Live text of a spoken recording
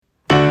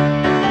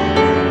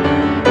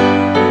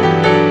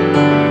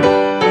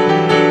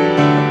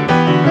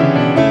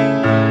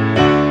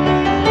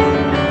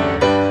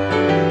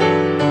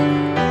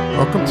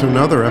to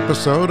another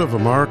episode of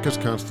America's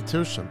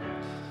Constitution.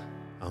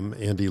 I'm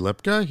Andy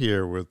Lipka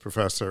here with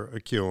Professor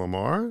Akhil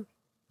Amar.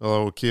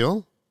 Hello,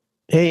 Akhil.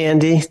 Hey,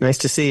 Andy. Nice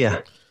to see you.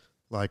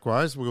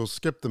 Likewise, we'll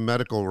skip the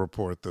medical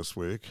report this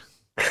week.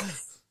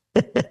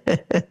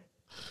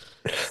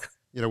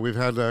 We've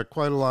had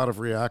quite a lot of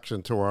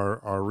reaction to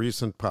our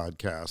recent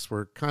podcast.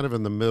 We're kind of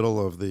in the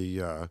middle of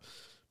the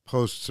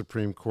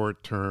post-Supreme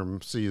Court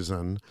term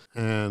season,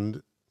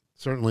 and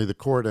certainly the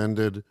court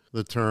ended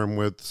the term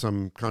with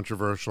some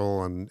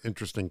controversial and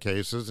interesting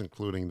cases,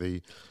 including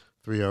the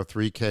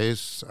 303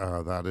 case.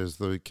 That is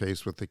the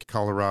case with the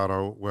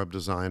Colorado web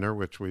designer,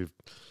 which we've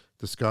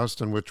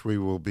discussed and which we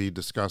will be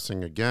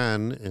discussing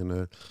again in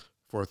a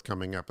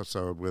forthcoming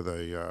episode with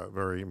a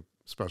very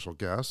special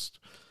guest.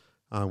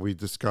 We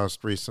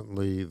discussed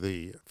recently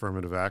the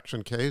affirmative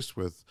action case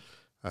with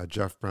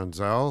Jeff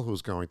Brenzel,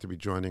 who's going to be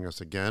joining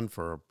us again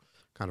for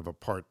kind of a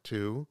part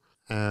two,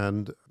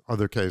 and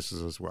other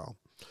cases as well.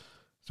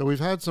 So we've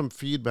had some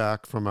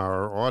feedback from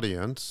our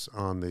audience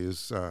on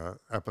these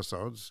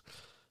episodes.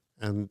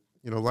 And,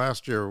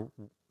 last year,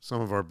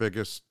 some of our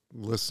biggest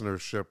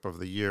listenership of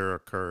the year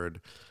occurred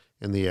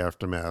in the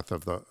aftermath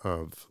of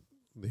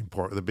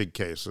the big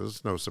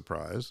cases, no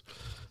surprise.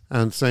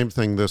 And same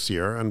thing this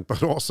year,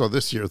 but also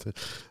this year,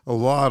 a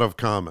lot of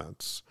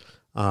comments.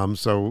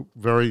 So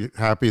very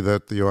happy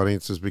that the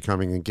audience is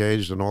becoming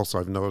engaged. And also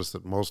I've noticed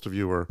that most of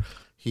you are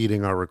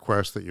heeding our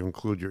request that you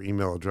include your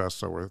email address.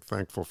 So we're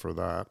thankful for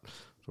that,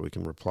 so we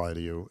can reply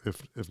to you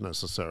if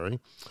necessary.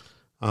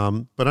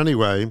 But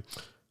anyway,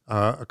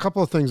 a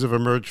couple of things have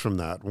emerged from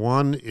that.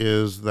 One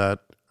is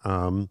that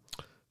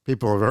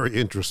people are very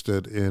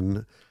interested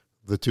in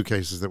the two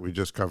cases that we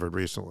just covered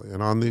recently.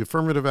 And on the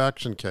affirmative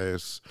action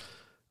case,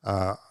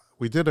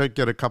 we did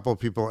get a couple of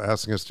people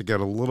asking us to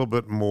get a little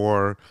bit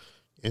more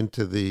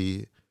into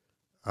the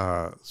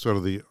sort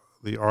of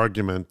the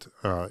argument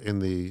in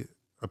the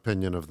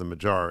opinion of the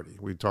majority.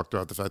 We talked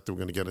about the fact that we're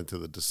going to get into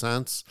the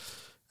dissents,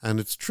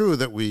 and it's true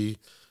that we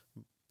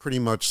pretty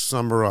much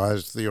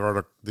summarized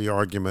the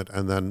argument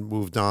and then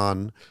moved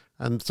on,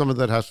 and some of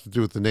that has to do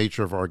with the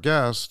nature of our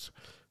guest,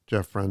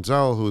 Jeff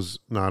Brenzel, who's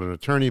not an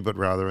attorney but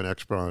rather an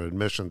expert on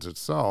admissions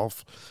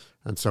itself,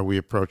 and so we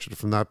approached it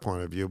from that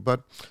point of view.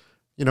 But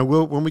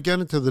when we get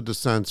into the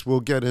dissents,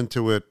 we'll get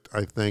into it,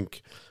 I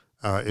think,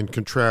 in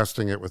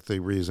contrasting it with the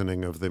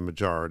reasoning of the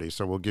majority.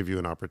 So we'll give you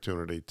an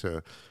opportunity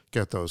to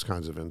get those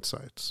kinds of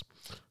insights.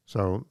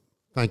 So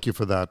thank you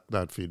for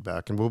that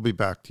feedback, and we'll be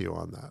back to you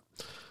on that.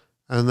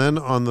 And then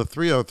on the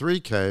 303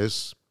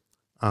 case,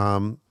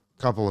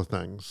 couple of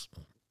things.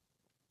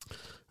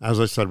 As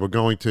I said, we're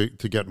going to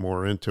get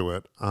more into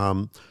it,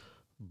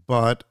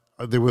 but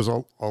there was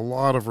a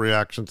lot of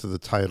reaction to the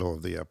title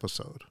of the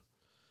episode.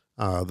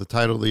 The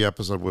title of the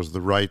episode was "The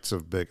Rights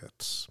of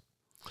Bigots,"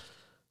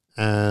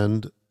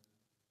 and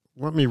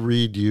let me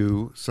read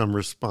you some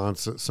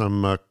response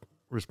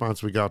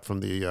we got from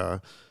the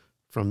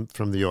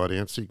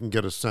audience, so you can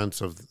get a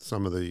sense of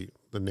some of the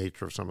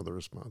nature of some of the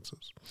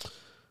responses.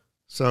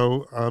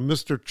 So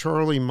Mr.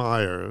 Charlie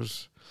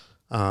Myers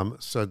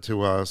said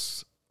to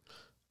us,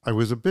 "I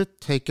was a bit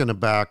taken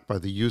aback by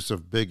the use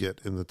of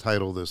bigot in the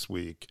title this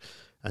week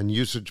and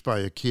usage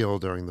by Akhil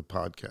during the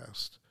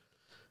podcast.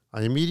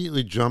 I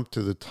immediately jumped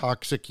to the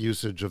toxic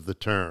usage of the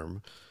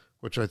term,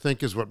 which I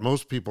think is what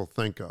most people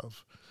think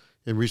of.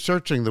 In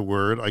researching the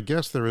word, I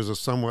guess there is a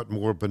somewhat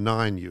more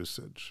benign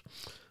usage.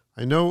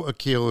 I know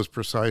Akhil is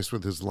precise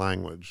with his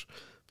language,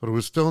 but it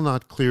was still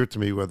not clear to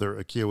me whether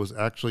Akhil was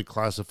actually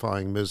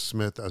classifying Ms.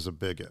 Smith as a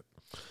bigot.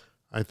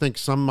 I think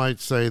some might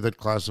say that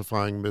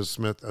classifying Ms.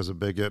 Smith as a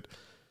bigot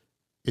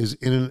is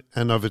in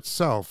and of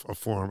itself a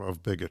form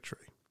of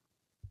bigotry."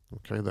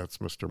 Okay, that's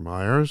Mr.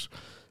 Myers.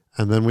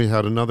 And then we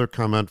had another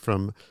comment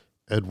from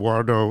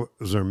Eduardo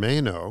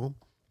Zermano,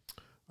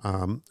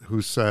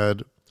 who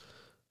said,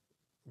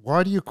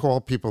 "Why do you call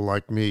people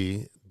like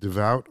me,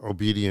 devout,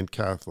 obedient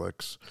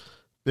Catholics,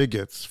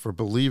 bigots for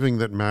believing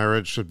that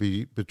marriage should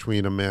be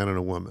between a man and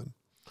a woman?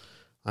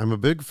 I'm a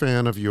big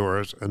fan of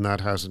yours, and that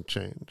hasn't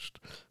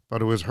changed.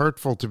 But it was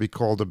hurtful to be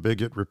called a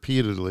bigot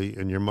repeatedly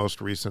in your most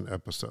recent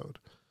episode.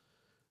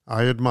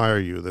 I admire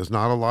you. There's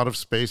not a lot of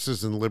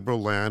spaces in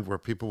liberal land where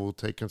people will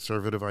take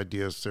conservative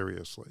ideas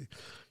seriously.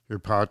 Your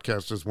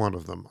podcast is one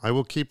of them. I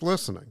will keep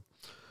listening.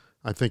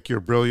 I think you're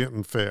brilliant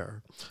and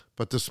fair.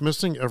 But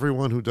dismissing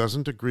everyone who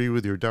doesn't agree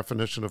with your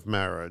definition of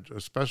marriage,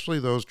 especially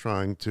those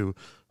trying to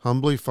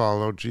humbly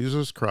follow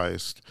Jesus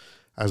Christ,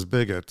 as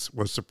bigots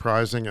was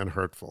surprising and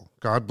hurtful.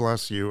 God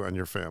bless you and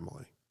your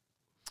family."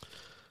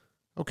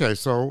 Okay,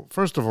 so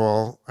first of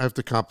all, I have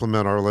to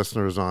compliment our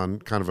listeners on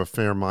kind of a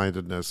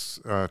fair-mindedness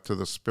to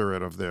the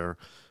spirit of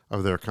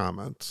their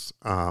comments,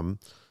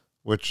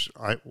 which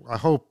I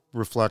hope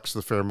reflects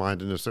the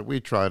fair-mindedness that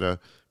we try to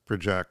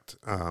project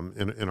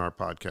in our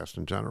podcast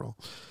in general.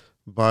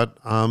 But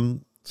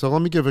so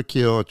let me give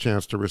Akhil a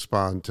chance to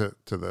respond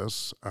to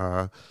this,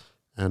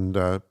 and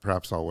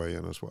perhaps I'll weigh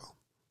in as well.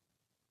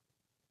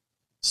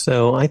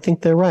 So I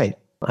think they're right.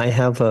 I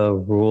have a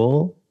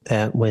rule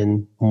that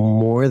when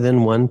more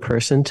than one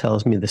person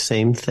tells me the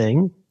same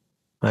thing,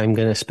 I'm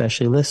going to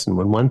especially listen.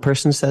 When one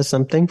person says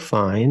something,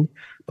 fine.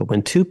 But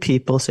when two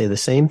people say the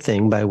same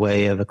thing by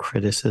way of a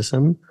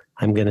criticism,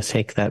 I'm going to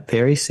take that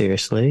very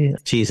seriously.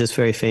 Jesus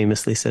very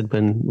famously said,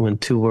 when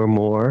two or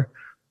more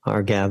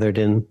are gathered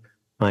in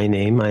my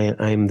name, I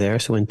am there.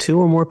 So when two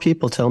or more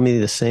people tell me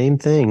the same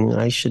thing,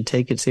 I should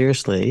take it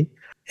seriously.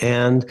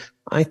 And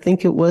I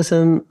think it was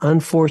an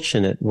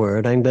unfortunate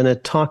word. I'm going to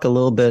talk a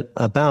little bit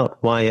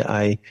about why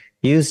I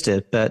used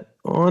it, but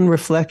on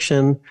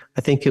reflection,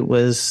 I think it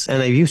was,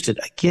 and I used it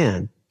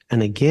again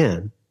and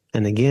again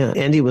and again.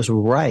 Andy was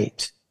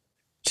right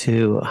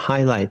to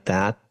highlight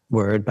that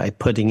word by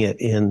putting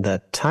it in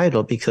the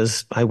title,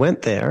 because I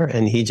went there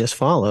and he just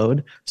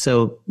followed.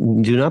 So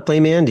do not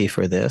blame Andy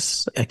for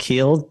this.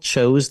 Akhil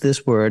chose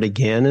this word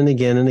again and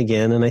again and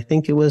again, and I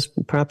think it was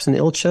perhaps an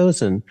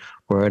ill-chosen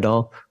word.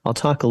 I'll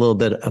talk a little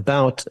bit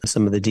about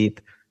some of the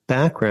deep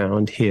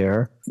background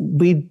here.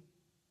 We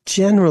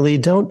generally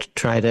don't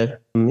try to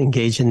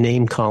engage in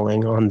name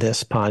calling on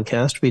this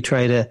podcast. We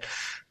try to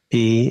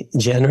be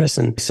generous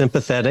and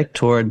sympathetic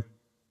toward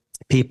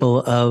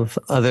people of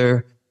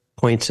other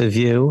points of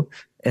view.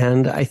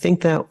 And I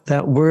think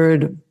that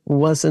word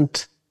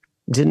wasn't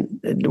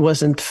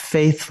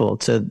faithful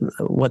to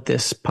what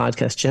this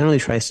podcast generally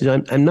tries to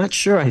do. I'm not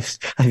sure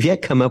I've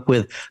yet come up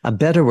with a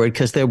better word,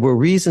 because there were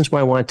reasons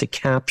why I wanted to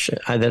capture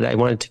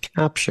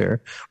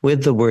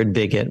with the word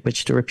bigot,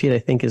 which, to repeat, I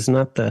think is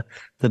not the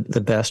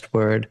best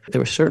word.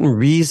 There were certain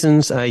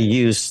reasons I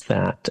used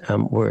that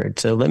word.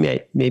 So let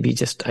me maybe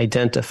just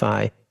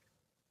identify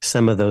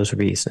some of those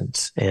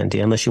reasons,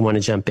 Andy, unless you want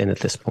to jump in at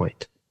this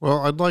point.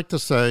 Well, I'd like to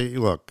say,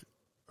 look,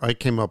 I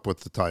came up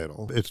with the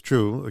title. It's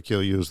true,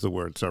 Akhil used the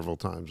word several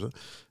times,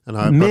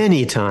 and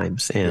many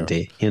times,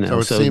 Andy. Yeah. So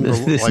it seemed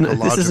like a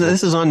logical.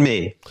 This is on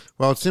me.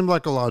 Well, it seemed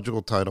like a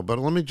logical title, but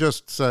let me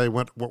just say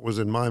what was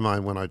in my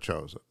mind when I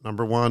chose it.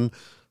 Number one,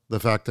 the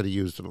fact that he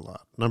used it a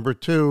lot. Number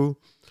two,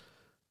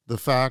 the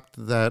fact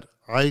that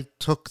I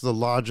took the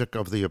logic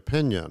of the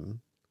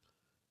opinion,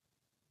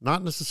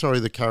 not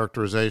necessarily the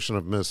characterization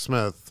of Ms.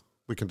 Smith.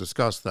 We can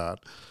discuss that.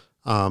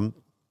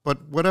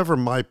 But whatever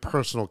my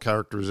personal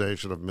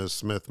characterization of Ms.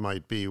 Smith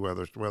might be,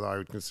 whether I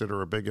would consider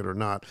her a bigot or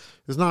not,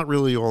 is not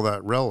really all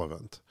that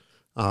relevant.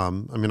 I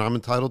mean, I'm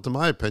entitled to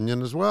my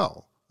opinion as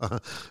well.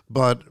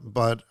 But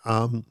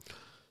I'm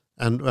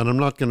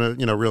not going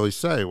to, really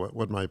say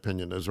what my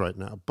opinion is right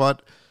now.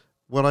 But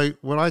what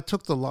I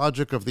took the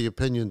logic of the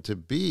opinion to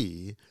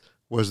be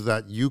was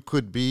that you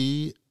could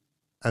be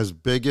as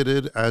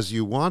bigoted as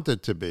you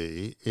wanted to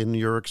be in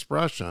your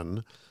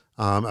expression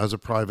as a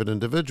private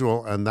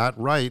individual, and that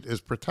right is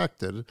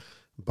protected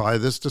by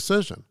this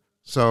decision.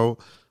 So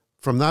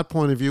from that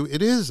point of view,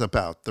 it is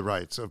about the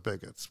rights of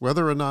bigots.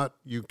 Whether or not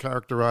you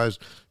characterize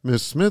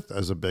Ms. Smith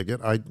as a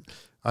bigot,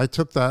 I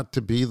took that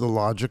to be the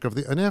logic of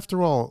and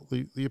after all,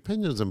 the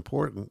opinion is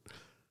important,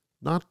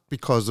 not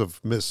because of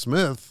Ms.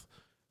 Smith,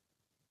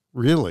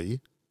 really.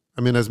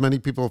 I mean, as many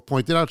people have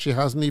pointed out, she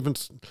hasn't even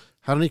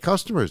had any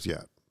customers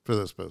yet for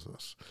this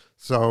business.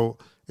 So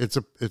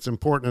it's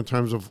important in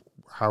terms of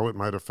how it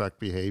might affect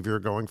behavior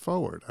going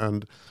forward.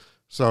 And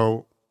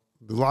so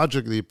the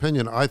logic of the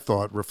opinion, I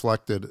thought,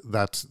 reflected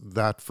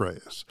that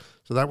phrase.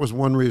 So that was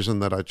one reason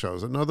that I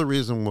chose. Another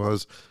reason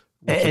was...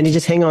 And you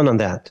just hang on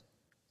that.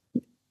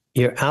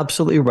 You're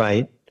absolutely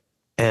right.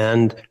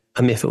 And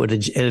I mean, if it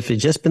had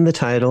just been the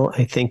title,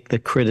 I think the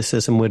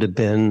criticism would have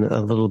been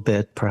a little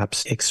bit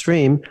perhaps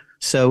extreme.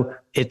 So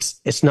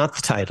it's not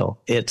the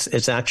title.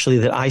 It's actually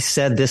that I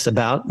said this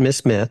about Miss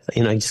Smith.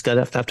 I just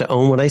have to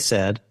own what I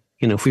said.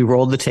 If we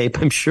rolled the tape,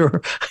 I'm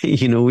sure,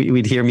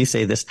 we'd hear me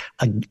say this,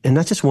 and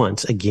not just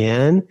once,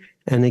 again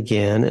and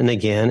again and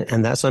again.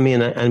 And that's, I'm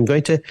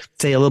going to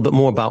say a little bit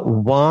more about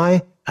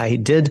why I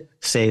did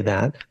say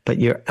that, but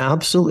you're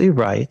absolutely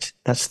right.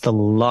 That's the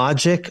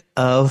logic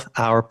of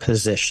our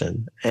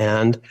position.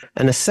 And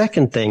a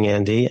second thing,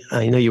 Andy,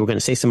 I know you were going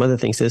to say some other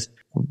things, is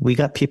we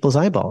got people's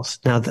eyeballs.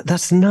 Now,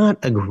 that's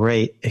not a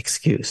great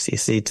excuse, you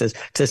see, to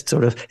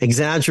sort of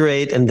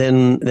exaggerate and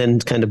then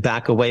kind of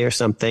back away or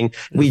something.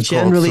 We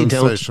generally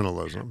don't.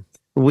 Sensationalism.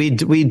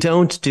 We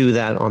don't do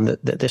that on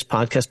this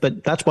podcast,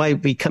 but that's why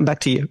we come back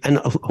to you. And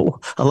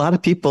a lot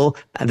of people,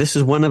 this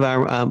is one of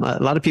our,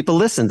 a lot of people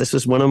listen. This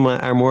is one of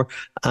our more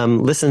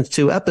listened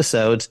to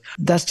episodes.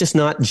 That's just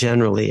not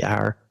generally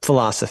our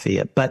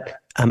philosophy.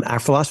 But our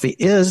philosophy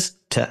is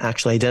to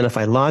actually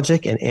identify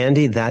logic. And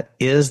Andy, that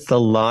is the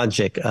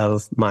logic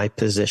of my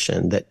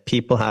position, that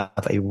people have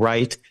a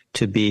right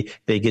to be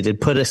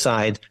bigoted, put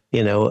aside,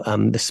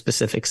 the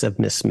specifics of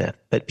Miss Smith,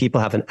 but people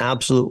have an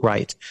absolute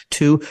right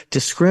to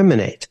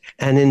discriminate.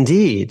 And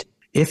indeed,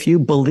 if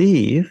you're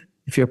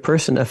a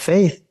person of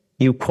faith,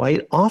 you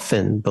quite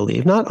often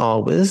believe, not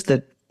always,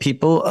 that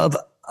people of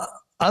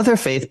other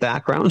faith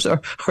backgrounds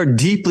are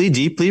deeply,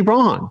 deeply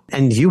wrong.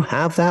 And you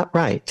have that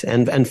right.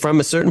 And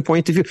from a certain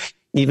point of view,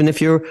 even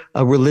if you're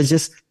a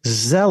religious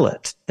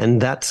zealot,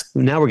 and that's,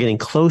 now we're getting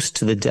close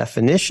to the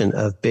definition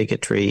of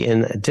bigotry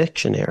in a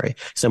dictionary,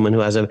 someone who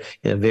has a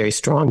very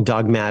strong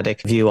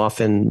dogmatic view,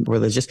 often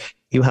religious,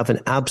 you have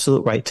an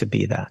absolute right to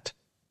be that.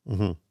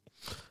 Mm-hmm.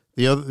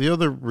 The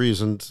other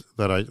reasons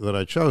that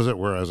I chose it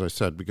were, as I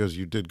said, because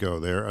you did go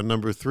there, and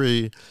number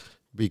three,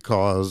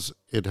 because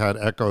it had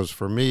echoes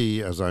for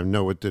me, as I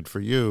know it did for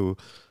you,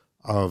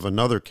 of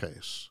another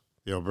case,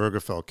 the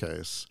Obergefell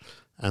case,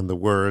 and the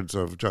words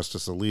of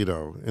Justice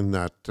Alito in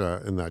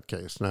that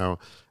case. Now,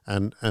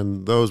 and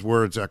those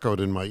words echoed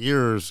in my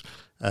ears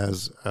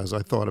as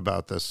I thought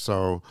about this.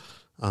 So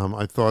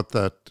I thought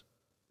that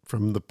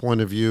from the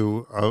point of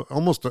view,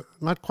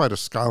 not quite a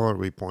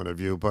scholarly point of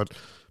view, but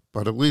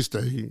at least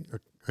a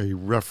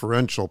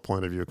referential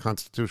point of view, a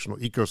constitutional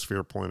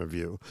ecosphere point of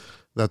view,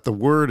 that the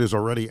word is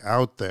already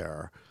out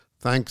there,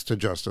 thanks to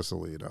Justice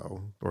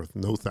Alito, or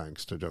no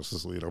thanks to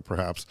Justice Alito,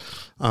 perhaps,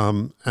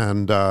 and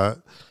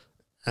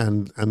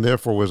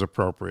therefore was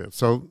appropriate.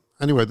 So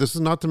anyway, this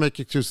is not to make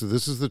excuses.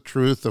 This is the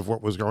truth of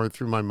what was going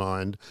through my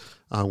mind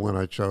when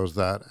I chose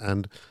that,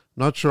 and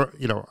not sure.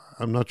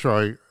 I'm not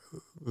sure.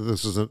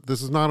 This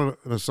is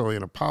not necessarily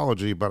an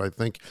apology, but I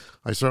think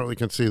I certainly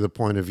can see the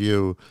point of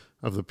view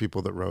of the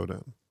people that wrote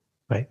in.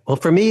 Right. Well,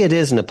 for me, it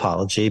is an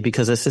apology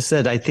because, as I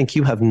said, I think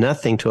you have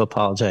nothing to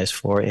apologize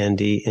for,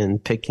 Andy, in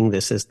picking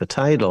this as the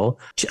title.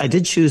 I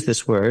did choose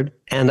this word,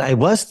 and I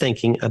was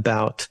thinking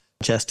about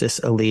Justice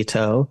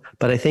Alito,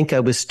 but I think I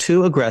was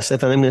too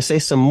aggressive, and I'm going to say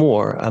some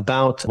more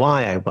about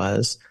why I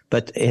was,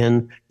 but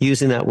in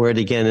using that word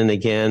again and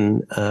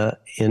again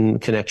in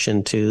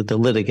connection to the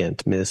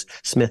litigant, Ms.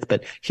 Smith.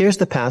 But here's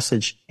the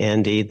passage,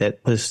 Andy, that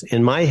was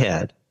in my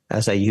head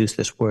as I used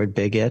this word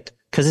bigot,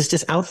 because it's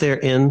just out there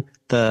in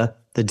the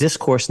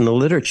discourse in the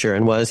literature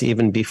and was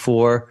even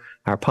before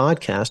our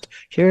podcast.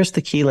 Here's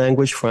the key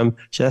language from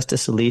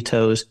Justice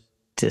Alito's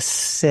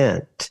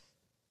dissent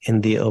in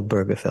the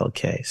Obergefell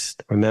case.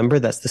 Remember,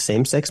 that's the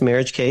same-sex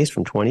marriage case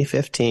from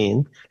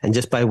 2015. And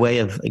just by way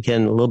of,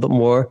 again, a little bit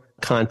more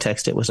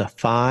context, it was a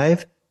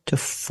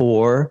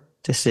 5-4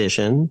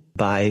 decision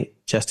by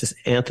Justice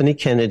Anthony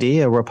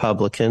Kennedy, a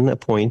Republican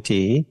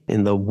appointee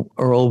in the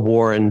Earl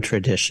Warren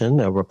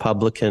tradition, a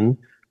Republican,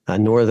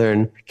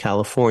 Northern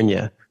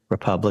California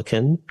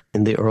Republican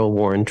in the Earl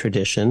Warren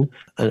tradition,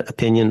 an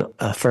opinion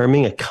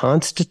affirming a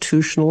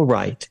constitutional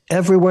right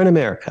everywhere in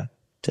America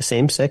to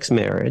same-sex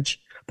marriage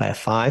by a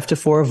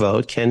 5-4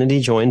 vote. Kennedy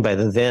joined by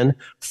the then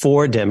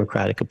 4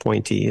 Democratic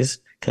appointees,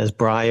 because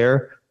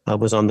Breyer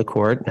was on the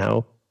court,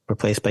 now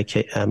replaced by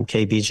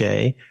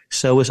KBJ.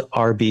 So was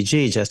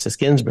RBG, Justice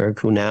Ginsburg,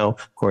 who now,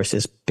 of course,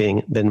 is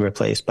been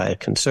replaced by a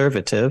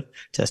conservative,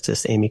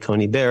 Justice Amy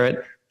Coney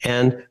Barrett,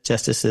 and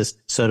Justices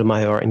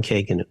Sotomayor and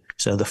Kagan.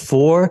 So the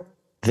 4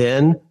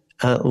 then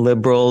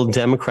liberal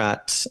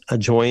Democrats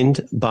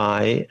joined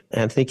by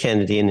Anthony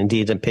Kennedy, and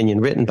indeed an opinion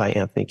written by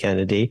Anthony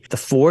Kennedy. The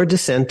 4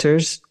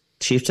 dissenters,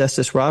 Chief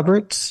Justice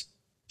Roberts,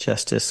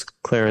 Justice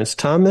Clarence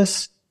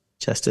Thomas,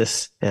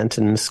 Justice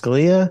Antonin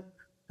Scalia,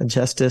 and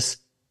Justice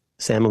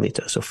Sam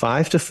Alito. So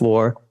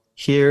 5-4.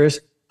 Here's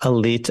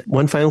Alito.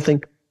 One final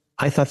thing.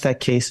 I thought that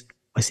case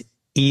was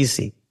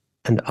easy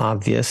and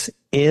obvious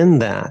in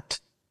that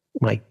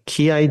my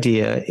key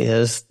idea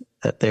is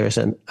that there's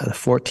a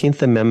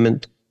 14th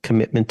Amendment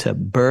commitment to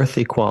birth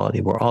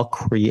equality. We're all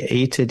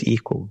created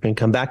equal. We're going to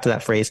come back to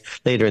that phrase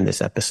later in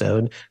this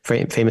episode,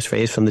 famous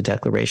phrase from the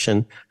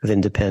Declaration of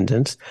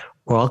Independence.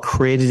 We're all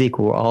created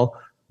equal. We're all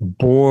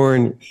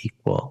born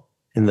equal.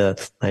 In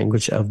the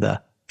language of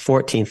the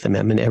 14th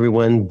Amendment,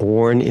 everyone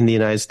born in the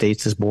United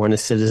States is born a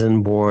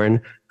citizen,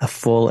 born a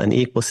full and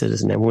equal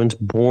citizen. Everyone's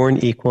born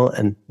equal.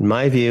 And in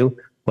my view,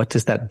 what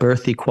does that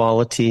birth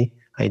equality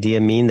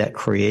idea mean? That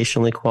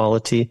creational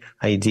equality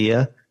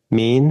idea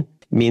mean?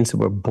 It means that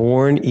we're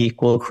born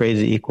equal,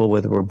 created equal,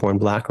 whether we're born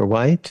black or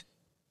white,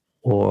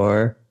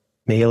 or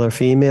male or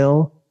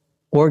female,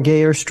 or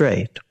gay or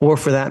straight, or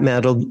for that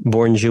matter,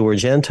 born Jew or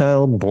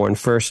Gentile, born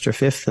first or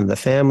fifth in the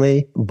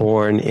family,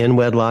 born in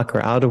wedlock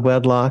or out of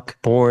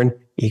wedlock, born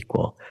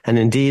equal. And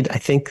indeed, I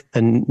think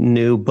the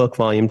new book,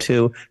 volume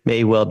 2,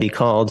 may well be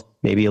called,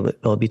 maybe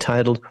it'll be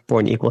titled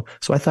Born Equal.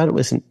 So I thought it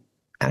was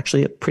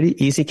actually a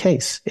pretty easy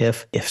case.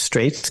 If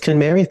straights can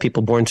marry, if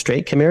people born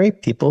straight can marry,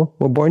 people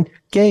who are born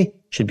gay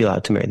should be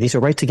allowed to marry. These are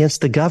rights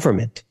against the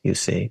government, you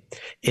see.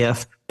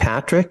 If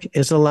Patrick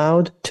is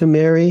allowed to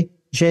marry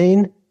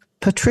Jane,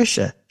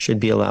 Patricia should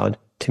be allowed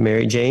to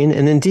marry Jane.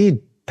 And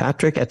indeed,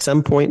 Patrick at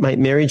some point might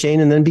marry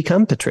Jane and then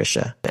become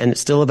Patricia. And it's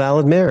still a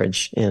valid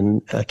marriage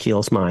in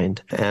Akhil's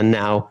mind. And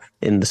now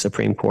in the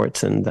Supreme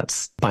Courts, and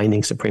that's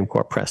binding Supreme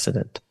Court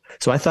precedent.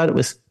 So I thought it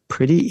was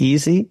pretty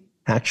easy,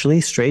 actually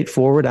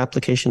straightforward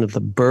application of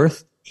the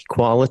birth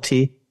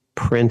equality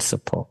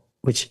principle,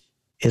 which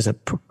is a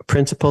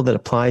principle that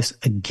applies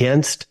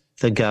against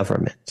the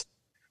government.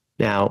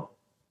 Now,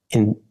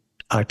 in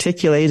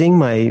articulating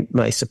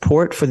my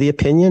support for the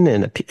opinion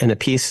in a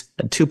piece,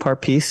 a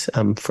 2-part piece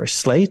for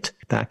Slate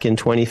back in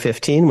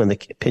 2015 when the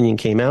opinion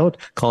came out,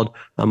 called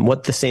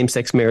What the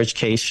Same-Sex Marriage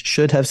Case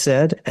Should Have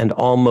Said and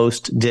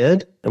Almost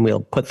Did, and we'll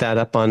put that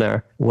up on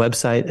our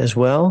website as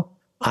well.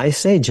 I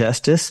say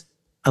Justice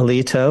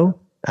Alito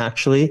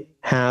actually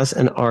has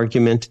an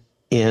argument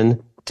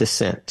in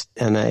dissent,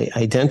 and I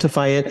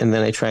identify it, and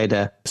then I try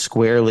to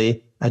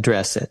squarely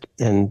address it.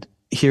 And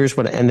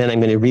and then I'm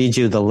going to read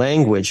you the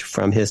language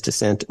from his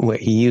dissent where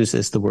he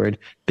uses the word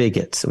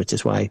bigots, which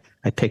is why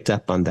I picked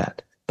up on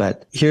that.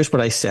 But here's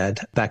what I said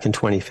back in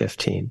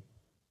 2015.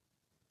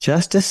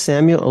 Justice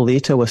Samuel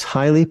Alito was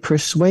highly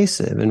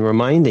persuasive in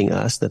reminding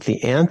us that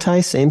the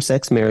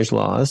anti-same-sex marriage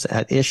laws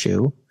at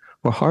issue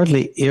were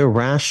hardly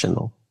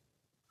irrational.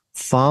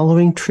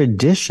 Following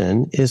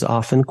tradition is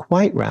often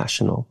quite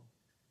rational,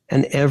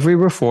 and every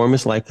reform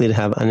is likely to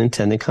have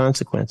unintended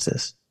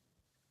consequences.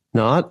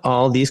 Not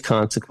all these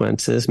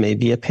consequences may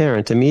be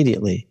apparent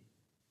immediately.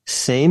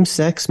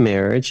 Same-sex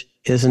marriage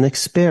is an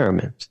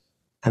experiment,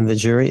 and the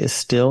jury is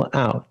still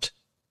out.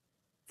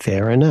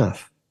 Fair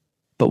enough.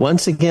 But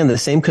once again, the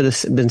same could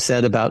have been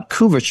said about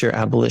coverture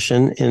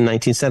abolition in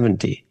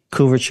 1970.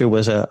 Coverture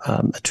was a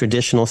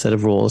traditional set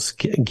of rules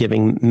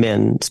giving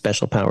men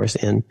special powers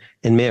in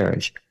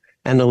marriage.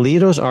 And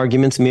Alito's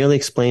arguments merely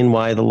explain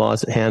why the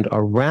laws at hand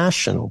are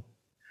rational.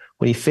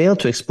 What he failed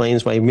to explain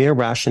is why mere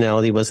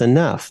rationality was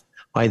enough,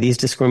 why these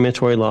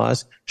discriminatory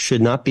laws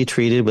should not be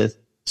treated with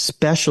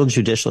special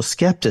judicial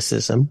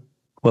skepticism,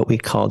 what we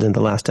called in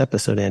the last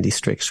episode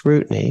anti-strict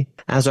scrutiny,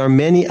 as are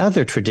many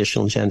other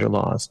traditional gender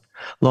laws.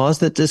 Laws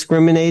that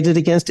discriminated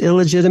against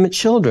illegitimate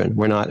children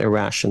were not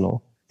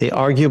irrational. They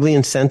arguably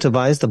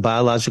incentivized the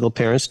biological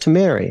parents to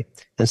marry,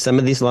 and some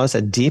of these laws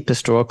had deep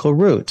historical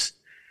roots.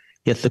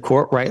 Yet the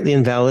court rightly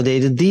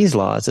invalidated these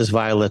laws as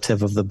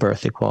violative of the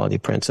birth equality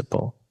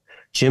principle.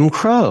 Jim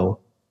Crow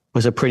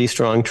was a pretty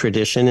strong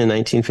tradition in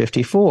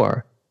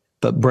 1954,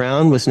 but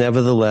Brown was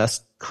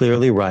nevertheless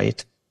clearly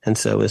right, and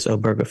so is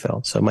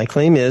Obergefell. So my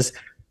claim is,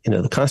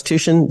 the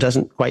Constitution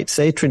doesn't quite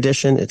say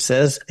tradition. It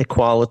says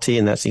equality,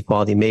 and that's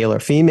equality male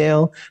or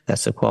female.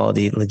 That's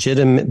equality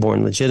legitimate,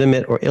 born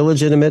legitimate or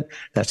illegitimate.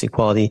 That's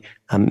equality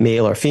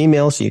male or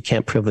female, so you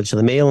can't privilege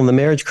the male in the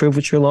marriage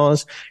privilege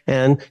laws.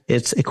 And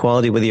it's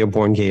equality whether you're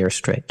born gay or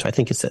straight. So I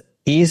think it's an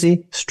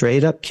easy,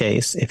 straight-up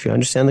case. If you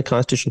understand the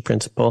constitutional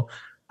principle,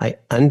 I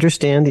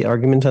understand the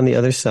argument on the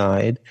other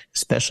side,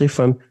 especially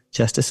from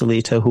Justice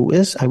Alito, who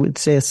is, I would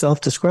say, a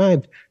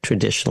self-described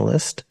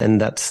traditionalist, and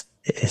that's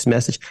his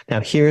message. Now,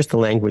 here's the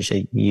language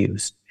he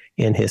used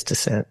in his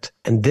dissent.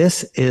 And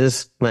this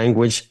is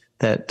language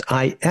that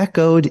I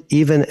echoed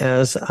even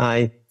as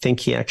I think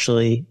he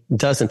actually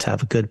doesn't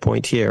have a good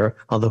point here,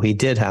 although he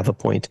did have a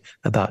point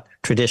about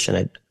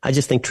tradition. I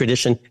just think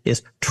tradition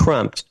is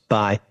trumped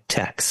by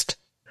text.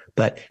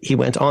 But he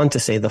went on to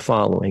say the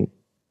following: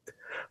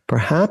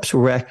 perhaps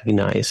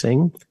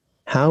recognizing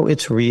how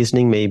its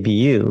reasoning may be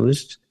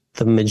used,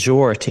 the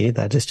majority,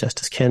 that is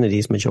Justice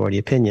Kennedy's majority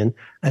opinion,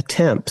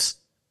 attempts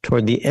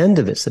toward the end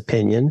of its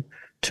opinion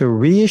to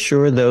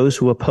reassure those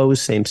who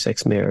oppose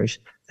same-sex marriage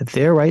that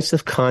their rights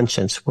of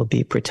conscience will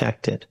be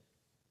protected.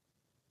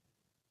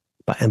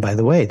 And by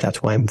the way,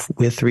 that's why I'm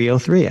with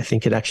 303. I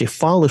think it actually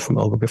follows from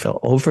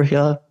Obergefell.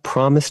 Obergefell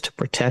promised to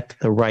protect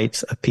the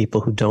rights of people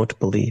who don't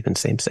believe in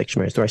same-sex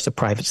marriage, the rights of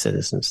private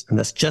citizens. And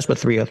that's just what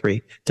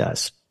 303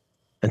 does.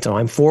 And so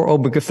I'm for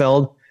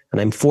Obergefell,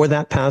 and I'm for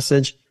that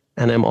passage,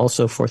 and I'm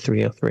also for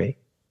 303.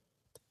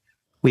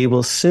 We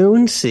will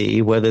soon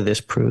see whether this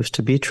proves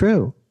to be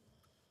true,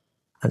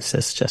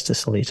 says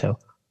Justice Alito.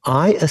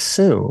 I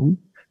assume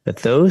that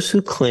those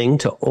who cling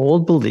to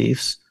old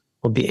beliefs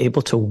will be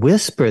able to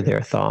whisper their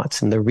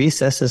thoughts in the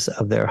recesses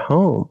of their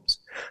homes.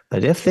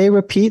 But if they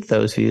repeat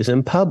those views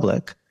in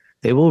public,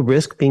 they will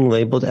risk being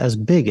labeled as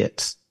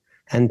bigots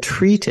and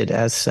treated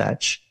as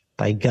such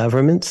by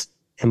governments,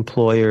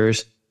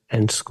 employers,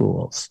 and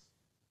schools.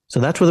 So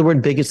that's where the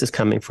word bigots is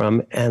coming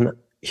from. And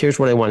here's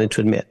what I wanted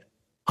to admit.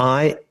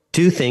 I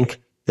do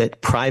think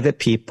that private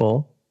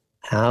people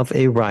have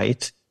a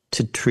right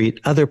to treat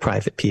other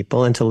private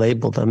people and to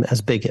label them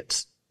as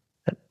bigots.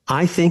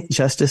 I think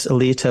Justice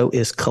Alito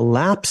is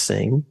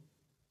collapsing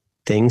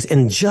things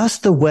in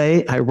just the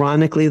way,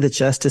 ironically, that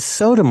Justice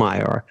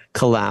Sotomayor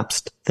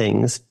collapsed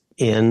things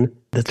in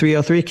the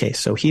 303 case.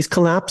 So he's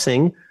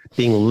collapsing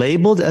being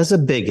labeled as a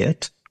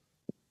bigot,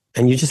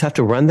 and you just have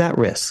to run that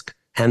risk.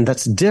 And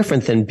that's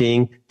different than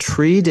being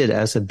treated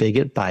as a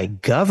bigot by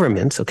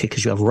governments, okay,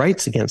 because you have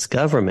rights against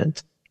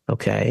government,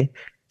 okay?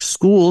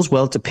 Schools,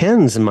 well, it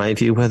depends, in my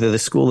view, whether the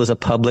school is a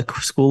public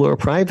school or a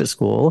private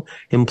school.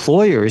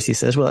 Employers, he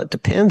says, well, it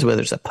depends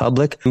whether it's a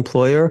public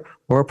employer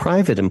or a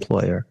private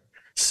employer.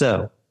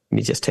 So let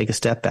me just take a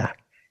step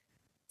back.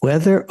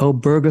 Whether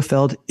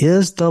Obergefell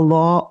is the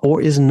law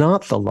or is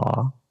not the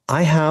law,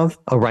 I have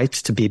a right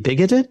to be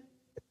bigoted,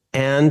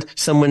 and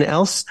someone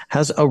else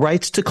has a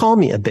right to call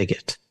me a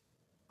bigot.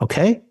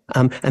 Okay?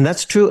 And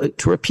that's true,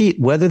 to repeat,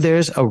 whether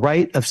there's a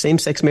right of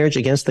same-sex marriage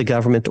against the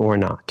government or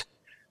not.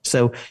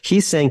 So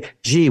he's saying,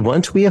 gee,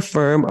 once we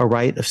affirm a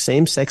right of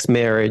same-sex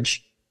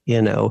marriage,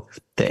 the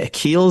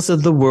Akhils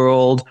of the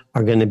world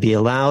are going to be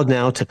allowed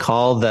now to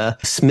call the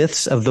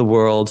Smiths of the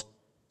world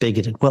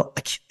bigoted. Well,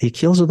 the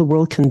Akhils of the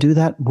world can do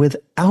that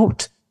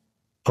without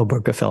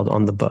Obergefell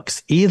on the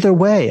books. Either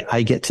way,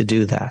 I get to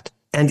do that.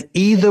 And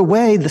either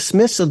way, the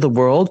Smiths of the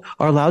world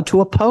are allowed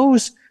to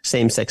oppose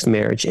same-sex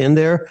marriage in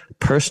their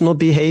personal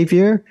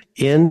behavior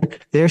in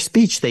their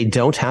speech. They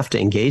don't have to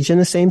engage in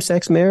a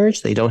same-sex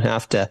marriage. They don't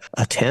have to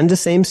attend a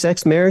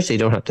same-sex marriage. They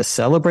don't have to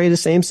celebrate a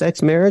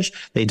same-sex marriage.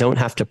 They don't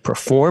have to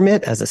perform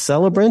it as a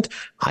celebrant.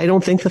 I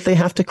don't think that they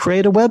have to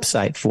create a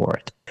website for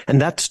it. And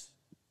that's,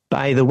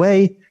 by the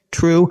way,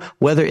 true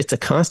whether it's a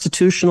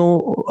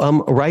constitutional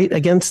right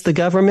against the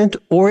government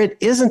or it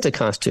isn't a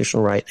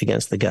constitutional right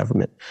against the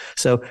government.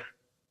 So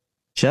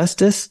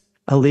Justice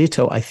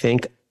Alito, I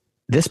think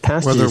this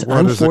passage is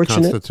unfortunate. What is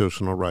a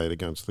constitutional right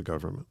against the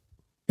government?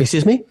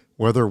 Excuse me?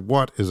 Whether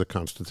what is a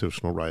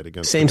constitutional right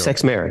against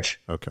same-sex marriage.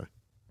 Okay.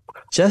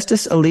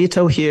 Justice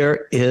Alito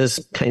here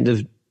is kind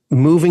of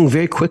moving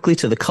very quickly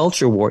to the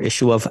culture war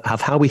issue of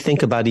how we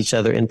think about each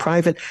other in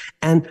private.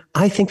 And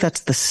I think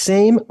that's the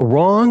same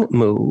wrong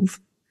move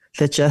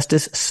that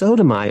Justice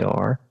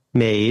Sotomayor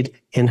made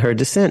in her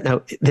dissent.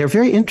 Now, they're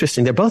very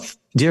interesting. They're both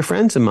dear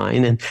friends of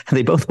mine, and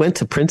they both went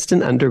to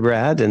Princeton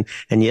undergrad and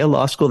Yale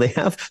Law School. They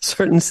have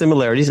certain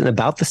similarities in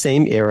about the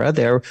same era.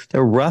 They're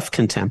rough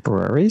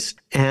contemporaries.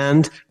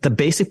 And the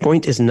basic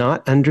point is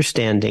not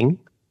understanding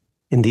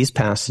in these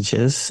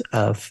passages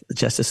of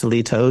Justice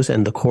Alito's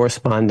and the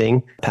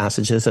corresponding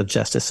passages of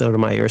Justice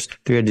Sotomayor's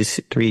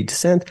 303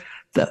 dissent,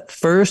 the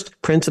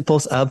first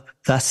principles of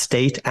the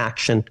state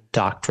action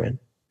doctrine.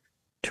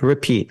 To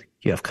repeat,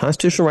 you have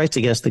constitutional rights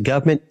against the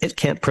government. It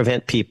can't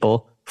prevent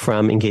people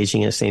from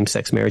engaging in a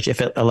same-sex marriage if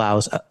it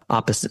allows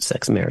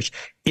opposite-sex marriage.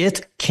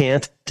 It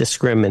can't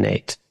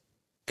discriminate,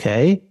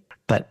 okay?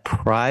 But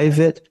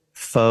private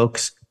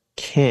folks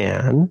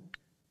can,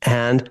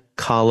 and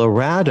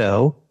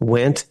Colorado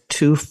went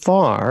too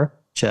far,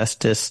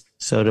 Justice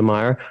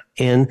Sotomayor,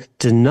 in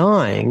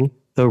denying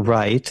the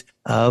right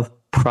of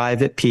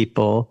private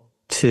people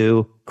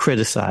to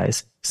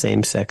criticize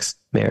same-sex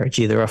marriage,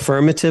 either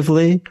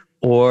affirmatively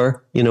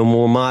or,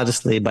 more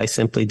modestly by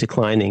simply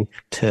declining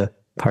to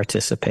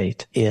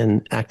participate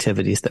in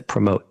activities that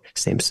promote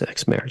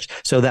same-sex marriage.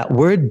 So that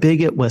word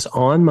bigot was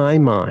on my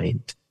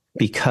mind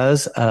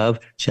because of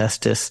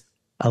Justice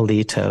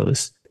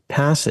Alito's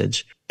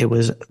passage. It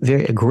was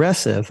very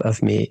aggressive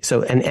of me.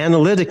 So, and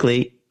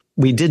analytically,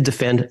 we did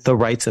defend the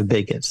rights of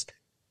bigots,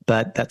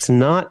 but that's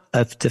not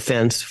a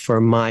defense for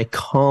my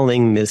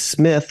calling Ms.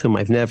 Smith, whom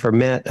I've never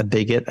met, a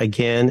bigot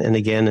again and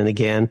again and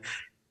again.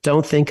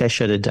 Don't think I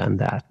should have done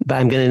that. But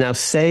I'm going to now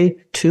say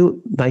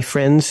to my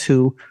friends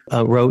who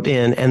wrote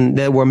in, and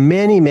there were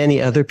many,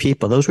 many other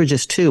people. Those were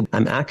just two.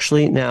 I'm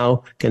actually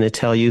now going to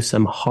tell you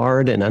some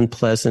hard and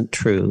unpleasant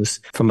truths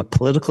from a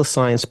political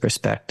science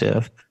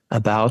perspective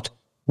about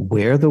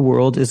where the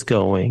world is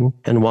going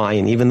and why.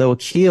 And even though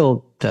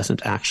Akhil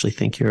doesn't actually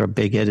think you're a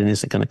bigot and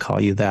isn't going to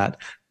call you that,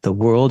 the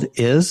world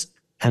is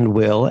and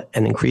will,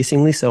 and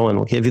increasingly so, and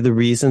we'll give you the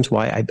reasons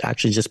why I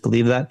actually just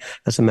believe that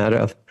as a matter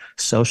of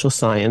social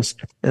science.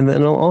 And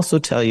then I'll also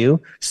tell you,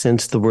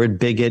 since the word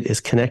bigot is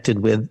connected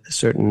with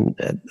certain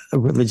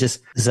religious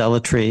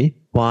zealotry,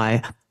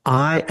 why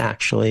I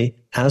actually,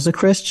 as a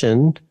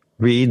Christian,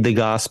 read the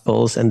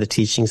Gospels and the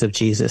teachings of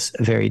Jesus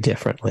very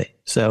differently.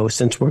 So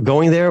since we're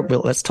going there,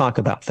 let's talk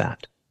about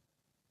that.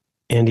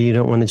 Andy, you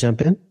don't want to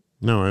jump in?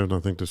 No, I have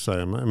nothing to say.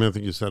 I mean, I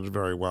think you said it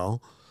very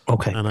well.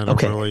 Okay. And I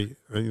don't really,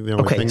 the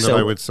only thing that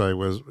I would say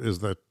is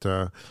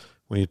that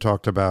when you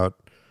talked about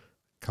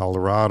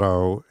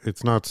Colorado,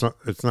 it's not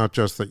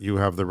just that you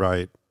have the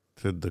right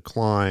to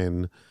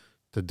decline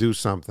to do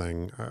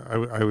something.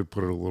 I would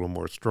put it a little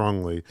more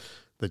strongly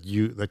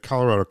that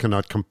Colorado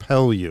cannot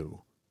compel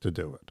you to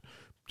do it.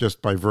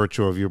 Just by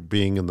virtue of your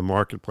being in the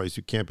marketplace,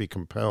 you can't be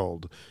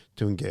compelled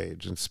to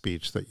engage in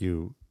speech that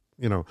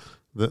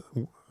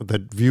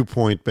that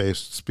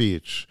viewpoint-based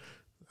speech,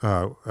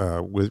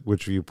 with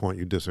which viewpoint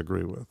you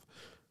disagree with.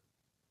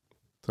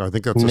 So I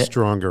think that's a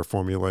stronger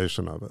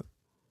formulation of it.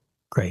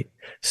 Great.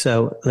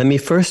 So let me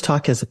first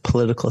talk as a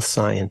political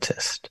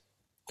scientist.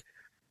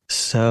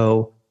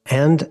 So,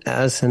 and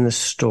as an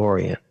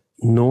historian,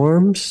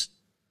 norms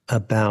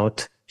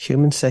about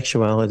human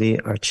sexuality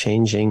are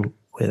changing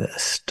with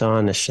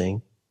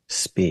astonishing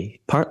speed.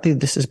 Partly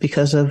this is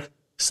because of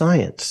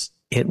science.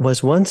 It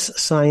was once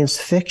science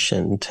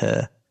fiction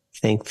to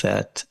think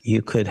that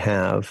you could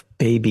have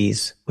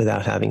babies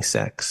without having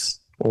sex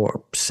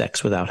or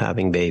sex without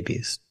having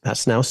babies.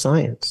 That's now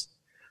science.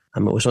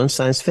 It was once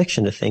science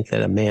fiction to think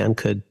that a man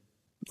could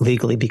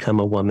legally become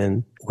a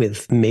woman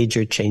with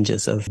major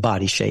changes of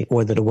body shape,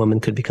 or that a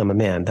woman could become a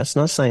man. That's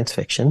not science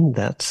fiction.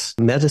 That's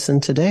medicine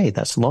today.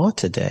 That's law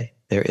today.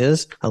 There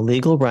is a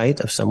legal right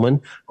of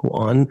someone who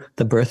on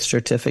the birth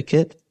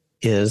certificate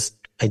is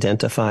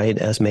identified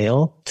as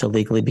male to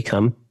legally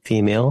become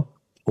female,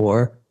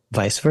 or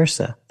vice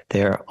versa.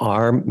 There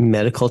are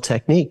medical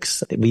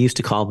techniques. We used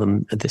to call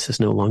them, this is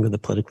no longer the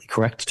politically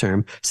correct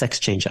term, sex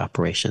change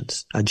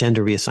operations.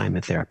 Gender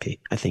reassignment therapy,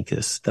 I think,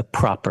 is the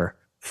proper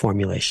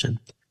formulation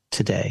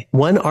today.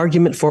 One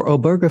argument for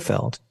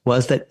Obergefell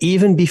was that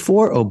even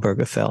before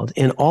Obergefell,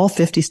 in all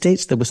 50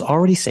 states, there was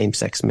already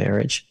same-sex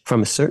marriage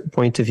from a certain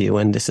point of view.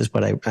 And this is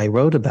what I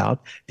wrote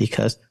about,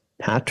 because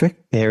Patrick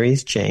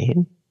marries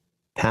Jane,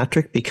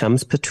 Patrick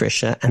becomes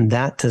Patricia, and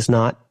that does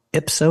not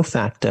ipso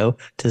facto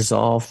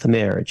dissolve the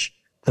marriage,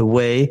 the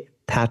way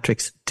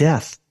Patrick's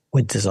death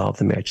would dissolve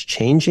the marriage.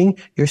 Changing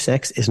your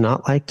sex is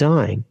not like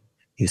dying,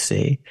 you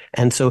see.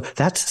 And so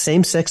that's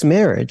same-sex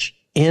marriage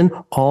in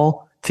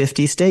all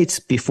 50 states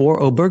before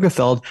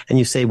Obergefell. And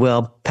you say,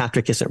 well,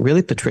 Patrick isn't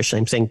really Patricia.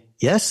 I'm saying,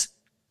 yes,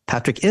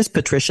 Patrick is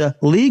Patricia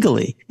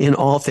legally in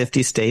all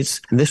 50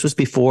 states. And this was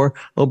before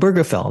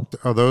Obergefell.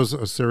 Are those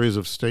a series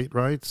of state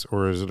rights,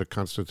 or is it a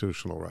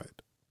constitutional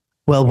right?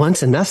 Well,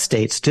 once enough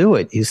states do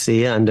it, you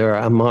see, under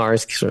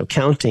Amar's sort of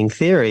counting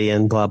theory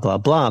and blah, blah,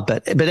 blah.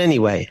 But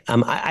anyway,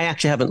 I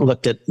actually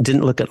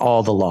didn't look at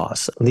all the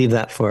laws. Leave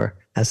that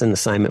as an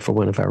assignment for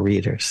one of our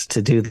readers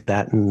to do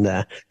that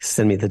and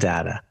send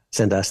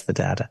us the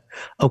data.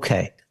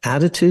 Okay.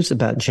 Attitudes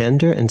about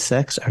gender and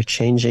sex are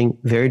changing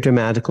very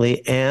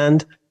dramatically,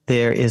 and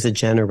there is a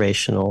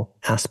generational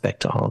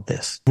aspect to all of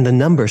this. And the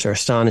numbers are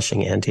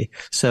astonishing, Andy.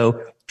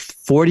 So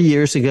 40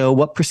 years ago,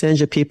 what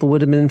percentage of people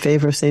would have been in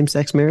favor of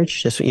same-sex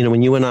marriage? Just,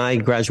 when you and I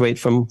graduate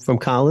from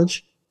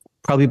college,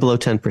 probably below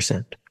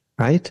 10%,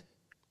 right?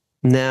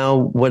 Now,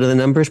 what are the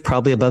numbers?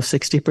 Probably above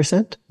 60%.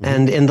 Mm-hmm.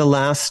 And in the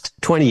last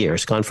 20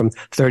 years, gone from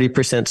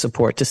 30%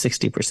 support to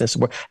 60%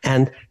 support.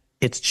 And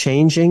it's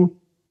changing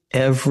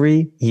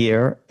every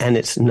year, and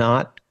it's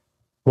not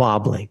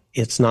wobbling.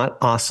 It's not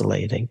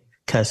oscillating,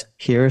 because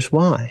here's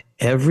why.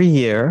 Every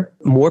year,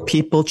 more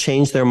people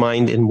change their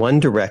mind in one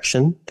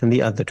direction than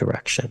the other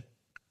direction.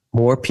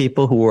 More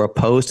people who were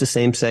opposed to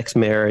same-sex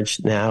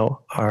marriage now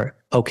are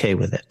okay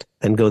with it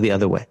and go the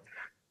other way.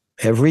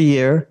 Every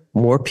year,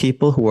 more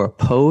people who are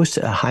opposed,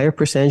 a higher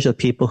percentage of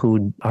people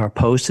who are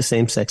opposed to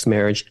same-sex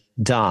marriage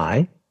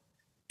die,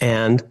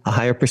 and a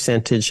higher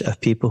percentage of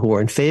people who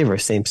are in favor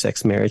of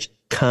same-sex marriage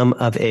come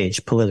of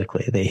age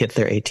politically. They hit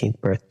their 18th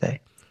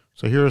birthday.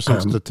 So here are some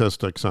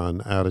statistics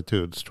on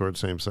attitudes toward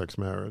same-sex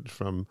marriage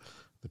from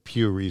the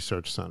Pew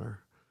Research Center.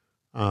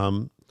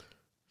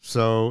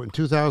 So in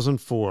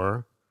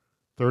 2004,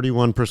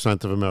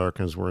 31% of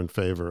Americans were in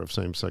favor of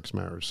same-sex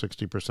marriage,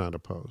 60%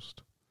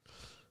 opposed.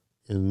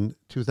 In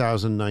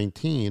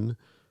 2019,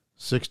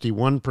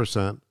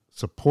 61%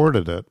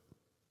 supported it,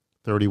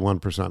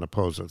 31%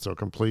 opposed it. So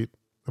complete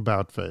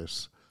about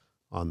face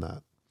on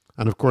that.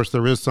 And of course,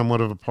 there is somewhat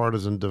of a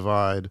partisan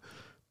divide,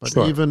 but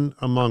sure. Even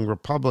among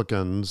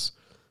Republican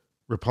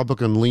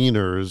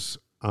leaners,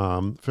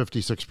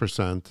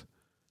 56%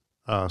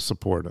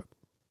 support it.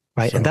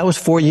 Right. So, and that was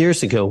 4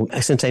 years ago.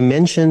 Since I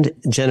mentioned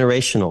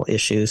generational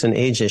issues and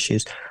age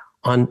issues,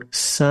 on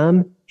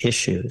some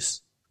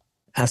issues,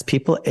 as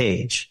people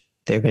age,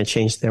 they're going to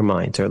change their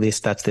minds, or at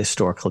least that's the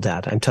historical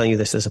data. I'm telling you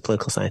this as a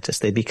political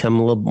scientist. They become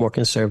a little more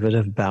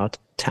conservative about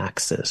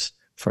taxes,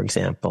 for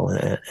example,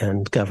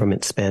 and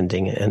government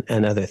spending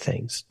and other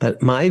things.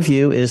 But my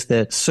view is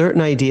that certain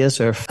ideas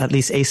are at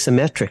least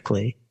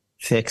asymmetrically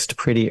fixed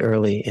pretty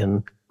early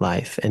in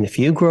life. And if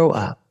you grow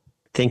up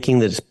thinking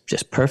that it's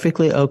just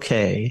perfectly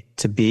okay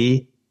to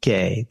be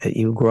gay, that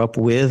you grow up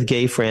with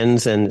gay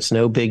friends and it's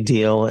no big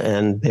deal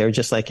and they're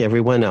just like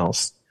everyone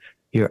else,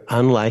 you're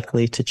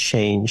unlikely to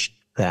change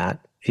that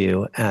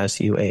view as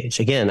you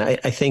age. Again, I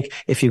think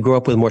if you grow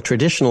up with more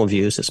traditional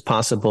views, it's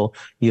possible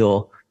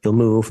you'll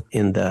move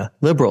in the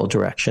liberal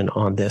direction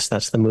on this.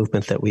 That's the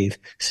movement that we've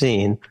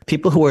seen.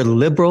 People who are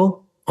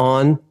liberal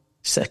on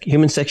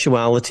human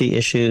sexuality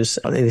issues,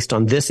 at least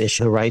on this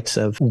issue, the rights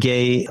of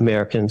gay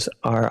Americans,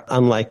 are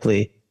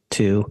unlikely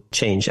to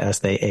change as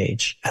they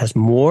age. As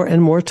more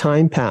and more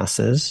time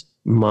passes,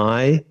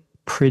 my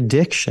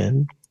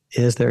prediction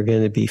is there are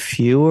going to be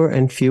fewer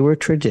and fewer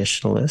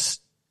traditionalists.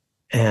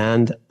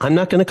 And I'm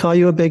not going to call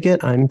you a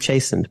bigot. I'm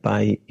chastened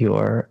by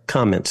your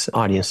comments,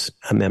 audience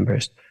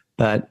members.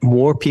 But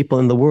more people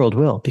in the world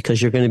will,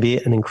 because you're going to be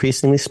an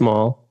increasingly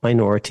small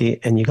minority,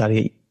 and you got to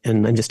get,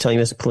 and I'm just telling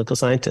you as a political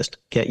scientist,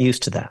 get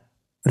used to that.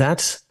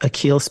 That's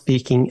Akhil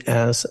speaking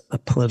as a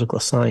political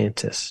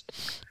scientist.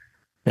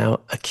 Now,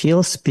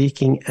 Akhil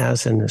speaking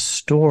as an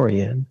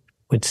historian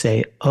would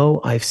say, oh,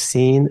 I've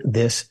seen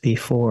this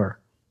before.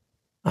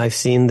 I've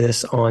seen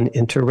this on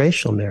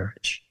interracial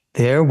marriage.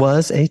 There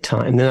was a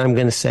time, then I'm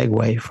going to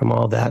segue from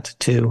all that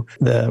to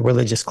the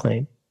religious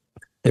claim.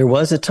 There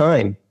was a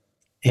time,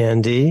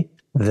 Andy,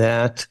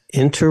 that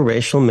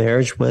interracial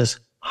marriage was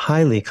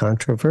highly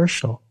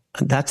controversial.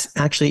 That's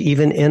actually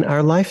even in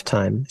our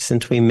lifetime,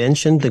 since we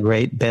mentioned the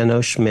great Benno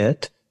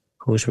Schmidt,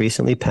 who was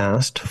recently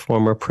passed,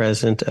 former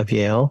president of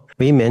Yale.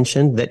 We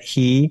mentioned that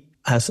he,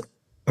 as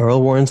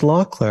Earl Warren's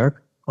law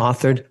clerk,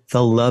 authored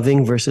the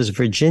Loving versus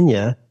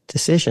Virginia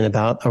decision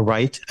about a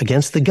right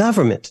against the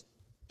government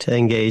to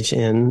engage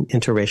in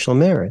interracial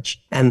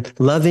marriage. And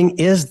Loving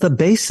is the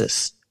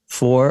basis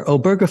for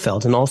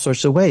Obergefell in all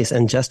sorts of ways.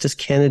 And Justice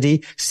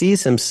Kennedy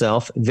sees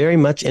himself very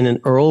much in an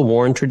Earl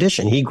Warren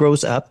tradition. He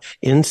grows up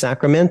in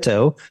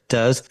Sacramento,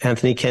 does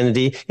Anthony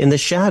Kennedy, in the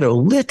shadow,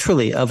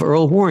 literally, of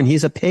Earl Warren.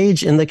 He's a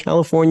page in the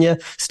California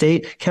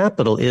state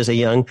capitol, is a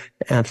young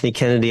Anthony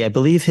Kennedy. I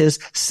believe his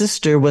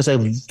sister was a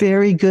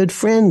very good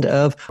friend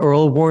of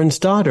Earl Warren's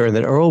daughter, and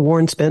that Earl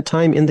Warren spent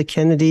time in the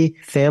Kennedy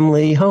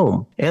family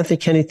home. Anthony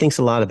Kennedy thinks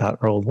a lot about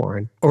Earl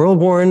Warren. Earl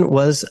Warren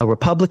was a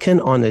Republican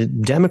on a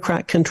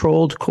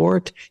Democrat-controlled court.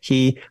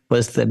 He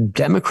was the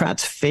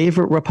Democrats'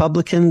 favorite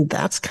Republican.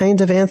 That's kind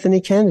of Anthony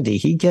Kennedy.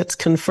 He gets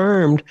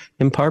confirmed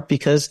in part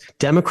because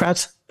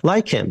Democrats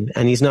like him,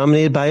 and he's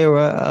nominated by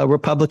a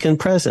Republican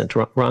president,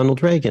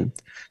 Ronald Reagan.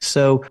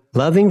 So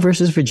Loving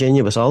versus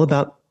Virginia was all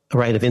about a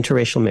right of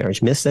interracial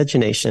marriage,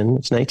 miscegenation.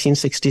 It's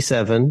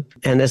 1967.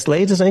 And as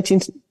late as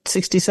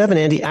 1967,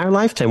 Andy, our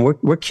lifetime,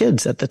 we're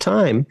kids at the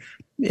time,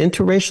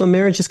 interracial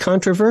marriage is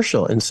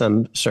controversial in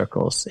some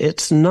circles.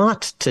 It's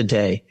not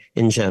today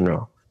in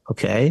general.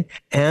 Okay.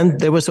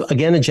 And there was,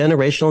 again, a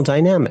generational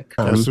dynamic.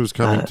 Guess Who's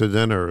Coming to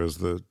Dinner is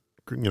the,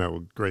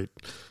 great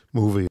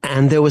movie.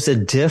 And there was a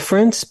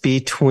difference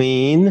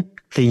between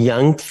the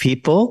young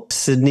people,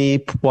 Sidney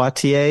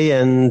Poitier,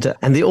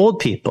 and the old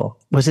people.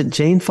 Was it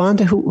Jane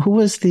Fonda? Who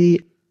was the...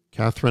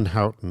 Catherine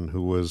Houghton,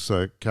 who was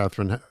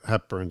Catherine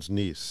Hepburn's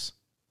niece.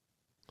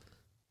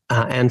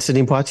 And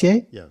Sidney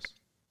Poitier? Yes.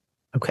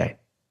 Okay.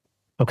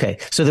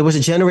 So there was a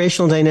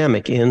generational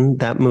dynamic in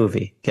that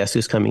movie, Guess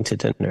Who's Coming to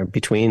Dinner,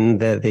 between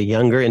the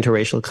younger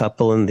interracial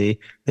couple and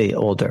the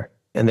older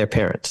and their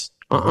parents.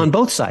 Mm-hmm. On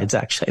both sides,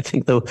 actually. I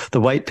think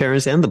the white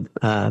parents and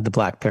the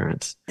black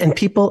parents. And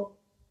people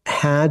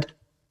had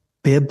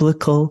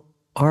biblical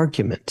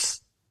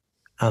arguments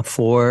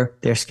for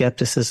their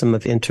skepticism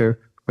of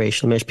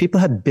interracial marriage. People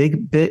had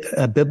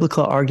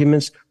biblical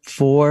arguments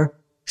for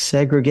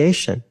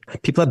segregation.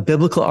 People have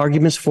biblical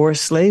arguments for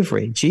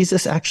slavery.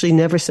 Jesus actually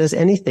never says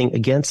anything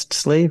against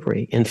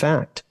slavery. In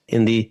fact,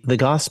 in the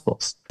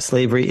Gospels,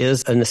 slavery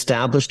is an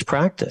established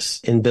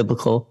practice in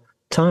biblical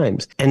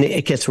times. And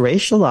it gets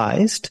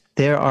racialized.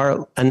 There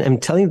are, and I'm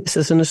telling you this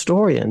as an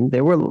historian,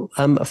 there were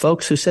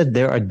folks who said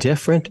there are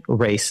different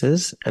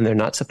races and they're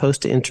not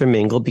supposed to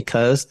intermingle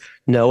because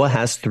Noah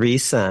has 3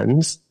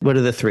 sons. What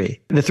are the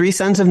 3? The 3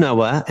 sons of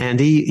Noah,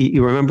 Andy,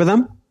 you remember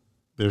them?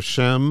 There's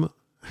Shem,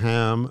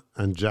 Ham,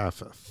 and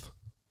Japheth.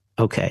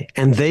 Okay.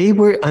 And they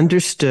were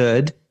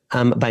understood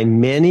by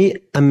many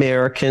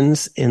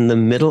Americans in the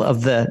middle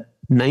of the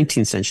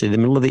 19th century, the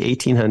middle of the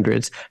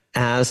 1800s,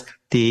 as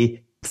the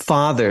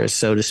fathers,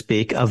 so to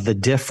speak, of the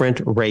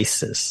different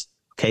races.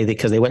 Okay,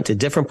 because they went to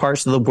different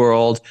parts of the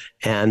world,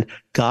 and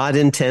God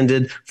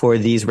intended for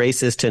these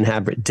races to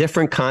inhabit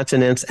different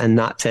continents and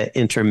not to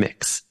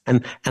intermix.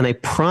 And I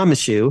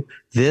promise you,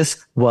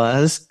 this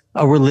was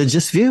a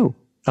religious view,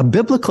 a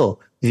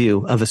biblical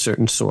view of a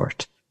certain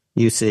sort.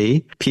 You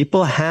see,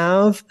 people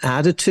have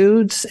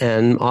attitudes,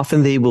 and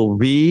often they will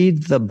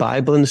read the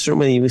Bible in a certain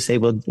way, and you say,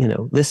 well,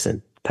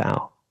 listen,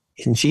 pal.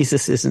 And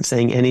Jesus isn't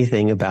saying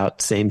anything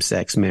about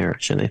same-sex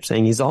marriage. And I'm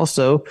saying he's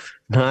also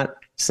not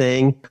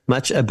saying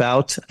much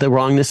about the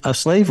wrongness of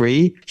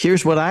slavery.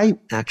 Here's what I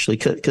actually,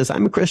 because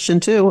I'm a Christian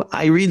too,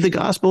 I read the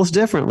Gospels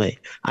differently.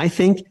 I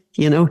think,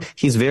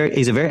 he's a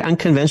very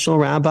unconventional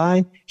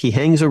rabbi. He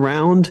hangs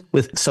around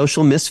with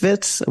social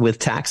misfits, with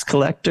tax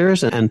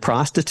collectors and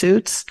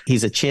prostitutes.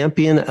 He's a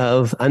champion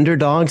of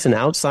underdogs and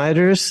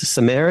outsiders,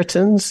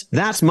 Samaritans.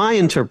 That's my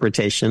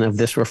interpretation of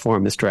this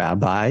reformist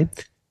rabbi.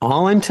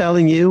 All I'm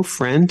telling you,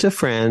 friend to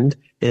friend,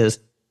 is,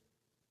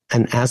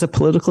 and as a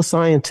political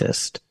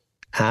scientist,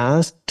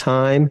 as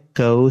time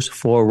goes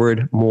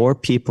forward, more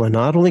people are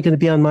not only going to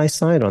be on my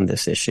side on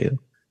this issue,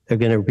 they're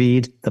going to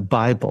read the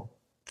Bible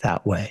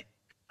that way.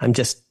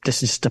 This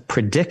is just a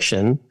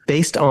prediction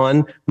based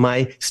on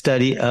my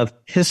study of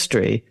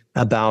history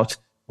about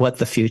what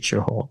the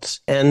future holds.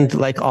 And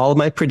like all of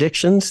my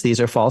predictions, these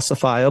are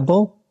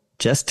falsifiable.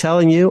 Just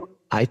telling you,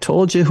 I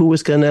told you who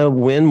was going to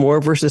win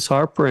Moore versus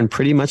Harper and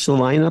pretty much the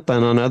lineup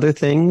and on other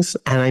things,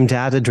 and I'm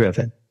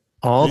data-driven.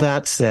 All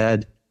that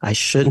said, I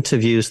shouldn't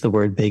have used the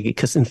word bigot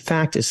because, in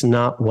fact, it's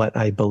not what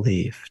I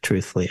believe,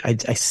 truthfully. I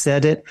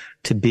said it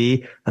to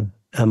be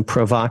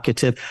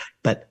provocative,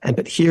 but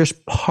here's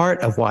part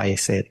of why I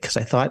say it, because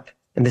I thought,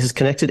 and this is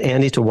connected,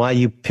 Andy, to why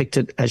you picked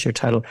it as your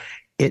title,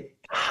 it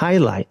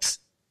highlights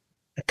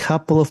a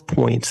couple of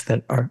points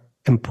that are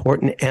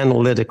important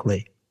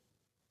analytically.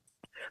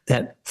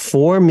 That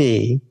for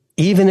me,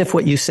 even if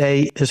what you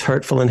say is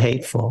hurtful and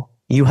hateful,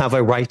 you have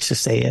a right to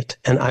say it,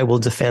 and I will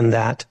defend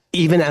that,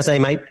 even as I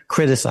might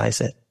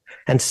criticize it.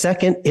 And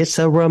second, it's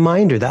a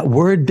reminder that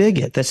word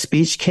bigot, that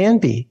speech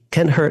can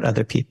hurt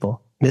other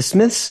people. Ms.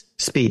 Smith's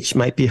speech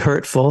might be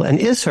hurtful and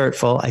is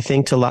hurtful, I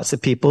think, to lots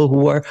of people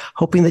who are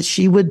hoping that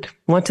she would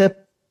want to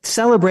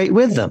celebrate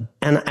with them.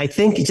 And I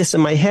think just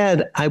in my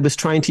head, I was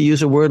trying to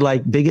use a word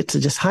like bigot to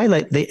just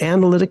highlight the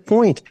analytic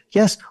point.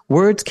 Yes,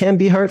 words can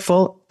be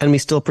hurtful and we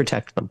still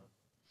protect them.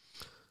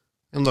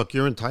 And look,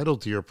 you're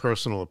entitled to your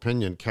personal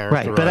opinion,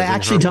 characterizing right? But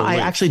I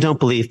actually don't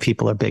believe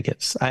people are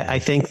bigots. I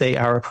think they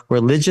are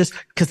religious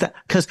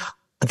because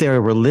There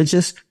are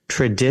religious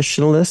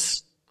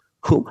traditionalists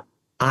who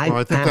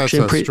I think that's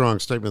a strong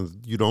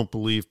statement. You don't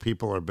believe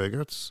people are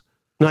bigots?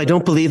 No, I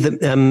don't believe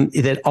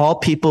that all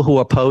people who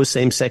oppose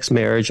same-sex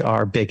marriage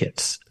are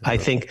bigots. I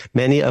think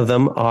many of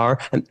them are,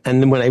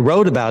 and when I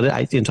wrote about it,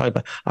 I didn't talk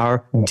about,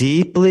 are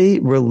deeply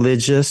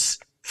religious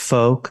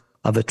folk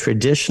of a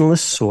traditionalist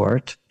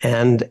sort,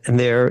 and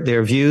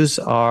their views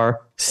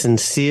are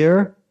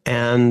sincere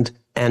and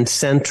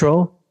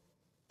central.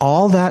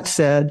 All that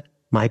said,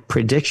 my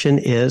prediction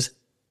is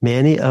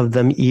many of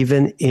them,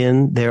 even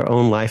in their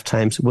own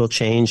lifetimes, will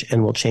change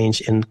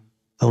in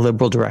a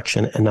liberal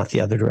direction and not the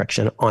other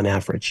direction on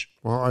average.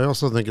 Well, I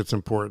also think it's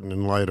important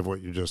in light of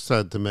what you just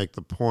said to make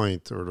the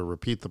point, or to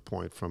repeat the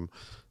point from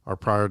our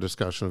prior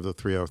discussion of the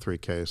 303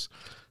 case,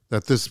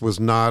 that this was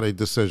not a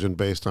decision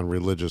based on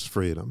religious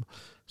freedom.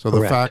 So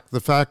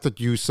the fact that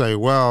you say,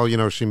 well,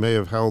 she may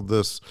have held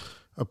this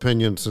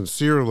opinion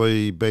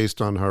sincerely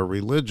based on her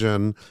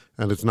religion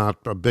and it's not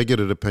a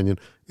bigoted opinion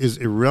is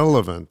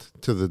irrelevant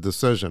to the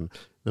decision.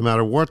 No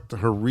matter what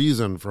her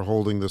reason for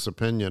holding this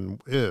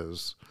opinion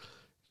is,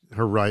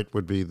 her right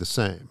would be the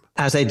same.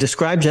 As I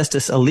described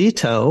Justice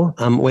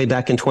Alito way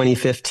back in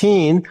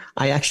 2015,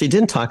 I actually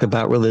didn't talk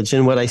about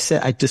religion. What I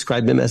said, I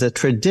described him as a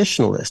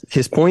traditionalist.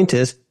 His point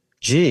is,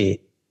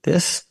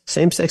 this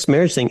same-sex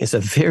marriage thing is a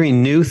very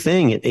new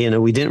thing.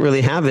 We didn't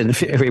really have it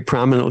very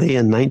prominently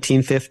in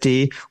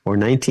 1950 or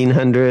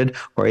 1900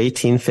 or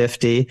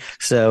 1850.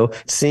 So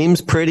it seems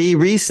pretty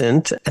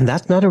recent. And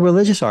that's not a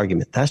religious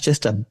argument. That's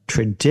just a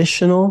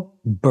traditional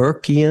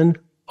Burkean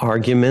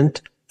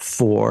argument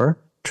for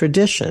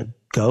tradition.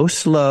 Go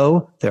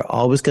slow. There are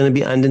always going to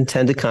be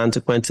unintended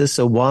consequences.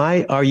 So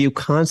why are you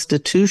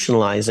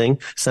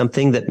constitutionalizing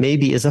something that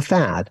maybe is a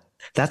fad?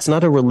 That's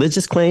not a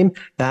religious claim.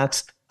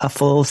 That's a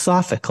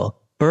philosophical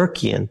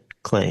Burkean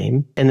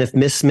claim. And if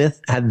Miss Smith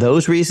had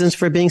those reasons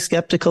for being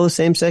skeptical of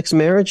same-sex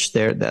marriage,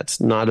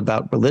 that's not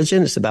about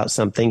religion. It's about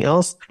something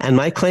else. And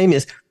my claim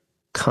is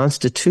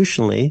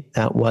constitutionally,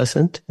 that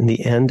wasn't in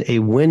the end a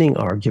winning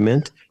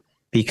argument,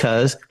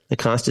 because the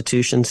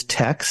Constitution's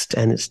text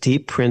and its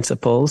deep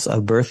principles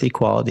of birth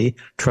equality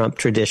trump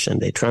tradition.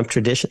 They trump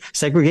tradition.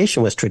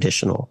 Segregation was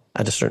traditional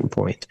at a certain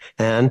point,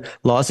 and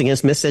laws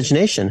against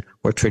miscegenation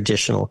were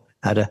traditional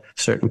at a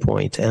certain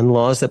point, and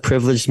laws that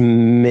privileged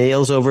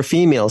males over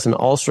females in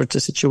all sorts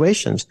of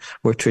situations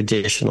were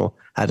traditional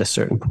at a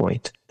certain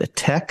point. The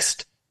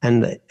text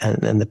and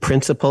the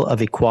principle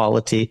of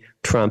equality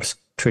trumps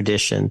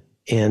tradition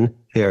in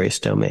various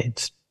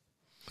domains.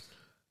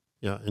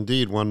 Yeah,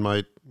 indeed, one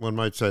might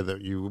say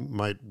that you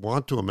might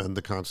want to amend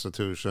the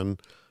Constitution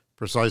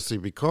precisely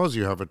because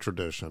you have a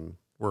tradition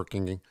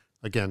working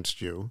against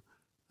you.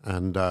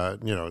 And,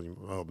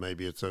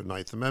 maybe it's a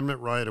Ninth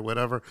Amendment right or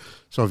whatever.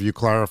 So if you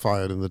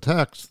clarify it in the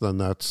text, then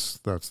that's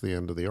the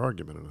end of the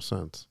argument in a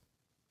sense.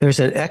 There's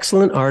an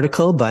excellent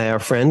article by our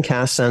friend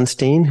Cass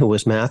Sunstein, who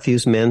was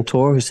Matthew's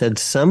mentor, who said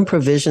some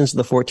provisions of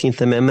the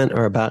 14th Amendment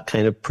are about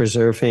kind of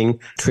preserving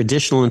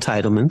traditional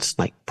entitlements,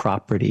 like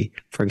property,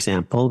 for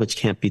example, which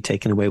can't be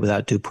taken away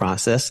without due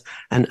process.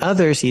 And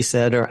others, he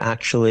said, are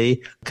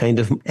actually kind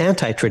of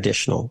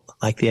anti-traditional,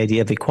 like the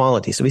idea of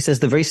equality. So he says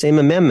the very same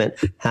amendment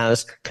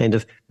has kind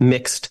of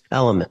mixed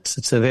elements.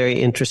 It's a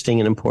very interesting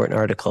and important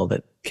article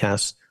that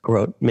Cass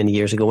wrote many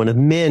years ago, one of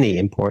many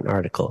important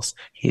articles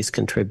he's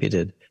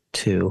contributed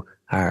to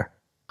our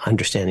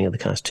understanding of the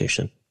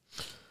Constitution.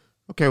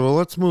 Okay, well,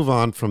 let's move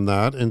on from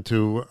that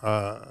into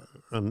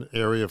an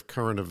area of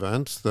current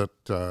events that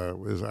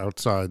is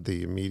outside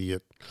the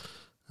immediate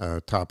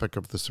topic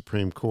of the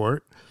Supreme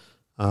Court,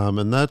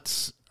 and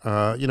that's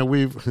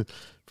we've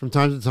from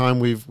time to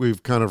time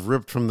we've kind of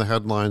ripped from the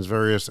headlines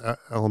various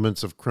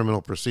elements of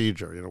criminal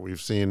procedure.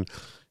 We've seen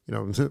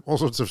all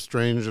sorts of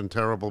strange and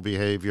terrible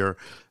behavior,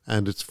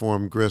 and it's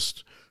formed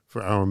grist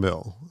for our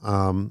mill.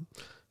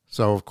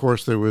 So, of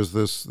course, there was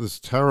this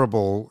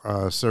terrible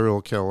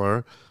serial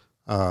killer,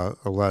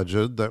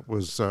 alleged, that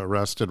was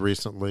arrested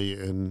recently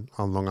on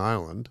Long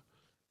Island.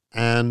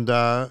 And,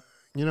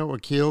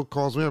 Akhil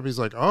calls me up. He's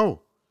like,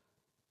 oh,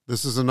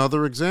 this is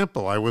another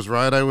example. I was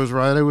right.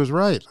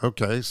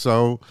 Okay,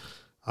 so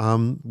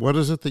what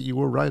is it that you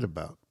were right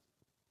about?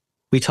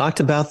 We talked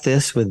about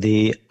this with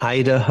the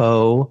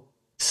Idaho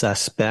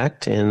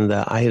suspect in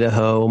the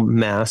Idaho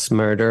mass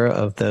murder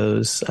of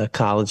those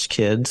college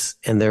kids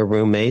and their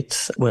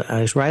roommates. What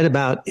I was right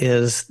about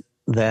is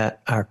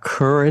that our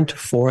current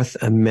Fourth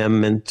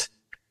Amendment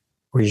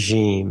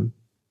regime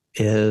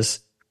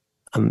is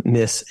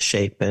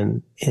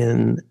misshapen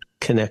in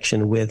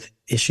connection with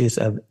issues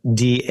of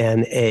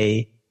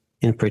DNA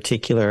in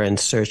particular, and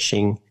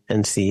searching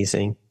and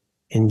seizing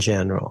in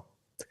general.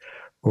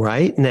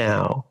 Right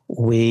now,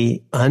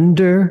 we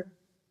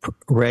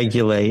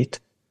under-regulate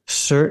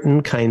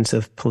certain kinds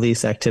of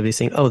police activity,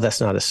 saying, oh,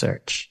 that's not a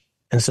search.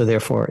 And so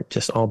therefore,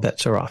 just all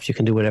bets are off. You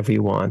can do whatever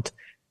you want.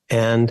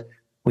 And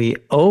we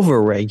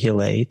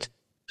overregulate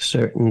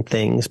certain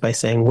things by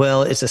saying,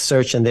 well, it's a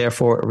search and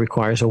therefore it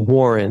requires a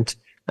warrant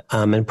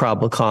and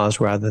probable cause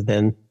rather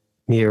than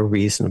mere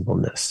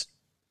reasonableness.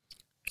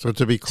 So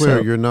to be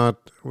clear, So,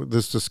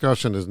 this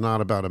discussion is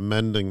not about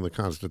amending the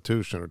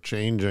Constitution or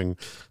changing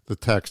the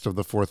text of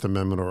the Fourth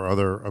Amendment or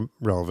other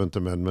relevant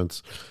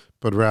amendments,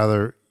 but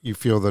rather you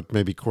feel that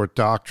maybe court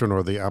doctrine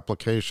or the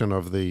application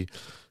of the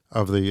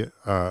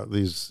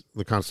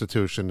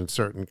Constitution in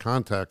certain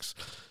contexts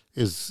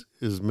is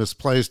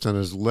misplaced and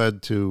has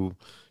led to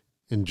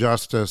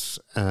injustice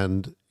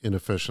and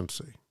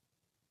inefficiency.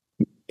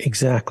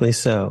 exactly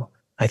so.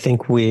 I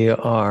think we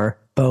are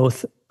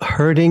both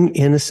hurting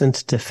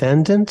innocent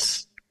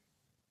defendants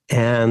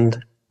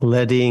and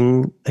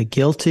letting the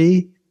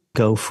guilty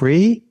go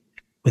free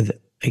with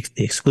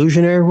the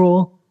exclusionary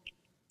rule,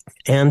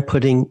 and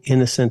putting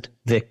innocent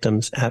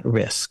victims at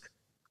risk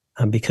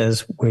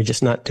because we're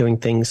just not doing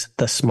things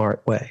the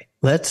smart way.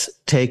 Let's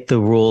take the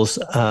rules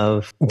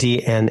of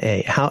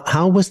DNA.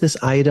 How was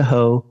this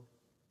Idaho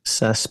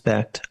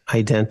suspect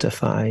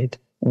identified?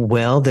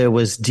 Well, there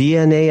was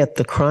DNA at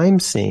the crime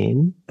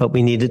scene, but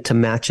we needed to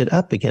match it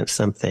up against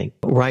something.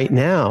 Right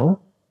now,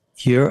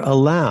 you're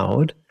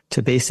allowed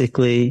to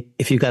basically,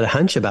 if you've got a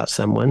hunch about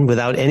someone,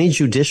 without any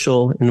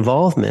judicial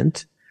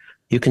involvement,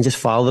 you can just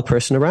follow the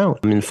person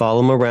around.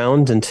 Follow them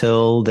around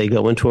until they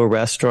go into a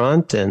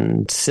restaurant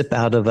and sip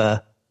out of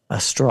a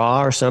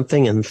straw or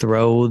something and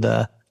throw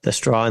the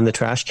straw in the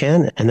trash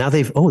can. And now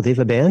they've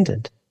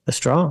abandoned the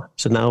straw.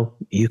 So now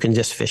you can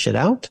just fish it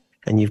out.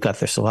 And you've got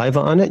their saliva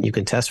on it. You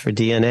can test for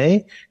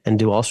DNA and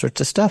do all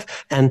sorts of stuff.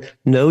 And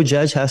no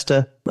judge has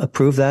to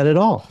approve that at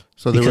all.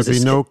 So there would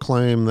be no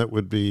claim that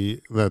would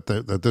be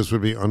that this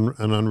would be an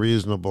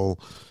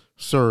unreasonable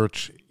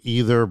search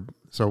either.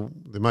 So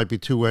there might be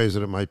two ways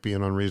that it might be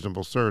an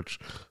unreasonable search,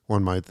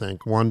 one might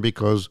think. One,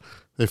 because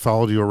they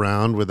followed you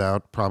around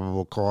without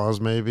probable cause,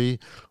 maybe,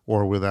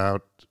 or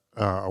without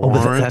a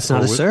warrant. But that's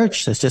not a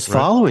search. That's just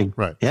following.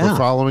 Right. Yeah. So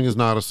following is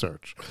not a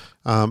search.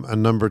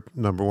 And number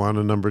one,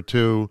 and number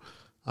two,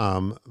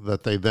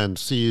 that they then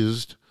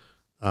seized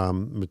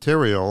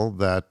material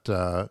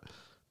that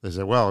they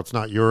said, well, it's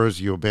not yours.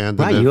 You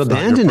abandoned it. You it's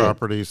abandoned not your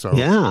property. So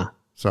yeah.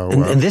 So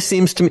and this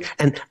seems to me,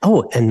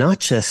 and not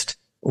just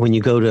when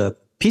you go to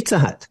Pizza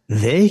Hut,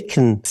 they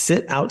can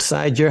sit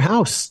outside your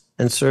house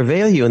and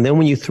surveil you. And then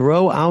when you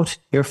throw out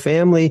your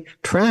family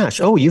trash,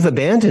 you've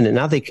abandoned it.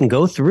 Now they can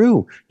go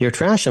through your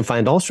trash and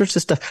find all sorts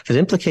of stuff that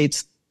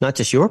implicates not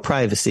just your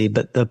privacy,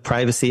 but the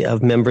privacy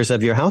of members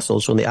of your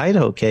household. So in the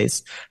Idaho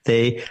case,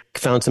 they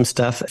found some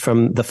stuff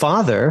from the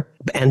father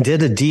and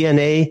did a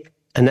DNA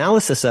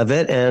analysis of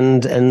it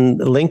and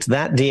linked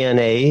that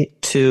DNA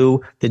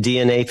to the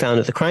DNA found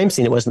at the crime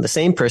scene. It wasn't the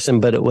same person,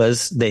 but it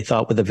was, they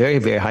thought, with a very,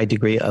 very high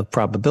degree of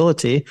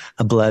probability,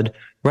 a blood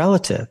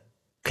relative.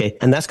 Okay.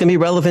 And that's going to be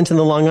relevant in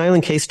the Long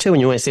Island case too.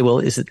 And you want to say, well,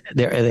 are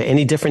there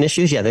any different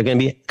issues? Yeah, there are going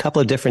to be a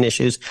couple of different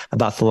issues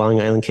about the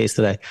Long Island case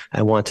that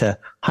I want to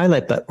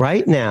highlight. But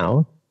right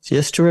now,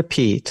 just to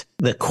repeat,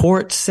 the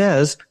court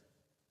says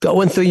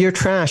going through your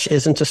trash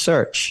isn't a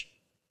search.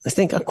 I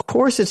think, of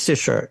course it's a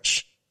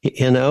search,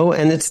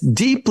 and it's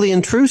deeply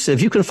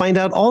intrusive. You can find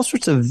out all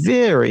sorts of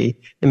very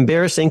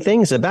embarrassing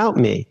things about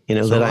me,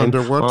 so that I'm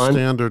under what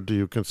standard do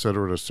you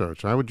consider it a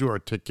search? How would you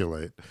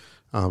articulate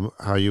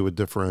how you would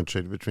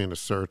differentiate between a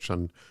search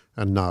and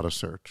not a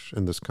search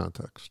in this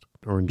context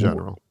or in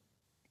general?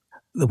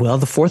 Well,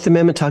 the Fourth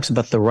Amendment talks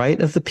about the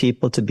right of the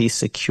people to be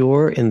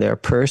secure in their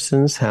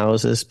persons,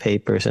 houses,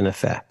 papers, and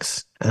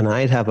effects. And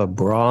I'd have a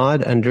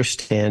broad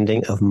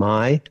understanding of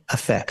my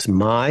effects,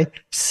 my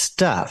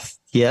stuff.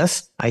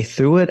 Yes, I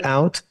threw it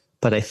out,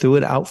 but I threw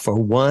it out for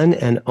one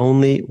and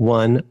only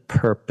one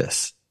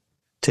purpose: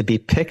 to be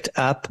picked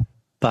up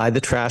by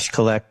the trash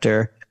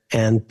collector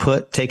and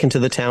taken to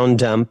the town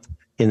dump,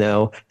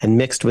 and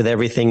mixed with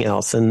everything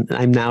else. And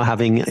I'm now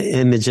having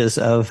images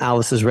of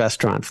Alice's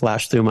restaurant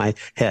flash through my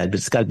head, but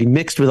it's got to be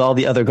mixed with all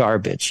the other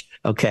garbage.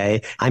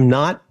 Okay. I'm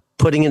not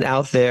putting it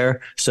out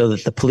there so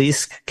that the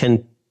police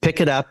can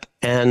pick it up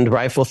and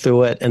rifle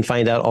through it and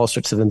find out all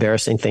sorts of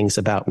embarrassing things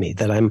about me,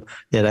 that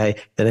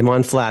I'm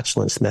on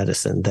flatulence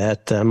medicine,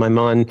 that I'm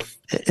on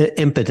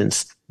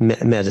impotence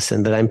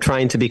medicine, that I'm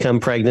trying to become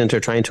pregnant or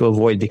trying to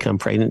avoid become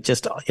pregnant,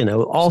 just,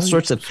 all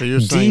sorts of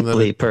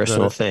deeply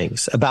personal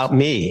things about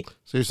me.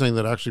 So you're saying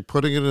that actually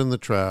putting it in the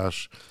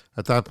trash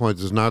at that point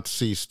does not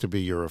cease to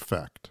be your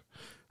effect.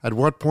 At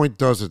what point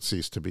does it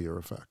cease to be your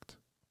effect?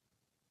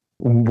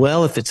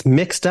 Well, if it's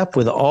mixed up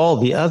with all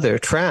the other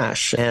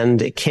trash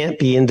and it can't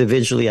be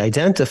individually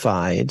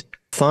identified,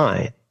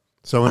 fine.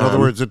 So in other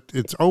words,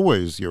 it's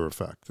always your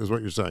effect, is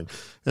what you're saying.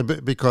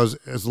 Because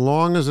as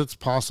long as it's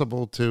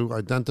possible to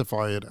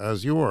identify it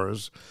as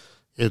yours,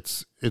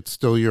 it's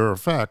still your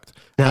effect.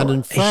 Now, and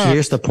in fact,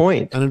 here's the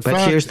point.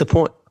 Here's the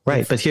point.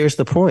 Right, but here's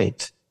the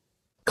point.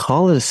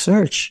 Call it a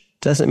search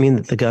doesn't mean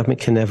that the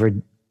government can never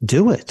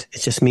do it. It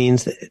just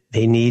means that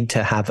they need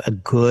to have a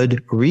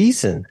good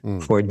reason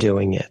for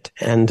doing it.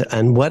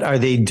 And what are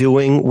they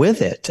doing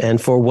with it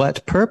and for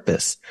what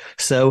purpose?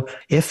 So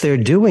if they're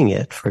doing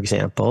it, for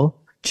example,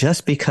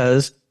 just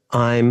because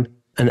I'm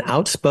an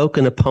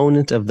outspoken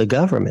opponent of the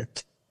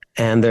government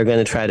and they're going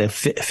to try to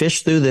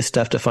fish through this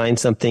stuff to find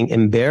something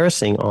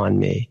embarrassing on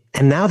me.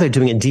 And now they're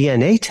doing a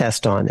DNA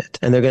test on it,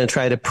 and they're going to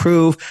try to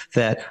prove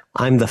that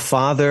I'm the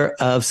father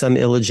of some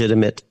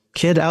illegitimate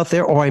kid out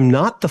there, or I'm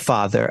not the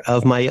father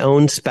of my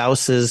own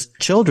spouse's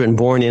children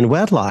born in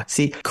wedlock.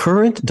 See,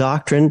 current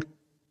doctrine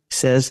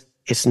says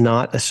it's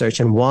not a search.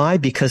 And why?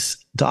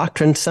 Because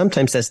doctrine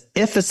sometimes says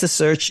if it's a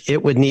search,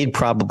 it would need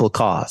probable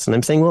cause. And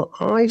I'm saying, well,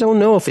 I don't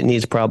know if it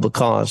needs probable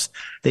cause.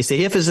 They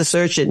say if it's a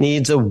search, it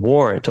needs a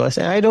warrant. Well, I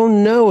say, I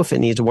don't know if it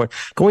needs a warrant.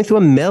 Going through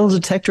a metal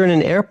detector in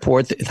an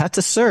airport, that's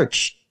a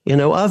search,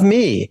 of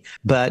me.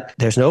 But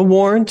there's no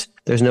warrant.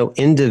 There's no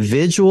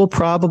individual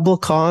probable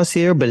cause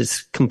here, but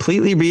it's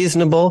completely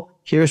reasonable.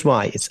 Here's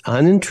why. It's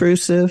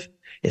unintrusive.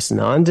 It's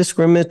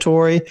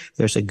non-discriminatory.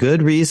 There's a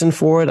good reason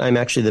for it. I'm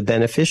actually the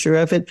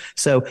beneficiary of it.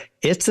 So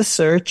it's a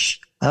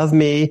search of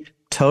me,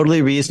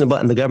 totally reasonable,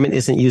 and the government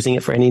isn't using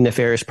it for any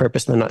nefarious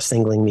purpose. They're not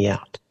singling me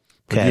out.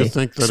 Okay. Do you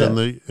think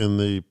that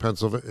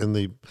in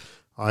the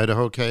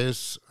Idaho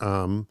case,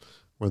 when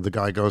the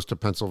guy goes to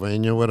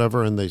Pennsylvania,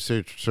 whatever, and they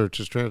search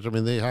his transfer, I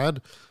mean, they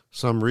had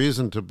some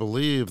reason to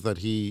believe that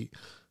he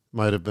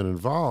might have been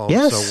involved.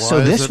 Yes,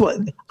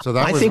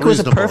 I think was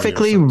a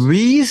perfectly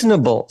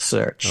reasonable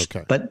search.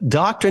 Okay. But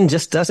doctrine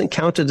just doesn't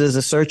count it as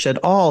a search at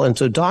all. And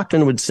so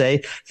doctrine would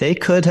say they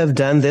could have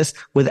done this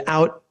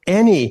without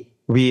any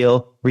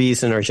real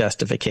reason or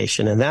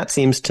justification. And that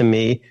seems to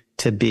me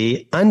to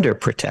be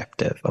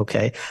underprotective.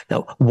 Okay.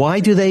 Now, why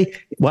is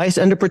it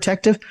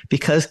underprotective?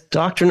 Because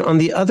doctrine on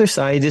the other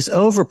side is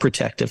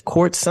overprotective.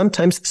 Courts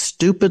sometimes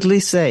stupidly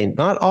say,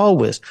 not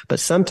always,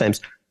 but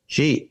sometimes,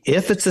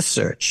 if it's a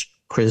search,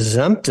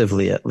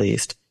 presumptively at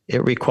least,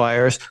 it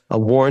requires a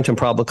warrant and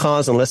probable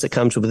cause unless it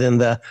comes within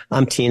the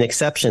umpteen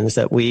exceptions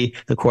that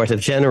the court have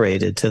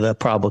generated to the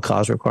probable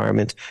cause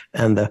requirement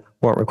and the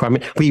warrant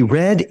requirement. We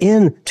read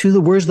into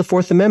the words of the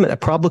Fourth Amendment a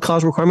probable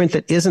cause requirement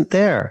that isn't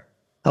there.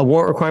 A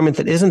warrant requirement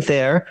that isn't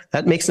there.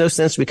 That makes no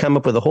sense. We come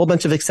up with a whole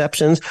bunch of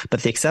exceptions,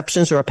 but the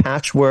exceptions are a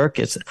patchwork.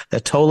 It's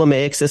the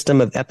Ptolemaic system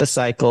of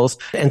epicycles.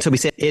 And so we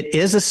say it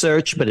is a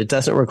search, but it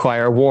doesn't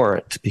require a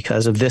warrant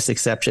because of this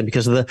exception,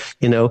 because of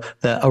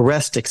the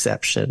arrest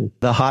exception,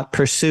 the hot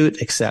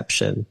pursuit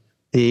exception,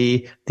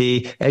 the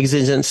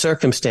exigent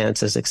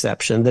circumstances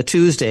exception, the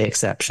Tuesday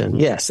exception.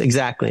 Yes,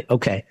 exactly.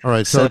 Okay. All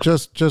right. So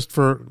just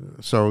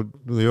so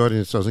the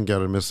audience doesn't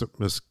get a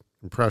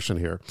misimpression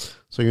here.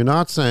 So you're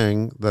not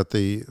saying that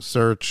the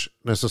search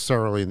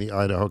necessarily in the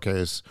Idaho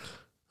case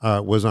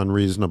was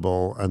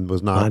unreasonable and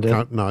was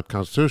not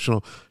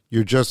constitutional.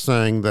 You're just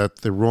saying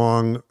that the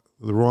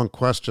wrong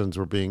questions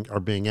are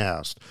being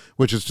asked,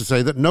 which is to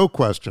say that no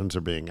questions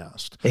are being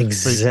asked.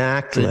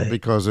 Exactly.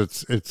 Because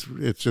it's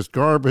just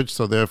garbage.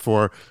 So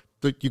therefore,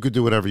 you could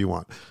do whatever you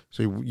want.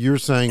 So you're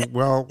saying,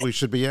 well, we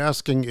should be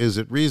asking, is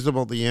it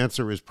reasonable? The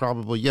answer is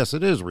probably yes,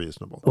 it is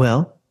reasonable.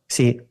 Well,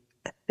 see.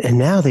 And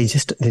now they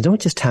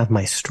don't just have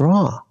my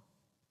straw,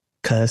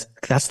 because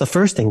that's the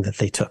first thing that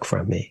they took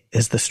from me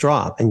is the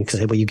straw. And you can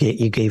say, well, you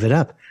gave it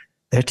up.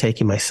 They're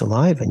taking my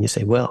saliva, and you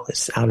say, well,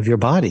 it's out of your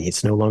body.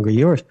 It's no longer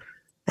yours.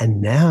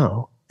 And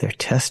now they're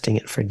testing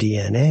it for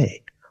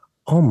DNA.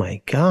 Oh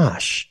my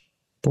gosh.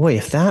 Boy,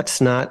 if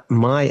that's not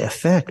my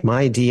effect,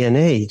 my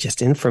DNA,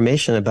 just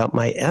information about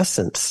my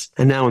essence.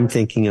 And now I'm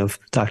thinking of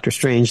Dr.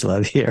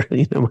 Strangelove here,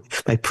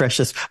 my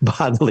precious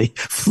bodily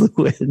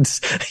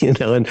fluids,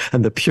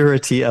 and the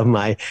purity of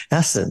my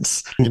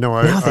essence.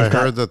 I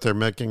heard that they're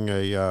making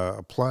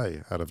a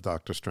play out of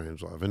Dr.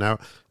 Strangelove. And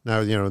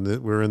now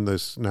we're in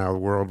this now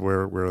world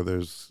where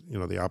there's,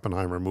 the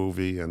Oppenheimer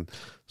movie. And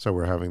so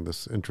we're having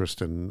this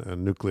interest in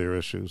nuclear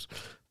issues.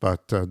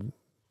 But,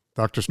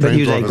 Dr.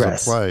 Strangelove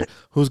is a play.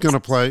 Who's going to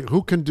play?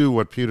 Who can do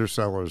what Peter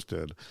Sellers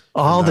did?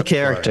 All the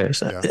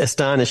characters. Yeah.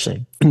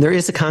 Astonishing. And there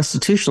is a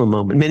constitutional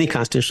moment, many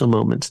constitutional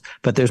moments,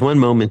 but there's one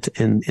moment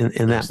in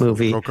that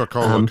movie.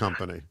 Coca-Cola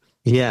Company.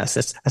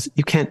 Yes.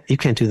 You can't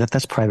do that.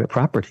 That's private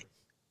property.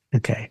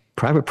 Okay.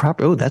 Private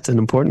property. Oh, that's an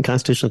important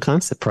constitutional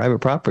concept, private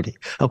property.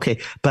 Okay.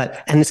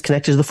 And it's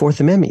connected to the Fourth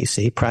Amendment, you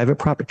see, private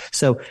property.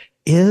 So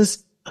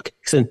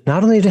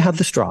not only to have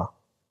the straw,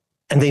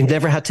 and they've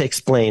never had to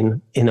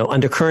explain,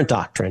 under current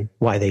doctrine,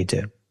 why they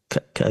do.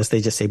 Because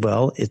they just say,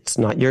 well, it's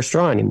not your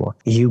straw anymore.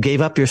 You gave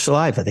up your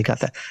saliva. They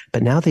got that.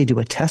 But now they do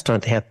a test on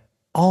it. They have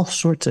all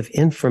sorts of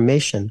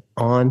information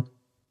on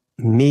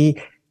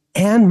me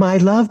and my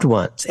loved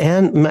ones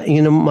and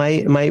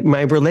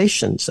my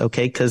relations.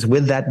 Okay. Because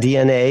with that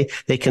DNA,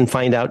 they can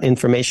find out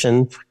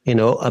information,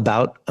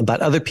 about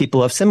other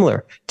people of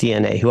similar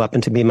DNA who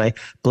happen to be my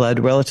blood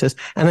relatives.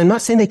 And I'm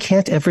not saying they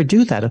can't ever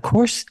do that. Of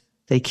course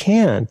they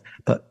can.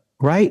 But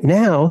right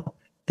now,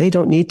 they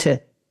don't need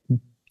to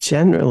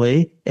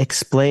generally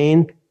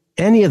explain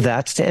any of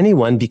that to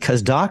anyone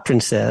because doctrine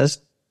says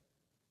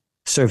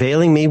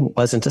surveilling me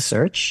wasn't a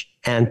search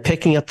and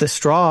picking up the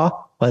straw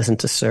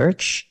wasn't a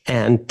search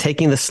and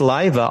taking the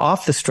saliva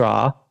off the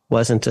straw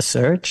wasn't a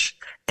search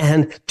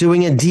and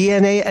doing a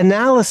DNA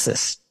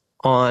analysis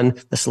on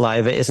the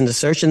saliva isn't a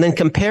search. And then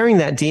comparing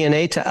that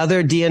DNA to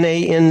other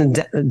DNA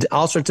in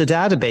all sorts of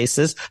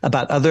databases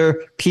about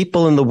other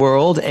people in the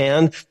world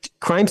and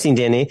crime scene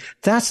DNA,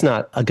 that's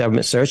not a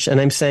government search.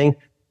 And I'm saying,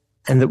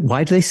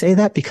 why do they say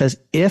that? Because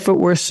if it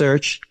were a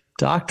search,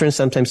 doctrine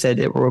sometimes said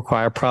it will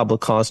require probable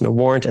cause and a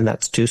warrant, and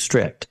that's too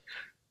strict.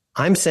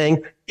 I'm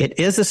saying it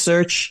is a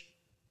search.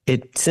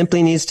 It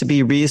simply needs to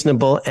be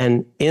reasonable.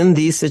 And in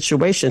these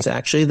situations,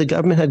 actually, the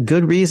government had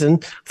good reason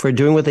for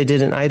doing what they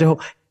did in Idaho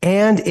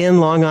and in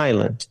Long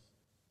Island.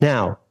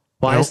 Now,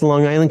 why is the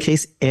Long Island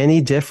case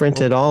any different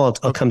at all?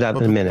 I'll come down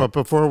in a minute. But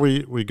before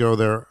we go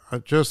there,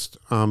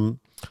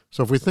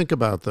 so if we think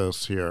about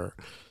this here,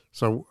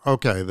 so,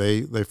 okay,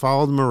 they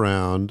followed them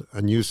around,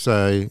 and you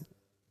say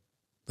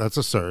that's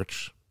a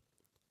search,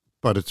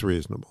 but it's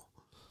reasonable.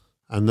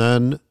 And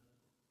then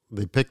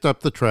they picked up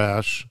the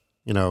trash.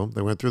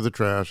 They went through the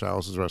trash,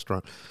 Alice's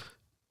restaurant.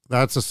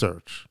 That's a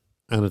search,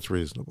 and it's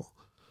reasonable.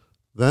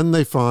 Then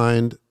they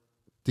find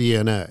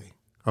DNA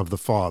of the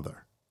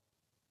father,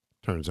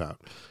 turns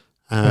out.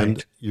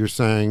 And You're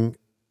saying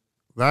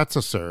that's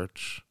a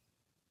search.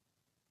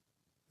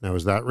 Now,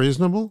 is that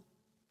reasonable?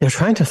 They're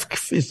trying to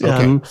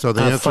so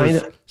the answer find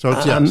it's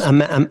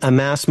yes. a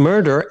mass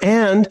murder,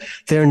 and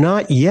they're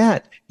not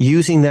yet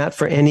using that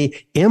for any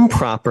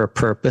improper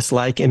purpose,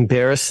 like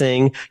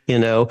embarrassing,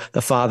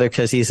 the father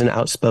because he's an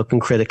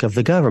outspoken critic of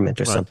the government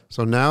or something.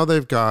 So now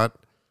they've got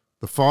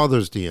the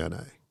father's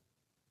DNA.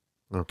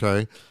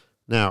 Okay.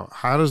 Now,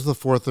 how does the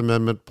Fourth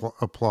Amendment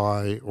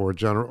apply, or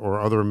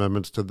other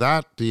amendments to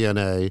that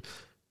DNA?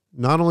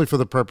 Not only for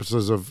the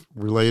purposes of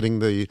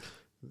relating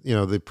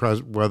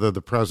whether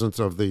the presence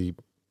of the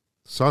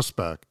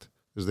suspect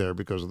is there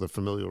because of the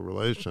familial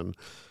relation,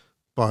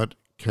 but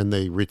can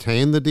they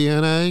retain the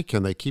DNA?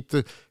 Can they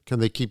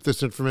keep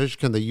this information?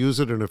 Can they use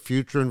it in a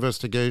future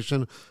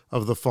investigation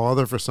of the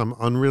father for some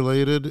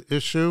unrelated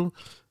issue?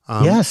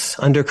 Yes,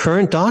 under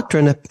current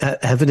doctrine,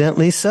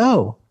 evidently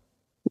so.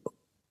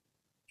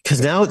 Because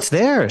now it's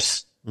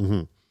theirs.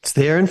 Mm-hmm. It's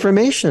their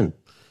information.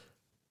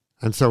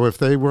 And so if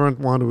they want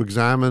to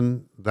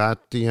examine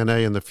that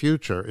DNA in the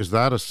future, is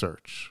that a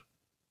search?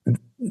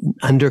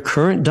 Under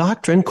current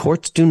doctrine,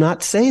 courts do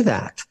not say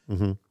that.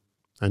 Mm-hmm.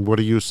 And what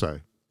do you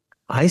say?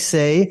 I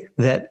say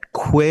that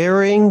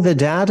querying the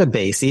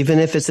database, even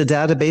if it's a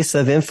database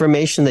of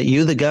information that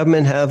you, the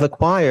government, have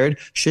acquired,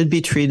 should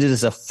be treated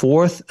as a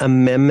Fourth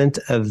Amendment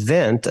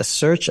event, a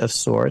search of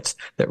sorts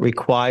that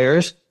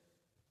requires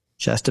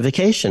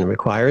justification,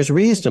 requires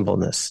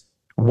reasonableness.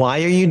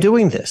 Why are you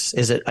doing this?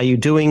 Are you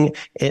doing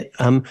it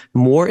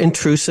more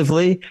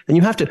intrusively? And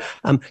you have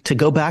to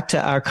go back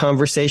to our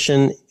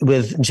conversation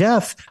with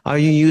Jeff. Are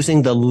you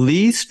using the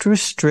least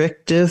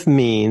restrictive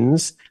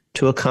means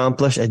to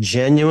accomplish a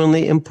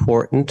genuinely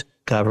important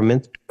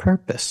government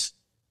purpose?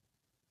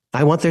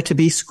 I want there to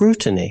be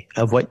scrutiny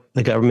of what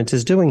the government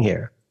is doing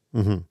here.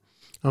 Mm-hmm.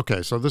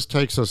 Okay, so this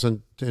takes us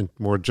in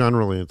more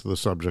generally into the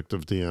subject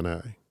of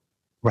DNA.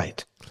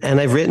 Right. And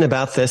I've written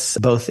about this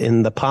both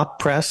in the pop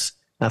press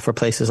for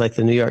places like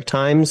the New York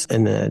Times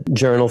and the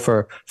Journal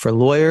for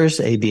Lawyers,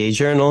 ABA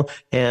Journal,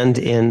 and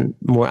in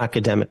more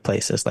academic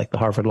places like the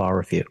Harvard Law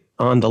Review.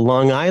 On the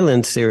Long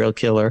Island serial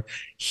killer,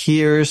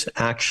 here's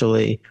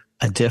actually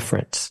a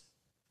difference.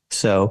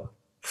 So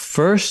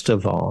first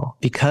of all,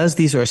 because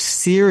these are a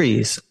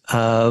series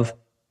of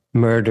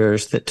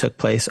murders that took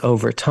place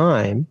over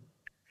time,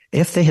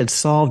 if they had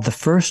solved the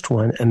first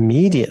one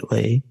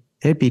immediately,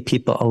 there'd be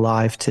people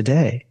alive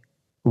today.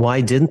 Why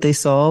didn't they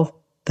solve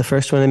the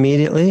first one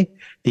immediately?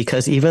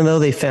 Because even though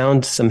they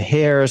found some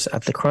hairs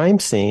at the crime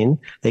scene,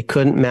 they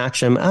couldn't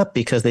match them up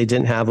because they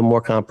didn't have a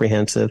more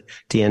comprehensive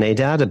DNA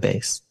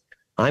database.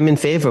 I'm in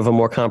favor of a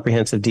more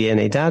comprehensive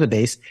DNA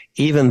database,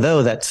 even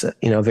though that's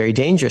a very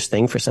dangerous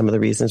thing for some of the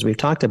reasons we've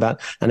talked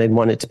about, and I'd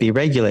want it to be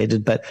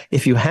regulated. But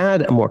if you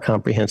had a more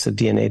comprehensive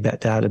DNA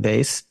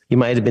database, you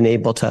might have been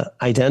able to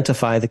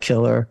identify the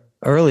killer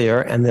earlier,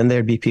 and then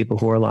there'd be people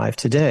who are alive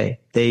today.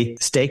 They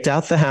staked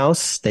out the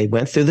house. They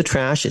went through the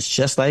trash. It's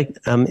just like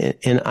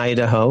in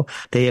Idaho.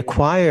 They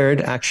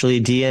acquired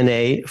actually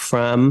DNA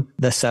from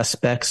the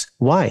suspect's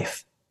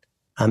wife.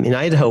 In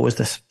Idaho, it was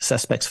the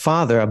suspect's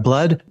father, a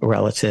blood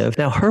relative.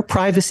 Now, her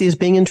privacy is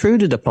being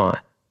intruded upon.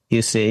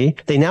 You see,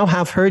 they now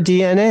have her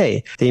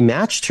DNA. They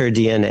matched her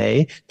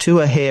DNA to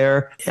a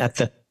hair at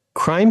the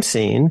crime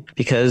scene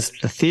because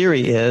the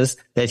theory is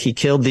that he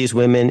killed these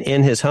women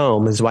in his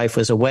home. His wife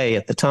was away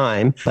at the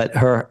time, but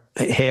her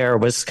hair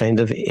was kind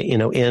of,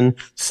 in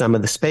some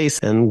of the space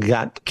and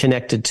got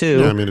connected to.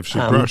 Yeah, I mean, if she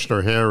brushed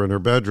her hair in her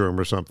bedroom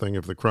or something,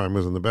 if the crime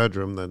was in the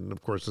bedroom, then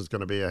of course there's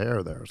going to be a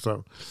hair there.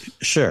 So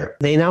sure.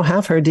 They now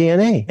have her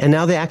DNA, and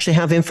now they actually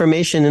have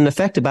information in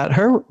effect about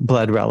her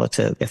blood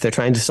relative if they're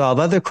trying to solve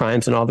other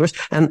crimes and all the rest.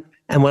 And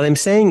what I'm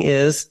saying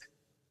is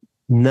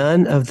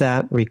none of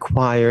that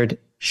required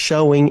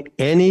showing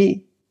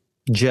any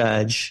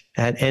judge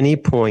at any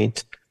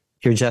point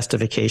your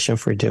justification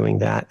for doing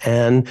that.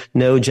 And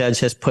no judge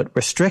has put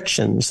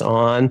restrictions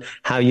on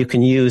how you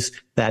can use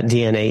that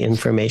DNA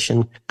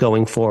information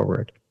going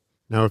forward.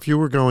 Now, if you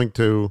were going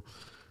to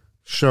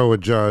show a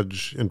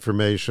judge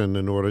information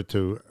in order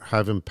to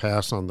have him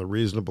pass on the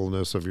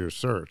reasonableness of your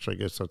search. I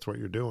guess that's what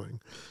you're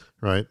doing,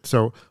 right?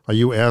 So are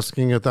you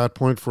asking at that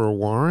point for a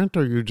warrant,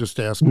 or are you just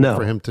asking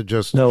for him to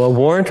just... No, a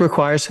warrant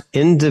requires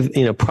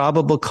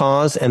probable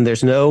cause, and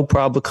there's no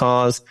probable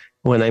cause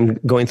when I'm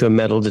going through a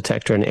metal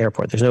detector in an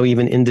airport. There's no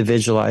even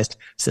individualized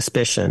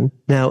suspicion.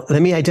 Now,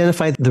 let me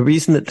identify the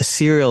reason that the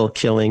serial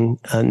killing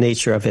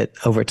nature of it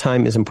over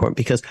time is important,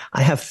 because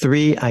I have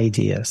three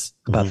ideas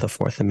about the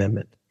Fourth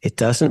Amendment. It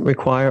doesn't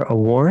require a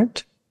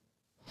warrant.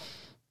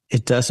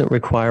 It doesn't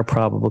require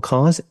probable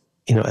cause,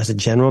 as a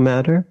general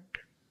matter.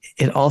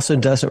 It also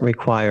doesn't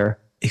require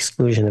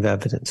exclusion of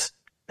evidence.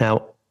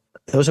 Now,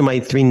 those are my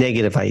three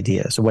negative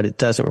ideas of what it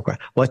doesn't require.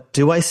 What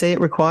do I say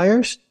it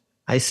requires?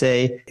 I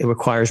say it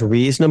requires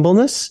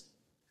reasonableness,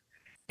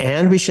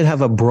 and we should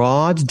have a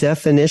broad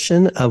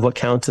definition of what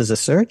counts as a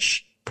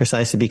search,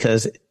 precisely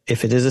because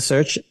if it is a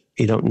search,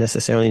 you don't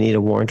necessarily need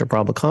a warrant or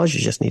probable cause.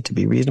 You just need to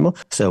be reasonable.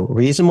 So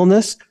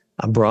reasonableness,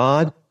 a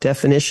broad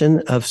definition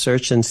of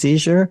search and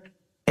seizure,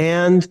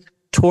 and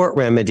tort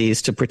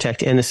remedies to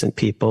protect innocent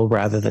people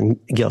rather than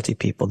guilty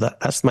people.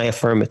 That's my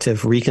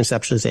affirmative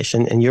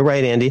reconceptualization. And you're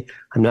right, Andy.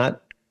 I'm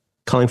not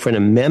calling for an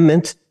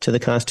amendment to the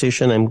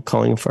Constitution. I'm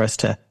calling for us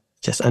to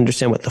just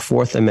understand what the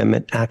Fourth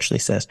Amendment actually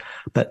says.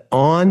 But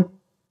on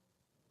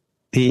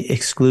the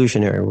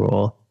exclusionary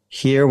rule,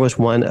 here was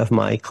one of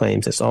my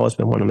claims. It's always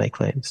been one of my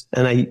claims.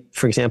 And I,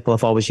 for example,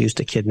 have always used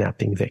a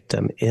kidnapping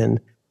victim in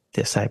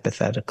this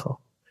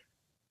hypothetical.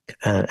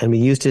 And we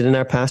used it in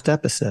our past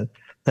episode.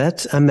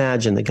 Let's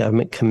imagine the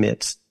government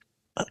commits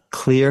a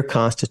clear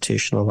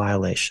constitutional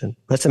violation.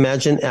 Let's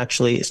imagine,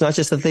 actually, it's not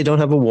just that they don't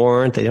have a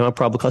warrant, they don't have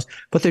probable cause.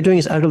 What they're doing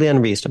is utterly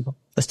unreasonable.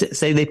 Let's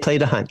say they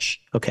played a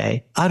hunch,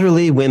 okay?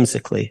 Utterly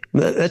whimsically.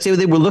 Let's say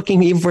they were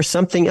looking even for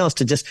something else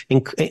to just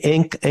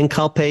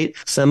inculpate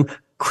some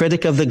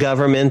critic of the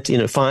government,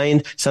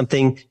 find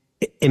something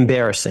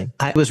embarrassing.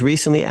 I was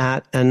recently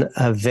at an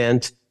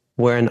event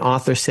where an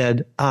author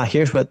said,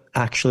 here's what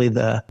actually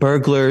the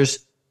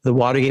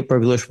Watergate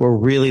burglars were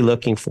really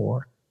looking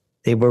for.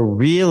 They were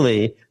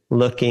really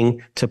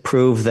looking to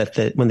prove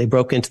that when they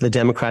broke into the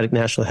Democratic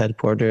National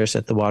Headquarters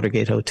at the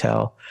Watergate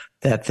Hotel,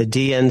 that the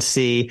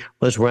DNC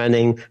was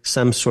running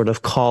some sort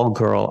of call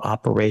girl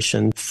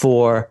operation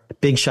for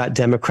big shot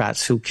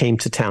Democrats who came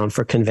to town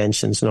for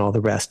conventions and all the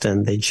rest,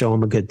 and they'd show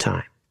them a good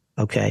time.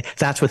 Okay,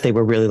 that's what they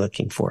were really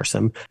looking for.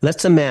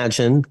 Let's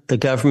imagine the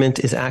government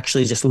is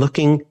actually just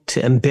looking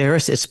to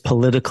embarrass its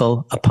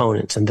political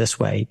opponents in this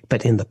way,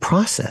 but in the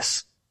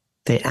process,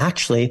 they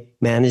actually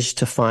managed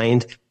to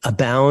find a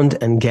bound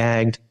and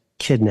gagged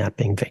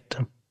kidnapping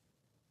victim,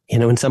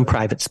 in some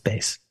private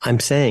space. I'm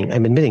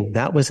admitting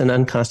that was an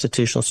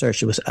unconstitutional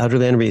search. It was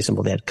utterly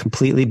unreasonable. They had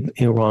completely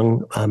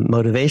wrong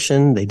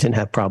motivation. They didn't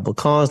have probable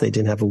cause. They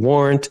didn't have a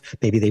warrant.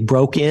 Maybe they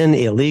broke in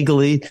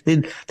illegally.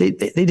 They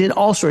did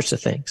all sorts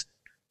of things.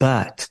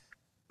 But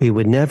we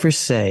would never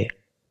say,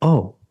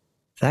 oh,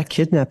 that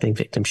kidnapping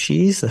victim,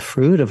 she's the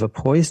fruit of a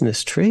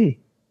poisonous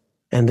tree.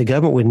 And the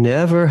government would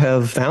never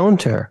have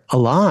found her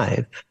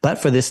alive, but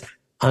for this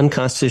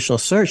unconstitutional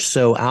search.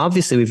 So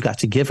obviously we've got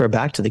to give her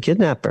back to the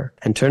kidnapper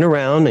and turn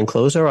around and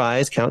close our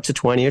eyes, count to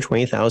 20 or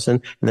 20,000,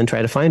 and then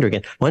try to find her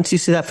again. Once you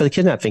see that for the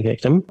kidnapping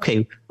victim,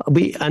 okay,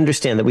 we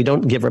understand that we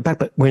don't give her back,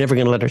 but we're never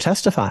going to let her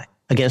testify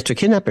against her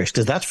kidnappers,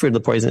 because that's fruit of the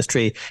poisonous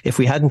tree. If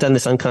we hadn't done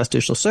this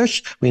unconstitutional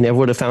search, we never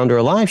would have found her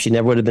alive. She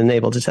never would have been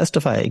able to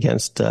testify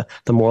against the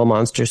moral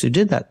monsters who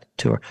did that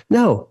to her.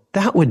 No,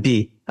 that would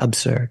be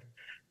absurd.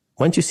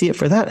 Once you see it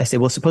for that, I say,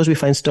 well, suppose we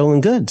find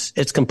stolen goods.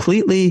 It's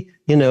completely,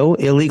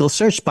 illegal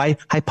search by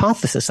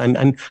hypothesis.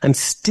 I'm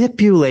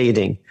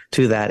stipulating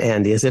to that,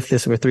 Andy, as if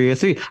this were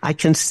 303.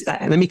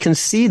 Let me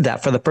concede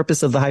that for the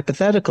purpose of the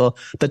hypothetical,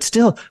 but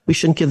still, we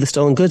shouldn't give the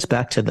stolen goods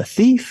back to the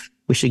thief.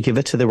 We should give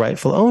it to the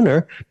rightful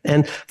owner.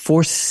 And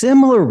for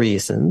similar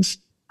reasons,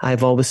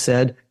 I've always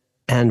said,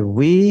 and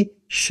we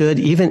should,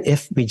 even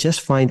if we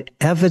just find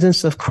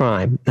evidence of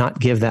crime, not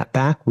give that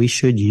back. We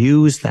should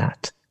use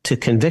that to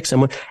convict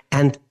someone,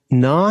 and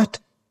not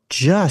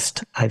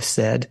just, I've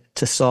said,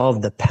 to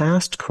solve the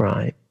past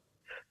crime,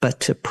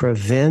 but to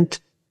prevent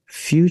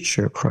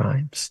future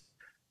crimes.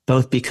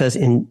 Both because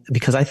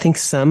I think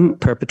some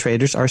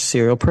perpetrators are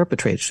serial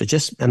perpetrators. So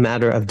just a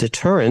matter of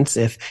deterrence.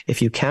 If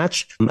you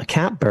catch a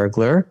cat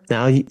burglar,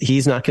 now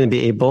he's not going to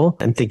be able,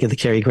 and think of the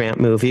Cary Grant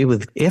movie,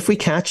 if we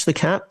catch the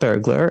cat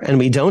burglar and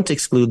we don't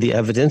exclude the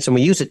evidence and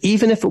we use it,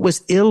 even if it was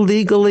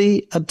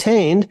illegally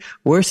obtained,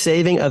 we're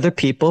saving other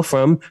people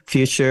from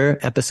future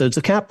episodes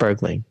of cat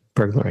burglaring.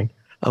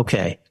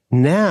 Okay.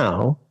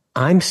 Now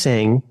I'm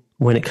saying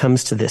when it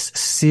comes to this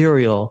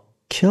serial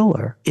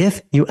killer,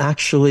 if you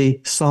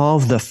actually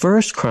solve the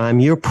first crime,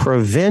 you're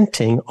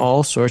preventing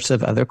all sorts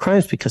of other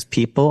crimes, because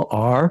people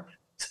are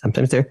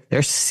sometimes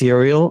they're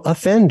serial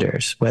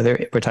offenders,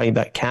 whether we're talking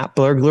about cat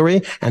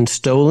burglary and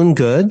stolen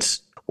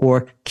goods,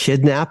 or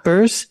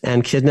kidnappers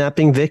and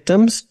kidnapping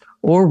victims,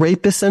 or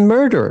rapists and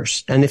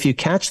murderers. And if you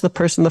catch the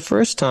person the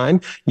first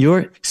time,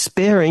 you're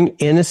sparing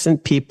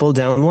innocent people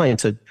down the line.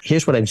 So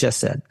here's what I've just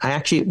said. I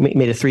actually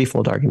made a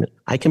threefold argument.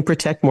 I can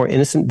protect more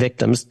innocent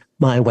victims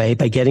my way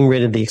by getting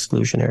rid of the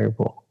exclusionary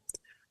rule.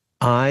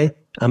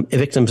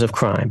 Victims of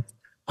crime.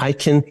 I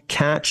can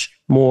catch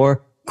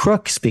more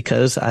crooks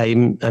because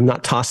I'm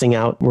not tossing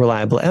out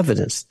reliable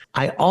evidence.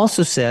 I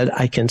also said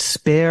I can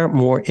spare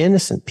more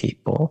innocent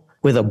people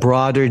with a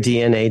broader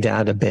DNA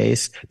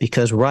database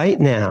because right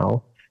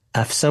now,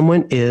 if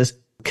someone is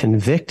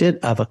convicted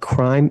of a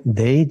crime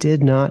they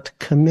did not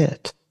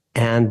commit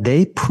and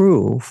they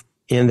prove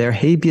in their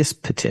habeas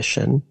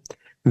petition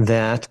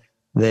that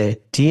the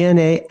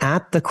DNA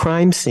at the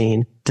crime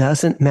scene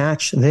doesn't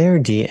match their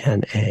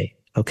DNA,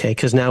 okay,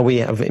 because now we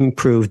have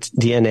improved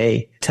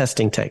DNA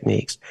testing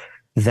techniques.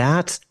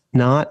 That's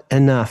not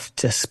enough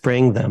to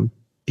spring them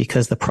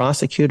because the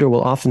prosecutor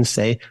will often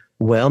say,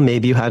 well,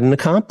 maybe you had an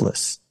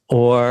accomplice.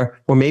 Or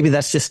maybe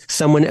that's just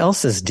someone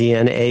else's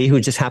DNA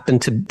who just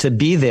happened to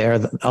be there,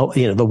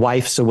 the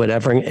wife's or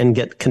whatever, and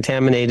get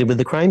contaminated with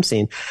the crime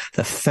scene.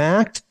 The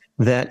fact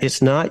that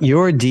it's not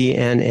your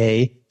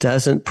DNA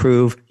doesn't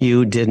prove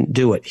you didn't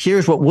do it.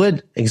 Here's what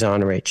would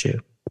exonerate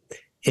you.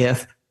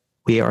 If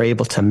we are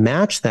able to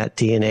match that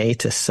DNA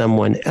to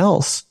someone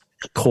else,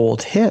 a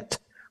cold hit,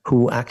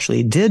 who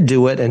actually did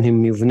do it and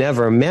whom you've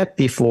never met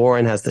before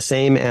and has the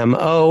same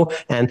MO,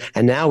 and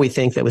now we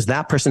think that was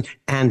that person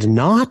and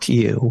not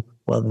you,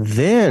 well,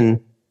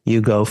 then you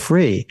go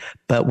free.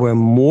 But we're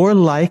more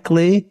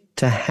likely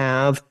to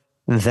have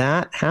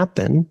that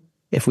happen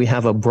if we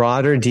have a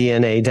broader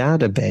DNA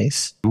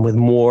database with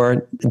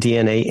more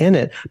DNA in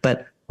it.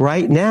 But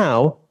right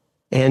now,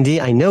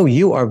 Andy, I know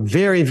you are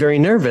very, very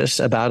nervous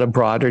about a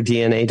broader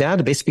DNA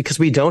database because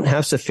we don't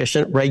have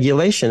sufficient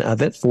regulation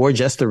of it for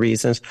just the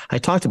reasons I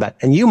talked about.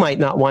 And you might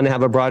not want to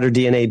have a broader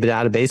DNA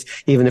database,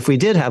 even if we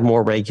did have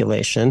more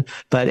regulation.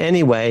 But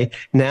anyway,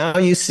 now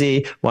you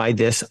see why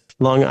this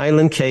Long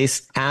Island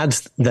case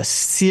adds the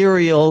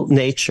serial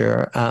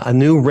nature, a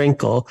new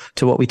wrinkle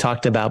to what we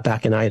talked about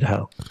back in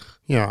Idaho.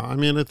 Yeah, I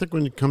mean, I think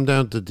when you come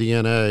down to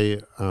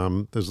DNA,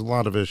 there's a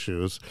lot of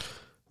issues.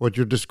 What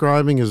you're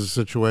describing is a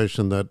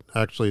situation that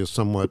actually is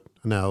somewhat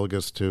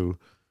analogous to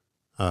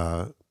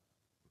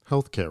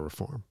healthcare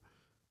reform.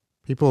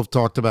 People have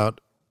talked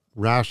about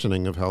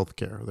rationing of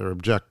healthcare.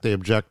 They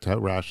object to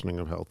rationing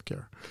of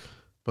healthcare.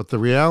 But the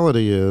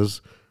reality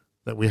is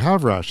that we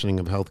have rationing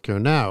of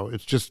healthcare now.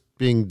 It's just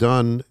being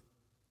done,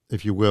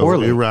 if you will,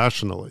 poorly,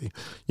 irrationally,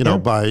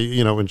 by,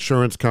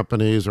 insurance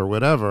companies or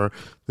whatever.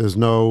 There's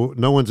no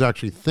one's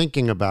actually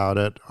thinking about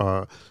it,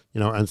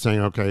 and saying,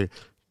 okay,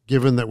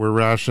 given that we're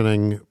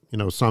rationing,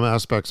 some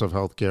aspects of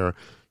healthcare,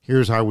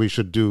 here's how we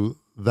should do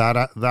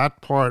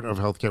that part of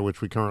healthcare,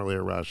 which we currently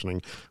are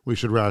rationing. We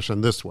should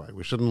ration this way.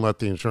 We shouldn't let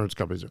the insurance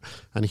companies do.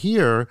 And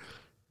here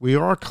we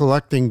are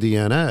collecting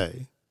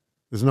DNA.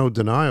 There's no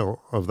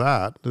denial of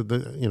that.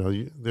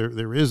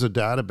 There is a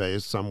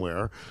database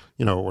somewhere,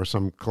 or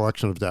some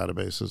collection of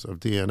databases of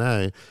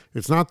DNA.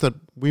 It's not that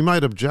we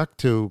might object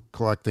to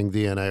collecting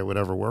DNA or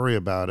whatever, worry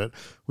about it.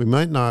 We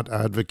might not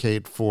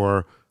advocate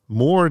for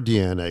more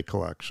DNA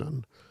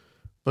collection,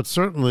 but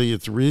certainly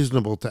it's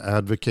reasonable to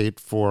advocate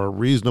for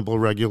reasonable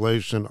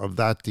regulation of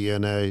that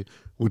DNA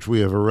which we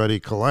have already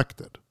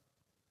collected.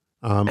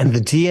 And the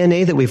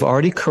DNA that we've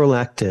already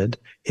collected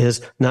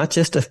is not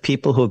just of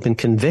people who have been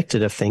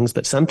convicted of things,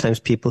 but sometimes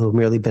people who have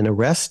merely been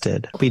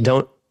arrested. We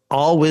don't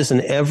always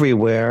and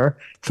everywhere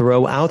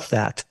throw out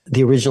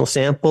the original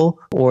sample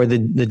or the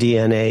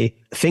DNA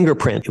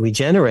fingerprint we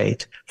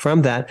generate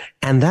from that.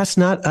 And that's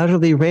not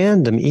utterly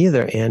random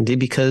either, Andy,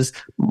 because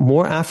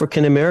more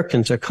African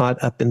Americans are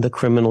caught up in the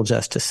criminal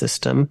justice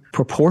system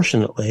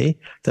proportionately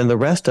than the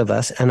rest of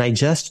us. And I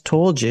just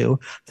told you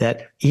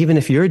that even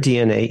if your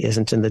DNA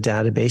isn't in the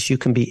database, you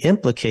can be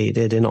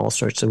implicated in all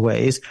sorts of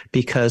ways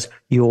because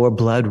your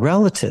blood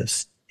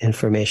relatives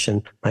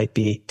information might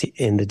be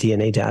in the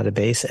DNA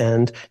database,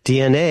 and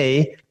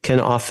DNA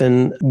can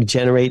often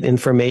generate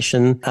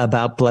information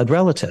about blood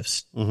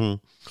relatives.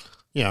 Mm-hmm.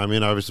 Yeah, I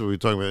mean, obviously we were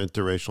talking about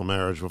interracial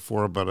marriage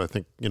before, but I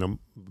think,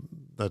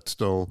 that's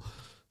still,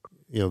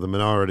 the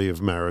minority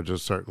of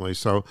marriages, certainly.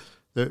 So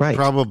right.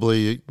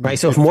 Probably... Right,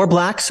 so if more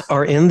blacks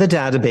are in the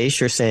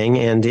database, you're saying,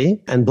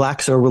 Andy, and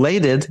blacks are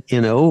related,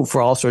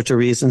 for all sorts of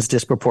reasons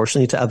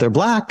disproportionately to other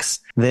blacks,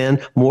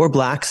 then more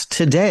blacks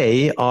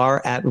today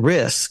are at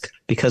risk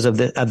because of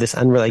this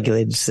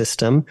unregulated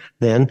system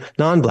than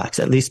non-blacks,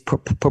 at least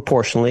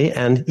proportionally.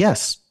 And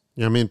yes.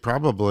 Yeah, I mean,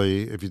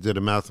 probably if you did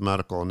a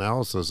mathematical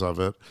analysis of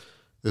it,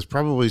 there's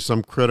probably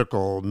some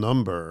critical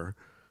number.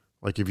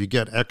 Like if you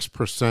get X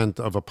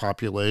percent of a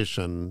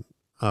population,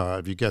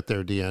 if you get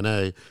their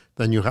DNA,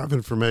 then you have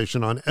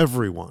information on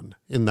everyone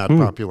in that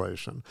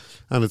population.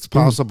 And it's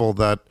possible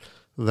that,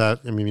 you're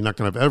not going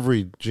to have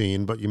every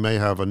gene, but you may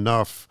have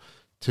enough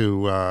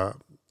to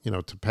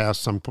pass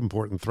some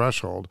important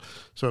threshold.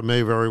 So it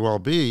may very well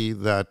be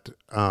that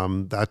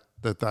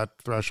that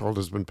threshold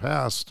has been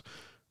passed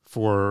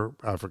for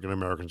African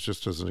Americans,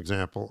 just as an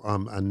example,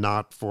 and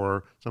not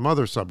for some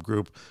other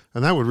subgroup,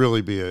 and that would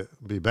really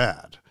be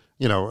bad.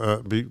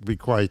 Be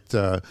quite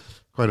an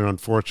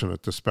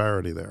unfortunate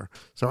disparity there.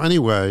 So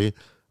anyway,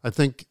 I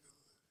think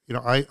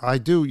I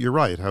do. You're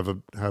right.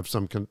 Have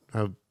some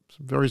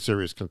very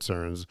serious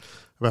concerns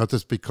about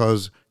this,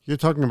 because you're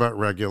talking about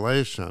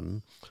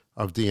regulation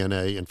of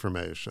DNA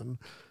information,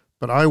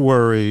 but I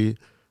worry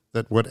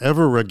that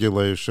whatever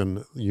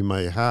regulation you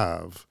may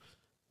have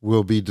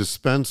will be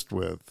dispensed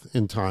with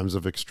in times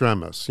of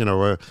extremis.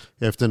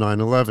 After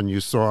 9/11,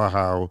 you saw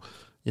how,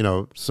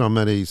 so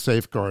many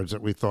safeguards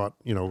that we thought,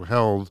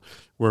 held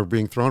were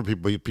being thrown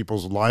at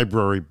people's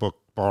library book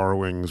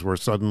borrowings were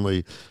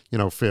suddenly,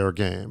 fair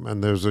game.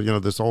 And there's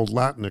this old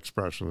Latin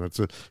expression that's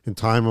in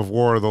time of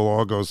war, the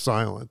law goes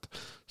silent.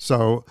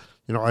 So,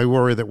 I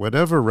worry that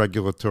whatever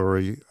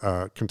regulatory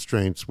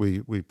constraints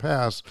we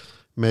pass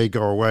may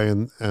go away.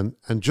 And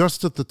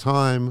just at the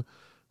time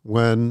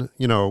when,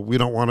 we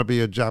don't want to be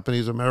a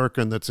Japanese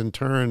American that's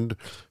interned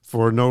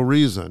for no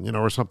reason,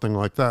 or something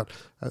like that.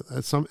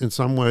 In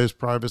some ways,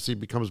 privacy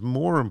becomes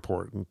more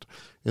important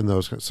in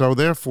those. So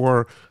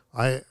therefore,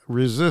 I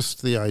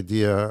resist the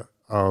idea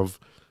of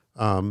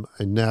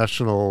a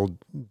national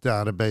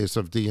database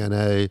of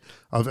DNA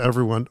of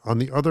everyone. On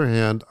the other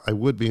hand, I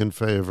would be in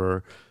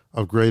favor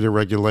of greater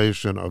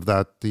regulation of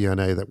that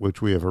DNA which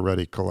we have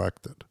already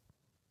collected.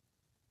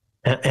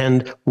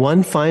 And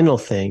one final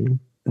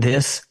thing,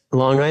 this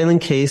Long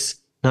Island case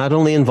not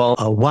only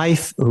involved a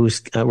wife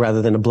who's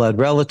rather than a blood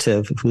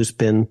relative who's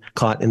been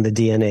caught in the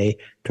DNA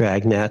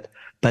dragnet,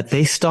 but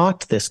they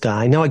stalked this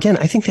guy. Now, again,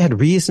 I think they had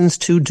reasons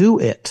to do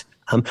it.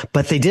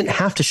 But they didn't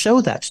have to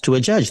show that to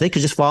a judge. They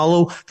could just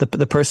follow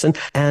the person.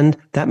 And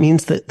that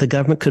means that the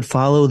government could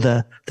follow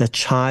the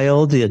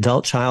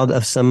adult child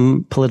of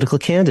some political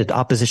candidate,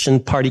 opposition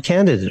party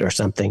candidate or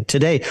something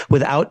today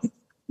without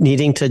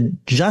needing to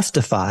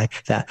justify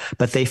that.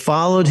 But they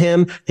followed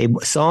him. They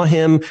saw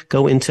him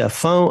go into a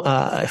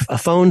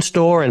phone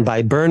store and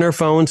buy burner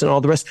phones and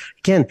all the rest.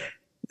 Again,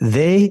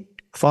 they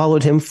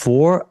followed him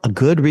for a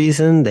good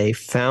reason. They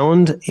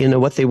found,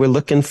 what they were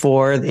looking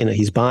for.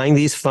 He's buying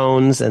these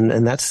phones and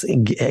that's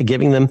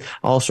giving them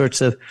all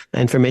sorts of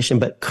information.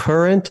 But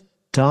current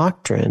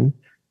doctrine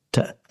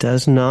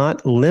does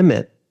not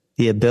limit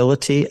the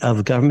ability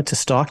of government to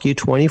stalk you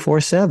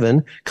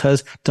 24/7,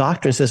 because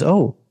doctrine says,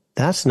 oh,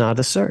 that's not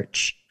a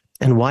search.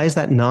 And why is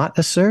that not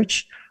a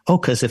search? Oh,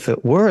 because if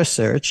it were a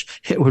search,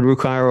 it would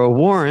require a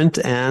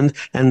warrant, and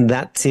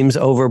that seems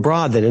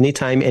overbroad, that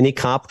anytime any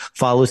cop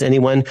follows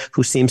anyone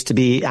who seems to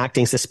be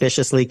acting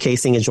suspiciously,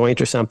 casing a joint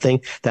or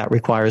something, that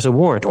requires a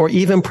warrant, or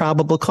even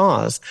probable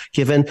cause,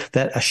 given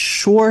that a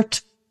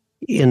short,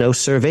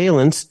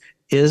 surveillance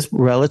is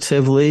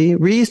relatively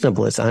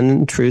reasonable. It's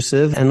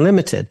unintrusive and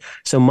limited.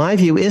 So my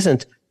view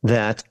isn't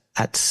that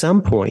at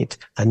some point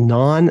a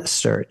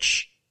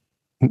non-search,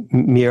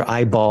 mere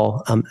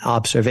eyeball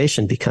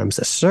observation becomes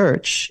a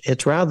search.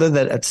 It's rather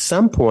that at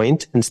some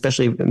point, and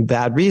especially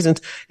bad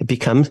reasons, it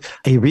becomes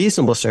a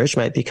reasonable search,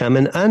 might become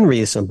an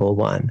unreasonable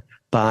one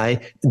by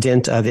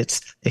dint of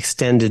its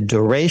extended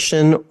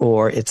duration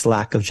or its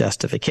lack of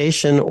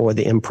justification or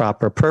the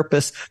improper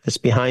purpose that's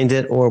behind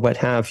it or what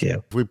have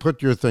you. If we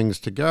put your things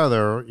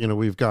together,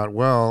 we've got,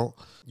 well,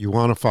 you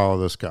want to follow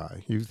this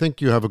guy. You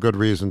think you have a good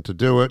reason to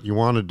do it. You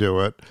want to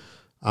do it.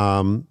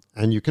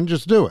 And you can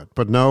just do it.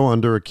 But no,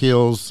 under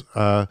Akhil's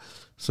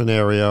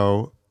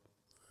scenario,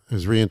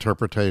 his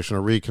reinterpretation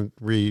or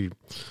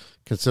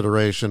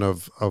reconsideration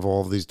of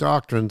all of these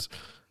doctrines,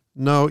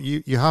 no,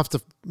 you have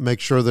to make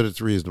sure that it's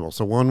reasonable.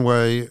 So one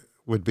way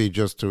would be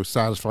just to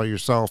satisfy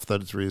yourself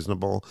that it's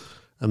reasonable,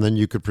 and then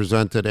you could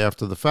present it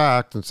after the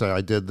fact and say,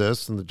 I did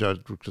this, and the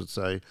judge could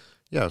say,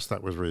 yes,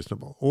 that was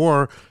reasonable.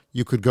 Or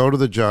you could go to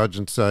the judge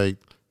and say,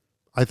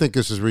 I think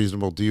this is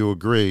reasonable. Do you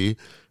agree?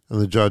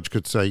 And the judge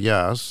could say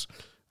yes,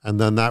 and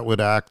then that would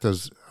act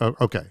as,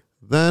 okay.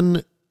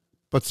 Then,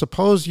 but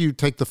suppose you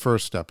take the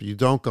first step. You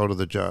don't go to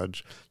the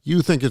judge.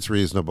 You think it's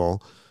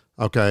reasonable.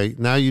 Okay,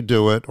 now you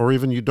do it, or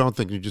even you don't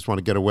think, you just want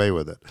to get away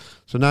with it.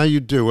 So now you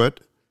do it.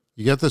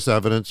 You get this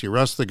evidence. You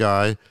arrest the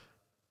guy.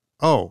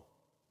 Oh,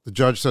 the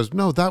judge says,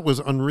 no, that was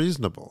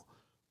unreasonable.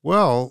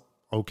 Well,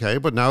 okay,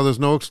 but now there's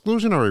no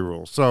exclusionary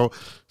rule. So,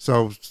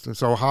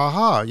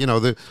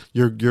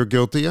 you're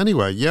guilty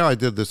anyway. Yeah, I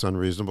did this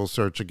unreasonable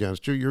search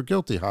against you. You're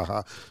guilty,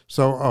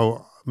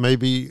 So,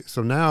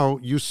 so now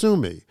you sue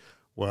me.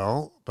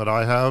 Well, but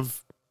I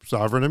have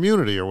sovereign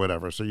immunity or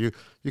whatever, so you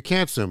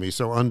can't sue me.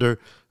 So under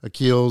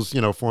Akhil's,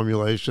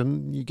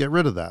 formulation, you get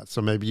rid of that.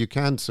 So maybe you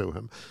can sue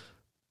him.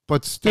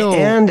 But still,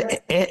 and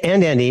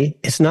Andy,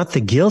 it's not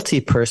the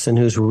guilty person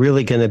who's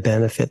really going to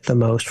benefit the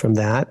most from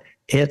that.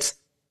 It's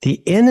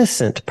the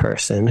innocent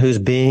person who's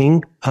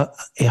being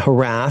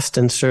harassed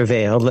and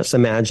surveilled. Let's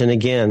imagine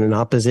again an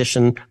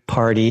opposition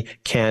party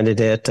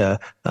candidate, a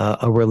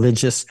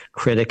religious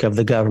critic of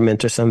the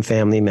government, or some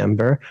family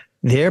member.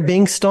 They're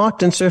being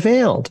stalked and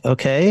surveilled,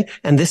 okay?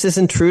 And this is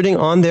intruding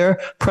on their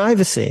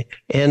privacy.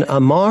 In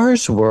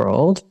Amar's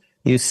world,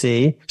 you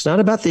see, it's not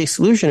about the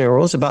exclusionary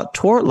rule, it's about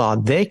tort law.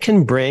 They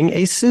can bring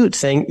a suit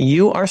saying,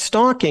 you are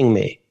stalking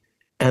me.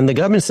 And the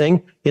government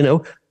saying,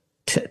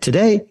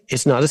 today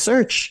it's not a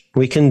search.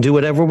 We can do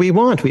whatever we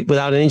want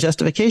without any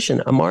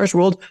justification. Amar's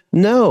world,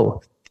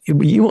 no.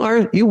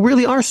 You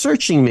really are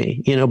searching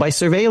me, by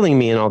surveilling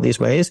me in all these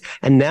ways.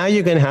 And now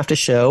you're going to have to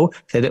show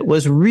that it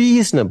was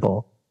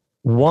reasonable.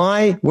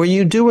 Why were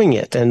you doing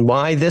it? And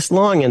why this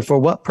long? And for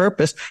what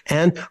purpose?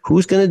 And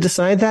who's going to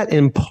decide that?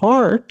 In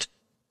part,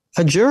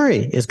 a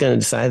jury is going to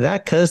decide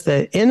that because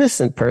the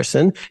innocent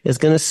person is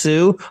going to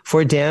sue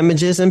for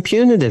damages and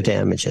punitive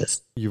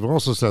damages. You've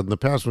also said in the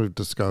past, we've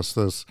discussed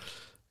this,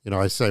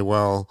 I say,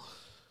 well,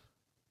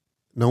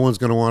 no one's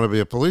going to want to be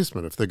a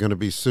policeman if they're going to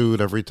be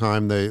sued every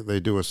time they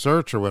do a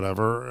search or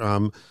whatever.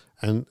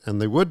 And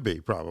they would be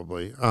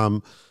probably,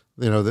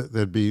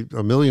 there'd be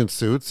a million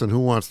suits, and who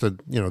wants to,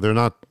 they're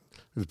not,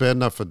 it's bad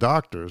enough for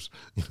doctors.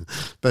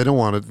 They don't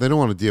want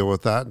to deal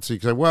with that. And so you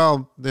say,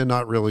 well, they're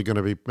not really going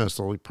to be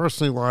necessarily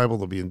personally liable.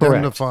 They'll be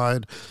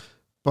indemnified. Correct.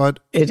 But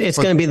it's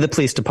going to be the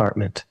police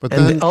department.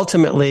 And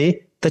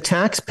ultimately, the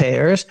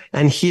taxpayers,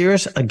 and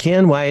here's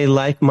again why I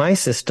like my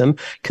system,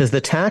 because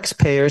the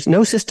taxpayers,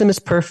 no system is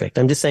perfect.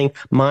 I'm just saying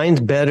mine's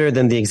better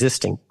than the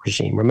existing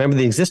regime. Remember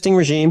the existing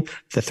regime,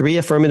 the 3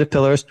 affirmative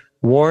pillars,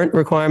 warrant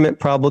requirement,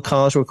 probable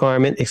cause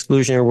requirement,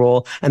 exclusionary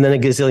rule, and then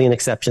a gazillion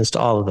exceptions to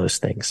all of those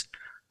things.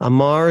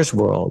 Amar's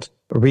world,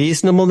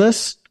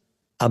 reasonableness,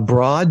 a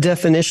broad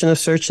definition of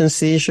search and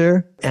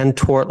seizure, and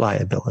tort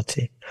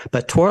liability.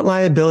 But tort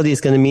liability is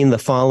going to mean the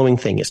following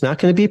thing. It's not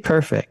going to be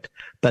perfect,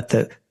 but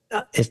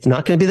it's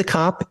not going to be the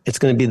cop. It's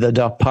going to be the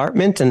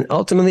department. And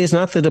ultimately, it's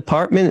not the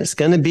department. It's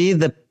going to be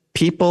the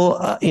people,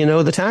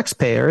 the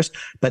taxpayers.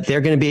 But they're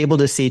going to be able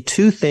to see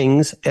 2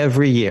 things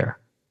every year,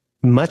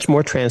 much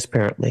more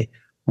transparently.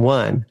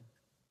 1,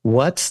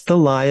 what's the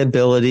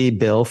liability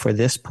bill for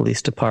this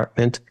police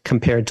department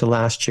compared to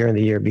last year and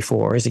the year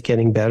before? Is it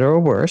getting better or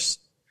worse?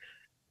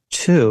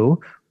 2,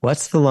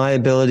 what's the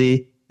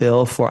liability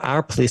bill for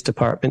our police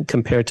department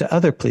compared to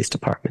other police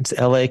departments?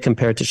 LA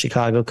compared to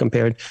Chicago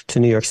compared to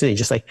New York City,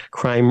 just like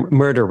crime,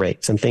 murder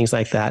rates and things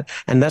like that.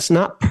 And that's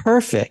not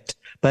perfect,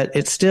 but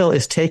it still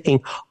is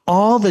taking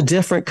all the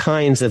different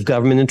kinds of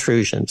government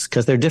intrusions,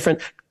 because they're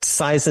different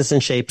sizes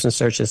and shapes and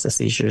searches and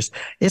seizures.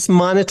 It's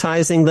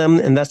monetizing them,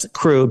 and that's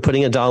crude,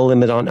 putting a dollar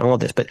limit on all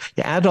this. But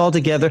you add it all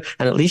together,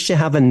 and at least you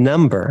have a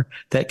number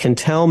that can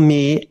tell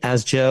me,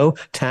 as Joe,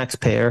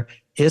 taxpayer,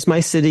 is my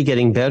city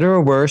getting better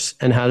or worse,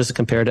 and how does it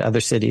compare to other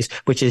cities,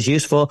 which is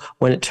useful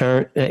when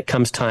it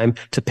comes time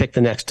to pick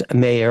the next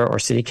mayor or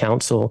city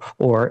council,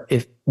 or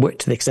if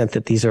to the extent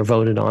that these are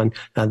voted on,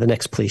 the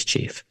next police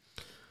chief.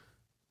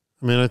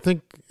 I mean, I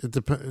think it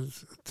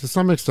depends. To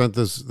some extent,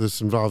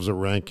 this involves a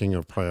ranking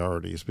of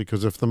priorities,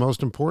 because if the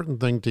most important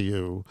thing to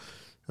you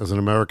as an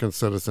American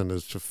citizen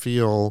is to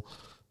feel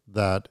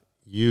that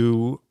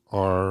you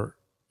are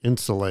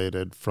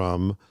insulated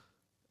from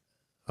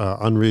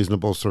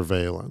unreasonable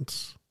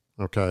surveillance,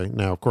 okay?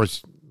 Now, of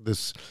course,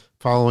 this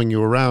following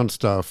you around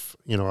stuff,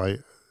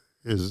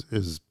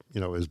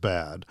 is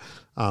bad,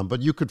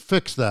 but you could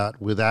fix that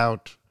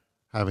without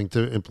having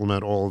to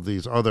implement all of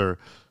these other.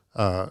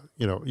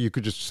 You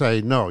could just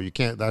say, no, you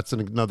can't. That's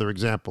another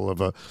example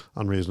of a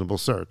unreasonable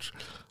search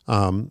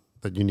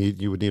that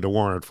you would need a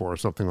warrant for, or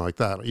something like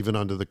that, even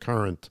under the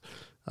current,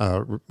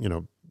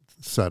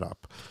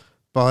 setup.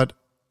 But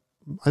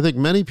I think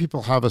many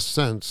people have a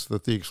sense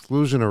that the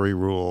exclusionary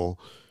rule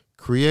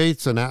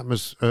creates an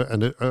atmosphere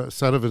and a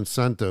set of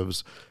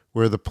incentives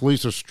where the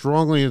police are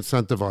strongly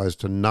incentivized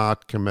to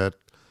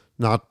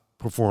not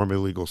perform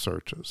illegal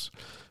searches,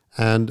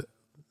 and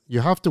you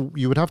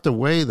would have to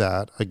weigh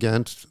that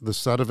against the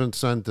set of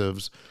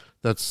incentives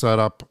that's set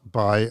up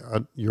by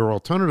your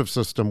alternative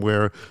system,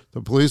 where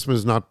the policeman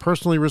is not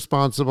personally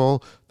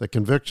responsible, the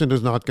conviction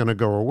is not going to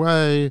go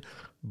away,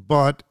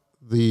 but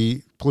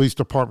the police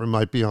department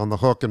might be on the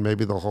hook, and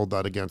maybe they'll hold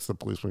that against the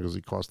policeman because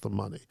he cost them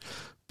money.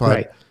 But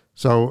right.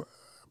 So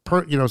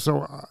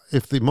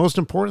if the most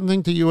important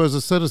thing to you as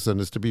a citizen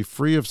is to be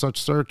free of such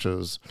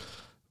searches,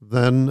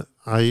 then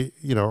I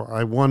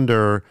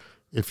wonder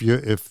if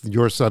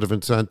your set of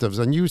incentives,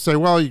 and you say,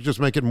 well, you just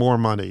make it more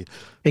money.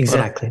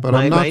 Exactly. But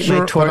I'm not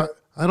sure.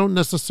 I don't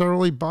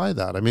necessarily buy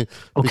that. I mean,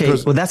 okay,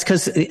 well, that's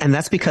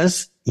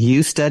because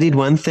you studied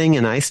one thing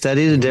and I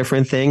studied a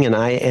different thing, and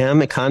I am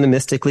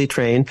economistically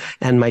trained,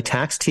 and my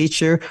tax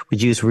teacher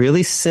would use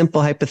really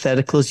simple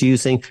hypotheticals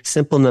using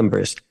simple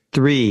numbers,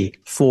 3,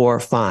 4,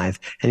 5.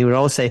 And he would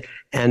always say,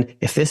 and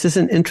if this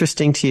isn't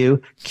interesting to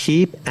you,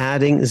 keep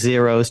adding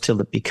zeros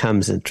till it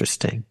becomes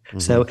interesting. Mm-hmm.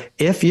 So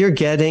if you're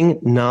getting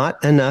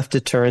not enough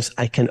deterrence,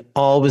 I can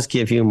always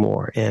give you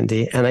more,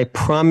 Andy. And I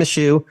promise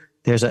you,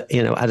 there's at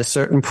a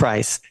certain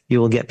price, you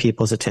will get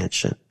people's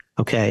attention.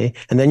 Okay.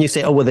 And then you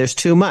say, oh, well, there's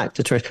too much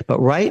deterrence. But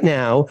right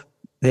now,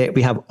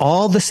 we have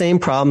all the same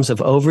problems of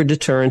over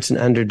deterrence and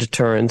under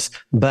deterrence,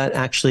 but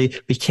actually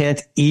we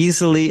can't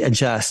easily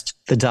adjust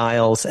the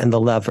dials and the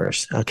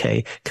levers,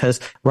 okay? Because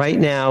right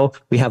now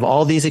we have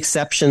all these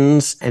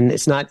exceptions, and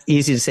it's not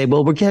easy to say,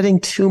 well, we're getting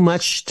too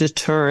much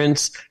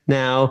deterrence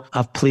now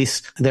of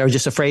police. They're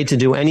just afraid to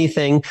do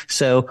anything.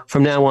 So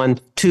from now on,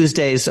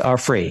 Tuesdays are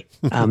free.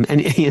 Or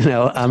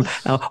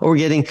we're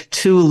getting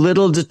too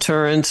little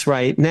deterrence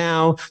right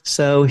now.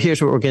 So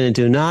here's what we're going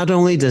to do. Not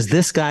only does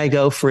this guy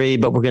go free,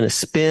 but we're going to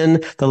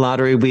spin the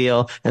lottery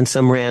wheel, and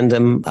some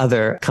random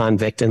other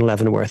convict in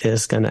Leavenworth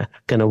is going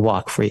to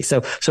walk free.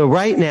 So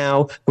right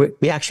now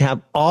we actually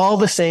have all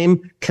the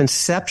same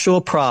conceptual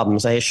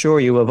problems, I assure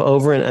you, of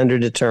over and under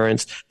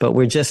deterrence, but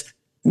we're just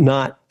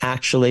not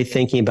actually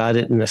thinking about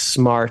it in a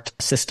smart,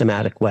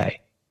 systematic way.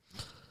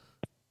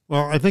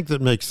 Well, I think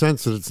that makes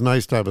sense that it's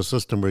nice to have a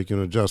system where you can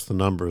adjust the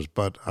numbers,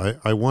 but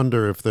I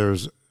wonder if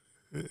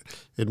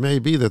it may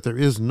be that there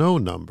is no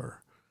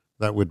number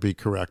that would be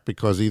correct,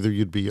 because either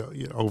you'd be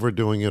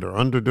overdoing it or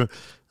underdoing,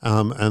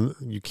 and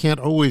you can't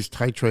always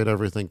titrate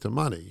everything to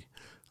money.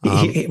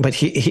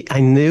 I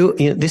knew,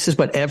 this is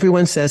what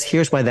everyone says.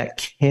 Here's why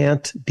that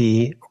can't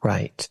be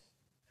right.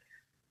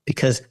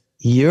 Because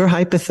your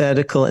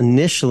hypothetical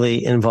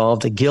initially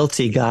involved a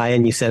guilty guy,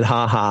 and you said,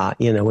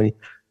 when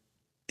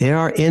there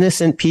are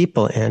innocent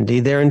people,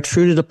 Andy, they're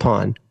intruded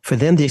upon. For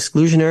them, the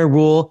exclusionary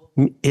rule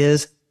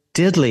is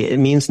diddly. It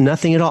means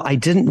nothing at all. I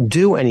didn't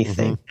do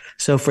anything. Mm-hmm.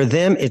 So for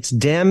them, it's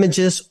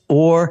damages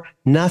or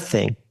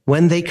nothing.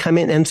 When they come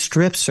in and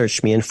strip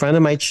search me in front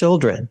of my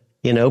children,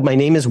 my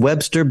name is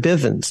Webster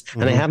Bivens,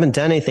 and I haven't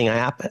done anything.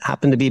 I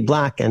happen to be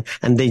black, and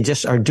they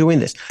just are doing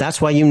this.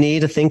 That's why you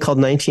need a thing called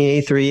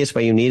 1983. It's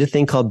why you need a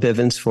thing called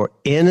Bivens for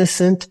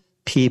innocent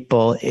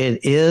people.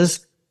 It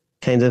is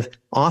kind of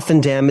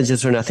often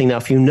damages or nothing. Now,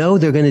 if you know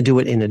they're going to do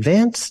it in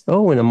advance,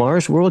 in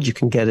Amar's world, you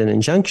can get an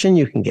injunction,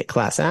 you can get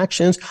class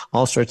actions,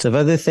 all sorts of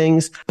other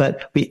things.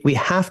 But we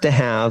have to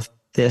have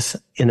this,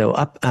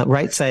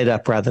 right side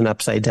up rather than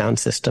upside down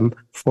system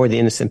for the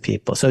innocent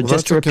people. So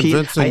just to repeat,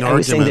 convincing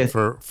argument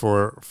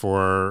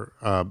for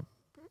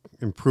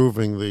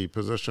improving the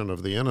position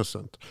of the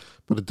innocent,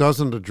 but it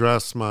doesn't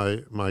address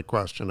my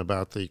question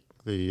about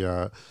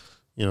the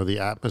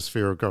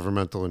atmosphere of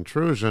governmental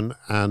intrusion.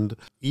 And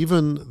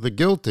even the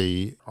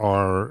guilty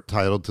are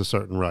entitled to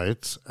certain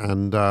rights,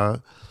 and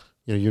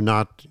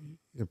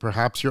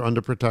perhaps you're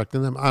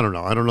underprotecting them. I don't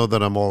know. I don't know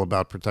that I'm all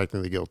about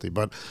protecting the guilty,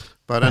 but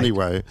right.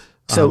 Anyway.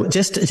 So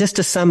just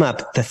to sum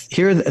up, I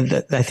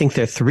think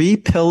there are 3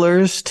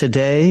 pillars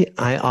today.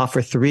 I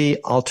offer 3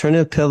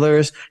 alternative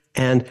pillars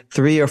and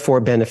 3 or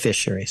 4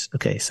 beneficiaries.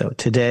 Okay, so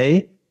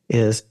today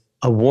is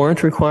a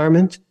warrant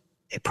requirement,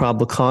 a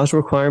probable cause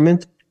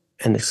requirement,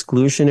 an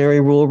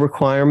exclusionary rule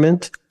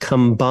requirement,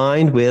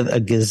 combined with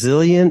a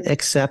gazillion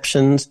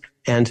exceptions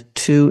and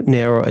too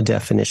narrow a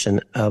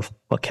definition of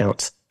what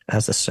counts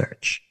as a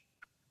search.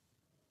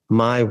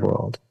 My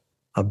world,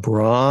 a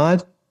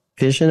broad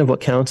vision of what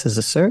counts as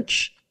a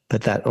search,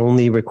 but that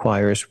only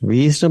requires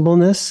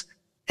reasonableness,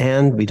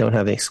 and we don't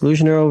have an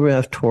exclusionary, we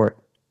have tort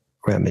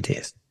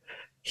remedies.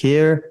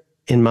 Here,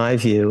 in my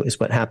view, is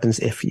what happens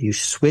if you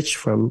switch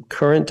from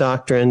current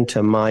doctrine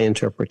to my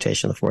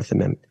interpretation of the Fourth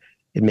Amendment.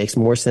 It makes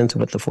more sense of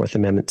what the Fourth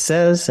Amendment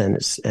says and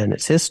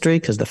its history,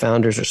 because the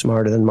founders are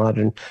smarter than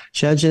modern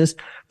judges.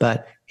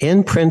 But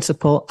in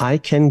principle, I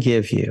can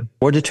give you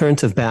more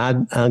deterrence of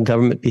bad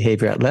government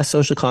behavior at less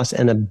social cost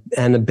and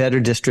a better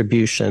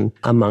distribution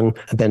among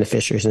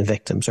beneficiaries and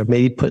victims. Or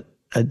maybe put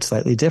a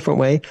slightly different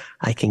way,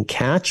 I can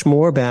catch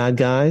more bad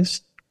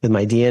guys with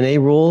my DNA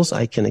rules.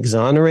 I can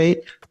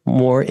exonerate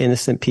more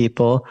innocent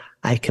people.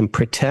 I can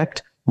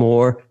protect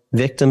more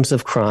victims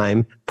of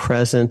crime,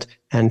 present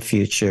and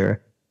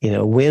future.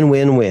 Win,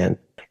 win, win.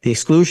 The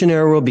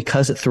exclusionary rule,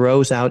 because it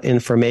throws out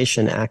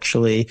information,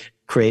 actually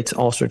creates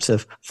all sorts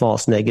of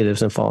false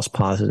negatives and false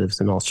positives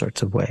in all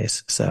sorts of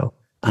ways. So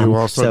you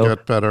also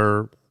get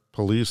better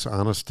police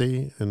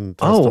honesty and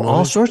testimony?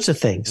 All sorts of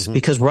things. Mm-hmm.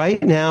 Because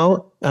right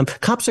now,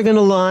 cops are going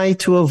to lie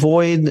to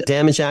avoid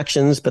damage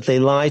actions, but they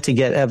lie to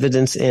get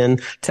evidence in.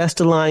 Test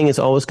lying is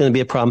always going to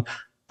be a problem.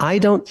 I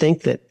don't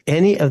think that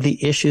any of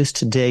the issues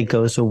today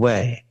goes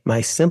away.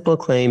 My simple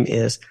claim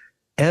is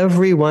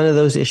every one of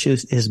those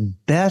issues is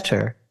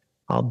better,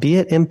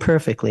 albeit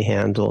imperfectly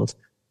handled,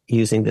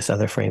 using this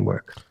other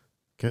framework.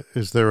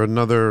 Is there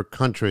another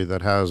country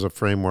that has a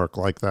framework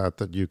like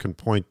that you can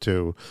point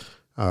to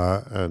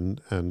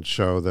and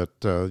show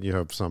that you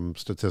have some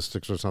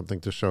statistics or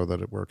something to show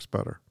that it works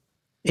better?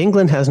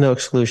 England has no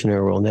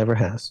exclusionary rule, never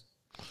has.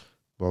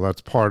 Well,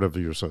 that's part of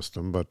your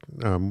system, but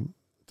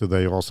do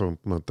they also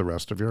implement the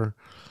rest of your?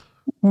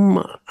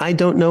 I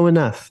don't know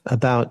enough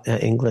about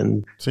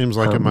England. Seems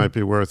like it might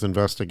be worth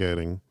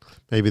investigating.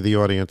 Maybe the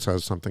audience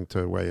has something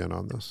to weigh in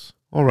on this.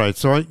 All right.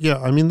 So,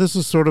 this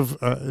is sort of,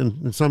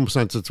 in some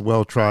sense, it's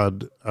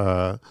well-trod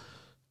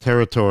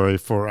territory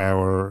for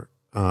our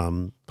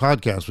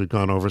podcast. We've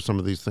gone over some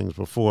of these things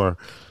before.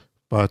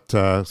 But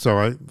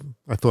so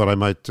I thought I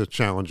might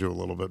challenge you a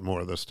little bit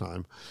more this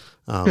time.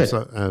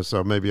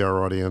 So maybe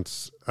our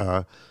audience,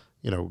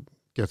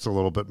 gets a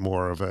little bit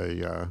more of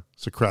a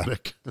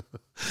Socratic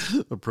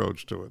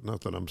approach to it.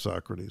 Not that I'm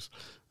Socrates.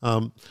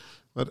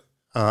 But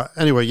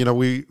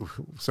Anyway,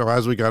 so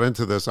as we got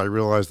into this, I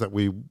realized that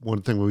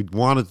one thing we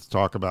wanted to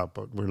talk about,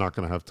 but we're not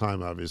going to have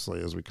time,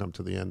 obviously, as we come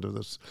to the end of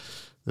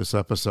this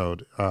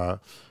episode,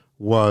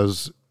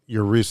 was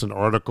your recent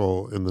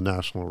article in the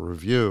National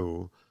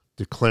Review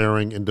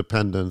declaring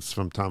independence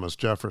from Thomas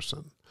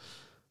Jefferson.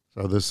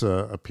 So this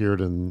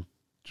appeared in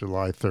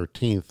July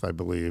 13th, I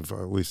believe,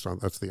 at least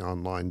that's the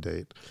online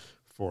date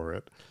for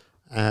it.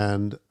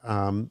 And,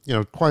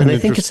 quite And I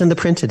think it's in the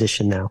print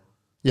edition now.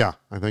 Yeah,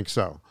 I think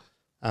so.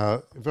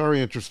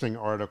 Very interesting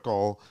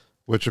article,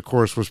 which, of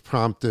course, was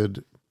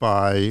prompted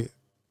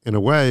in a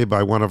way,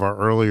 by one of our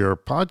earlier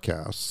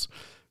podcasts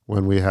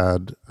when we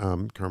had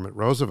Kermit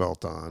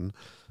Roosevelt on.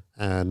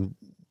 And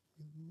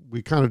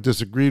we kind of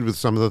disagreed with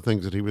some of the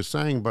things that he was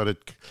saying, but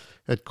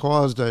it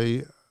caused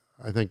I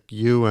think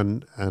you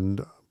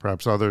and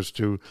perhaps others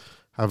to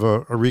have a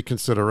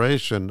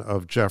reconsideration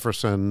of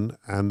Jefferson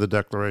and the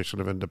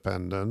Declaration of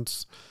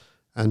Independence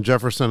and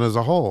Jefferson as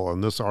a whole.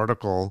 And this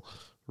article,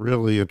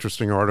 really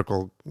interesting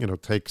article,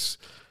 takes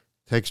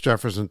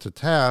Jefferson to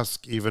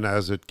task, even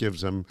as it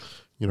gives him,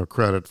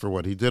 credit for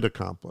what he did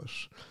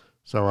accomplish.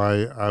 So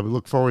I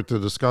look forward to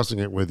discussing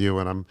it with you,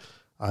 and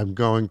I'm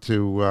going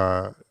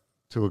to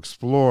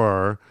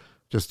explore,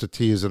 just to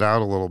tease it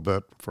out a little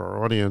bit for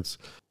our audience,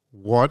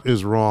 what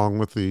is wrong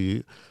with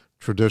the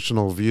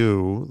traditional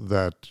view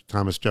that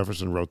Thomas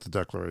Jefferson wrote the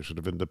Declaration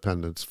of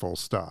Independence, full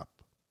stop.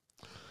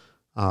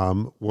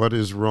 What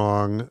is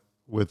wrong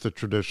with the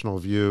traditional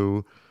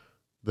view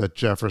that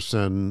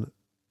Jefferson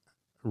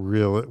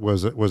really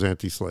was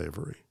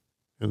anti-slavery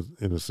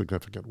in a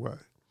significant way.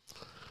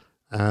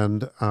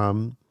 And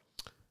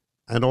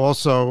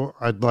also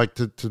I'd like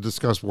to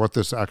discuss what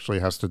this actually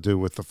has to do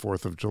with the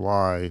 4th of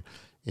July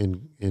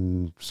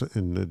in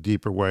a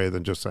deeper way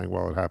than just saying,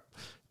 well,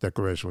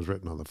 Declaration was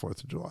written on the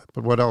 4th of July.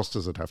 But what else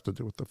does it have to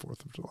do with the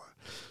 4th of July?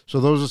 So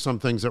those are some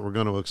things that we're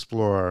going to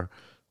explore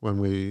when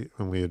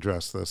we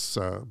address this.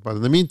 But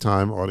in the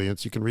meantime,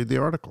 audience, you can read the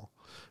article,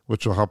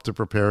 which will help to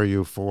prepare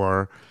you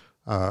for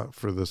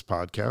this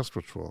podcast,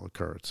 which will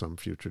occur at some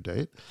future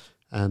date.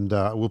 And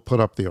we'll put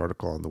up the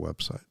article on the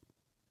website.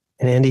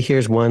 And Andy,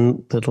 here's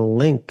one little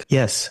link.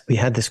 Yes, we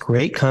had this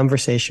great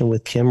conversation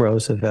with Kim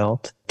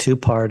Roosevelt,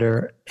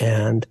 two-parter,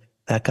 and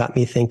that got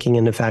me thinking.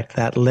 And in fact,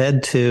 that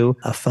led to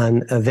a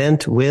fun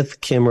event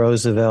with Kim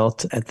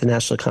Roosevelt at the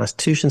National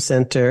Constitution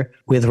Center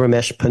with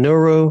Ramesh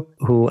Ponnuru,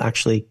 who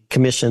actually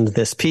commissioned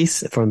this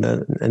piece from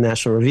the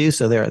National Review.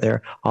 So there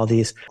are all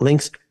these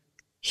links.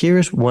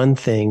 Here's one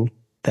thing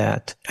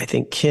that I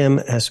think Kim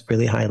has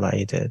really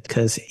highlighted,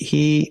 because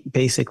he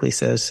basically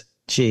says,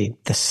 the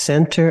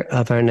center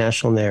of our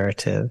national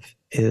narrative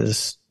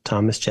is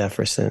Thomas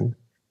Jefferson.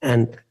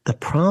 And the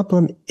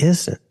problem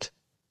isn't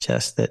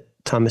just that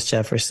Thomas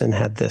Jefferson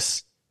had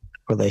this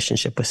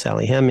relationship with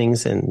Sally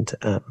Hemings and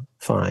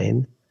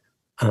fine,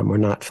 or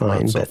not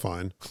fine. Not so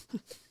fine.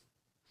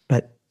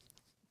 But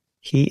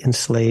he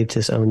enslaved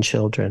his own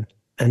children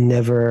and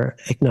never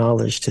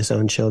acknowledged his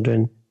own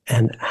children.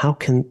 And how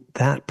can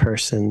that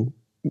person,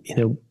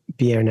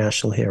 be our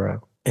national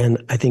hero?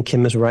 And I think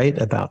Kim is right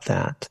about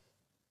that.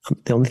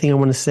 The only thing I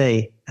want to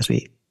say as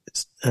we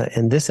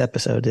end this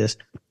episode is,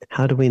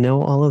 how do we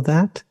know all of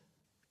that?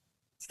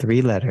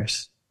 3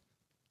 letters.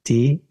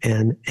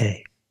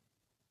 DNA.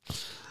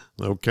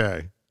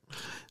 Okay.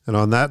 And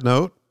on that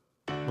note,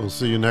 we'll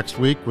see you next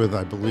week with,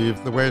 I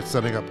believe, the way it's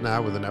setting up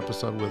now, with an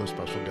episode with a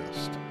special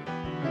guest.